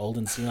 like, old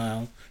and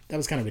senile? That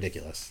was kind of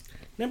ridiculous.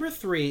 Number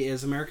 3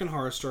 is American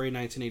Horror Story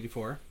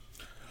 1984.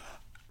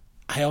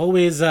 I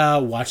always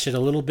watch it a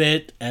little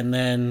bit, and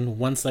then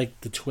once like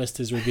the twist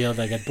is revealed,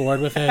 I get bored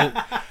with it.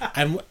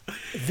 I'm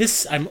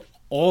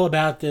all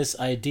about this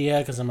idea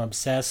because I'm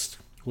obsessed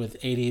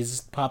with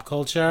 80s pop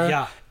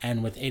culture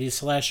and with 80s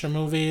slasher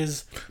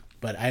movies.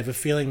 But I have a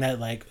feeling that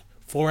like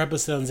 4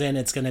 episodes in,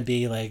 it's going to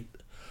be like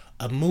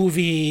a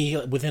movie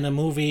within a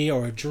movie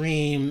or a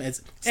dream.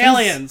 It's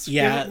aliens.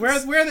 Yeah, where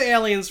are the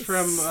aliens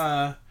from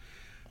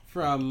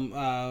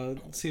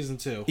season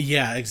 2?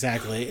 Yeah,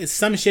 exactly.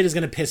 Some shit is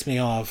going to piss me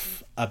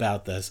off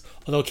about this.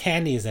 Although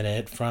Candy's in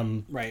it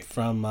from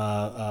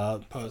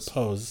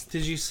Pose.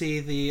 Did you see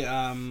the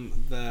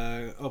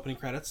opening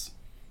credits?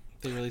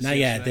 They released Not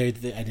yet. I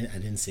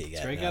didn't see it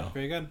yet. It's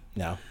very good.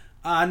 No.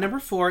 Number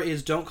 4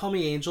 is Don't Call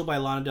Me Angel by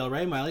Lana Del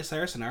Rey, Miley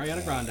Cyrus, and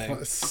Ariana Grande.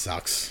 Well, it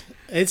sucks.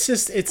 It's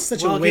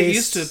such a waste. Get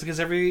used to it because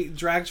every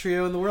drag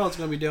trio in the world is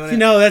going to be doing it. You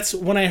know, that's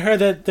when I heard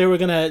that they were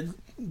going to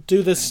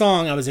do this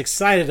song, I was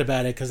excited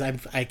about it because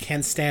I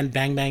can't stand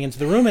Bang Bang Into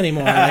the Room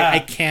anymore. I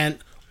can't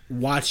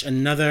watch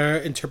another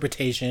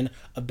interpretation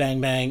of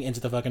Bang Bang Into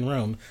the fucking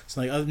Room.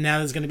 So like, oh, now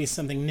there's going to be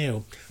something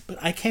new. But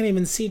I can't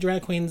even see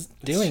drag queens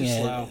doing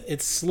it. Slow.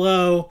 It's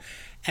slow,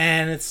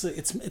 and it's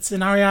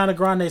an Ariana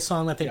Grande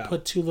song that they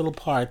put 2 little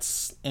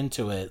parts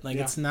into it. Like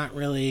it's not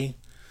really.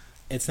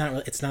 It's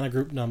not a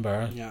group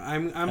number. Yeah,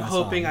 I'm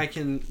hoping I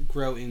can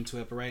grow into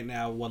it, but right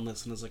now one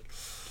listen is like.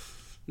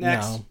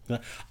 Next. No.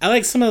 I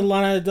like some of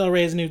Lana Del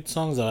Rey's new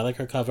songs, though. I like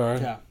her cover.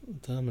 Yeah.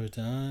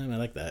 Summertime. I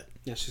like that.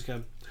 Yeah, she's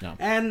good. No.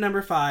 And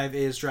number 5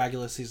 is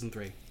Dragula Season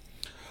 3.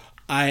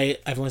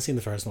 I've only seen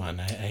the first one.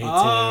 I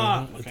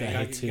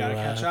hate to gotta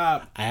catch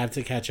up. I have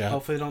to catch up.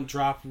 Hopefully they don't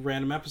drop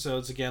random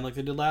episodes again like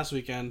they did last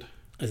weekend.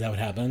 Is that what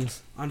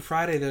happens? On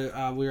Friday,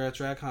 we were at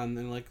DragCon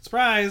and like,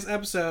 surprise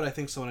episode. I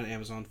think someone at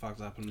Amazon fucked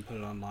up and put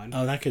it online.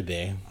 Oh, that could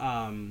be.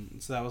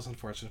 So that was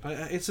unfortunate.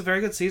 But it's a very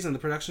good season. The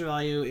production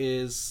value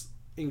is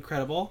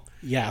incredible.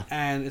 Yeah.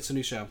 And it's a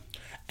new show.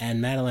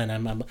 And Madeline,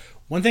 I'm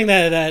one thing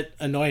that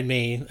annoyed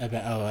me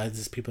about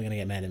just people are gonna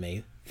get mad at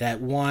me.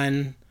 That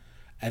one,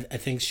 I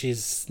think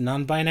she's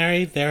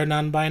non-binary. They're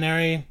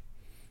non-binary.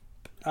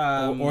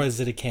 Or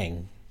is it a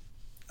king?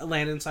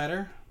 Land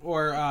Insider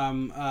or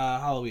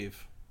Hollow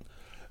Eve.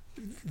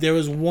 There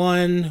was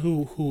one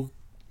who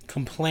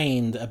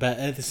complained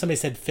about somebody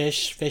said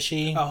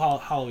fishy. Oh,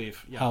 Hollow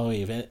Eve. Yeah. Hollow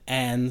Eve,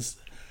 and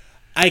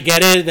I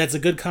get it. That's a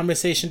good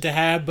conversation to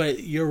have,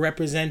 but you're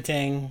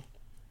representing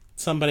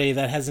somebody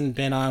that hasn't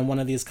been on one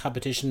of these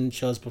competition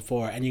shows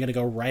before, and you're going to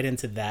go right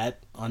into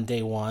that on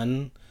day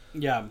one.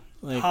 Yeah.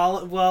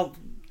 Well,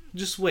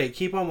 just wait.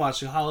 Keep on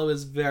watching. Hollow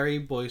is very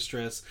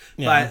boisterous,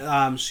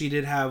 but she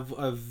did have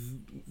a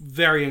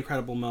very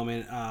incredible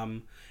moment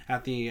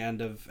at the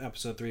end of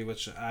episode 3,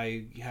 which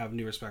I have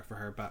new respect for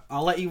her, but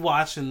I'll let you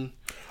watch. And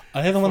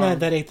are they the one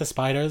that ate the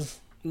spiders?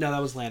 No,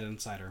 that was Land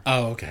Insider.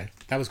 Oh, okay.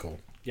 That was cool.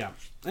 Yeah,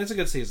 it's a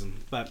good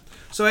season. But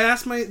so I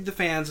asked the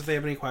fans if they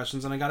have any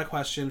questions, and I got a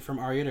question from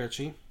Arya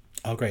Durchi.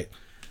 Oh, great.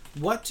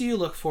 What do you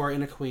look for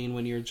in a queen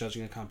when you're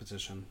judging a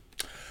competition?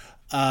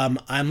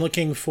 I'm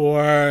looking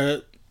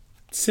for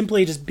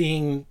simply just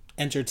being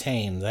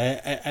entertained.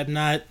 I'm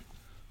not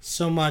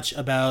so much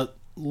about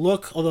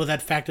look, although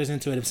that factors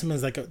into it. If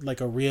something's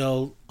like a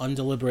real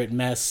undeliberate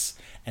mess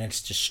and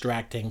it's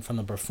distracting from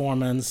the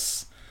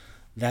performance,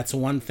 that's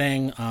one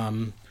thing.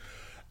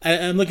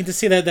 I'm looking to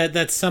see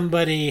that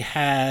somebody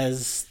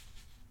has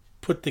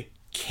put the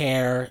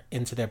care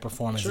into their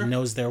performance,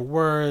 knows their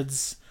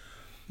words,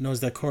 knows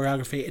their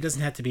choreography. It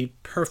doesn't have to be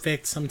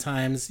perfect.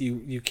 Sometimes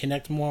you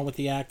connect more with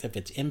the act if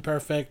it's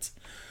imperfect,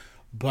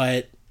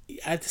 but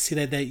I have to see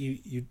that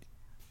you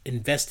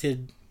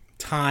invested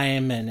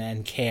time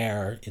and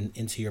care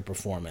into your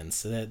performance.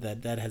 So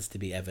that has to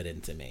be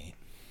evident to me.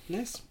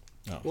 Nice.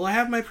 Oh. Well, I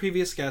have my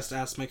previous guest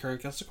ask my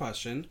current guest a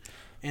question,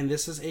 and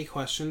this is a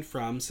question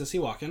from Sissy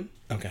Walken.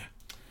 Okay.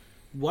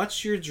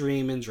 What's your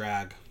dream in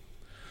drag?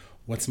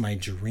 What's my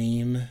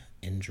dream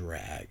in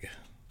drag?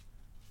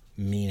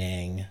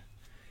 Meaning,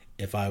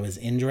 if I was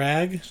in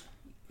drag?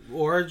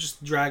 Or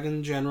just drag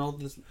in general?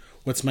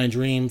 What's my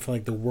dream for,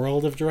 like, the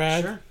world of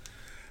drag? Sure.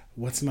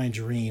 What's my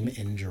dream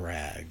in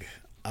drag?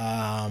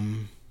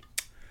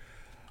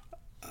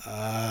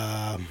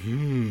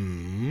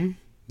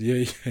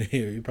 You're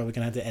probably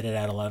gonna have to edit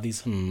out a lot of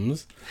these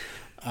hmms.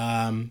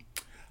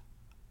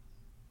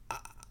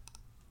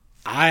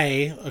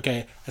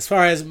 As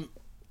far as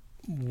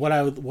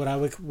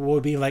what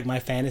would be like my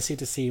fantasy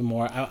to see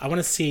more, I want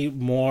to see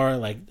more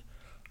like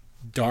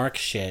dark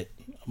shit,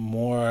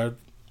 more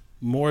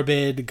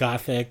morbid,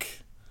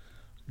 gothic,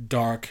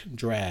 dark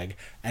drag,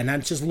 and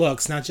not just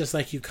looks, not just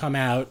like you come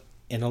out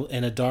in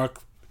a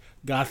dark,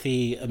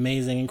 gothy,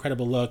 amazing,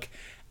 incredible look,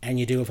 and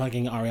you do a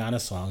fucking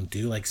Ariana song.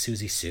 Do like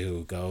Susie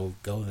Sue. Go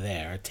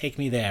there. Take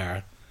me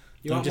there.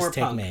 Don't just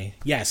take me.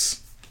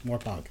 Yes, more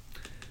punk.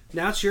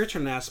 Now it's your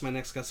turn to ask my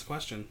next guest a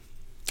question.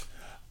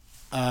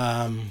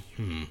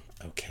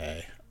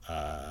 Okay.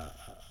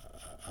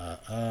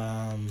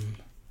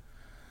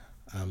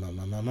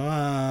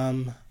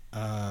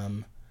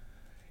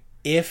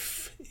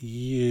 If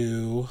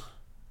you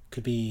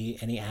could be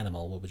any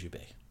animal, what would you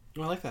be?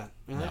 Oh, I like that.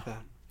 I like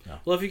that. No.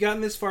 Well, if you've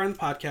gotten this far in the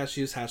podcast,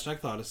 use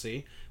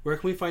 #Thoughtsy. Where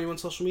can we find you on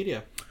social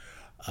media?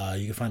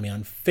 You can find me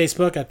on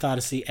Facebook at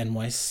Thoughtsy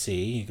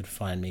NYC. You can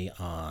find me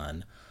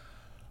on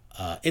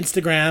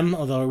Instagram,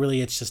 although really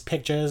it's just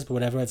pictures, but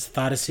whatever. It's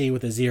Thoughtsy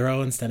with a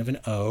 0 instead of an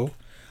O.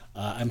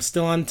 I'm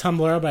still on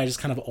Tumblr, but I just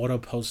kind of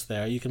auto-post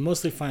there. You can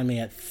mostly find me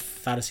at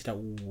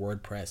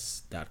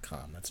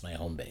thoughtsy.wordpress.com. That's my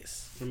home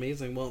base.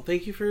 Amazing. Well,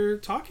 thank you for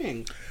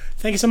talking.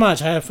 Thank you so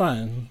much. I had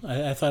fun.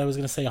 I thought I was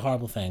going to say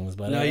horrible things,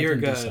 but no, I you're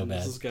didn't good. do so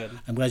bad. This is good.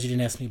 I'm glad you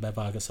didn't ask me about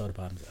vodka soda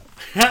bottoms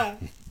out.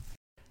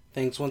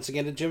 Thanks once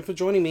again to Jim for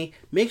joining me.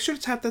 Make sure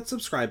to tap that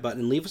subscribe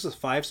button and leave us a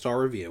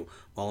 5-star review.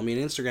 Follow me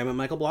on Instagram at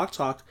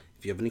MichaelBlockTalk.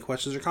 If you have any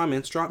questions or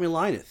comments, drop me a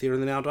line at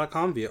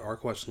theaterthenow.com via our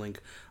question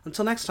link.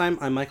 Until next time,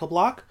 I'm Michael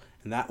Block,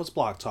 and that was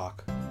Block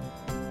Talk.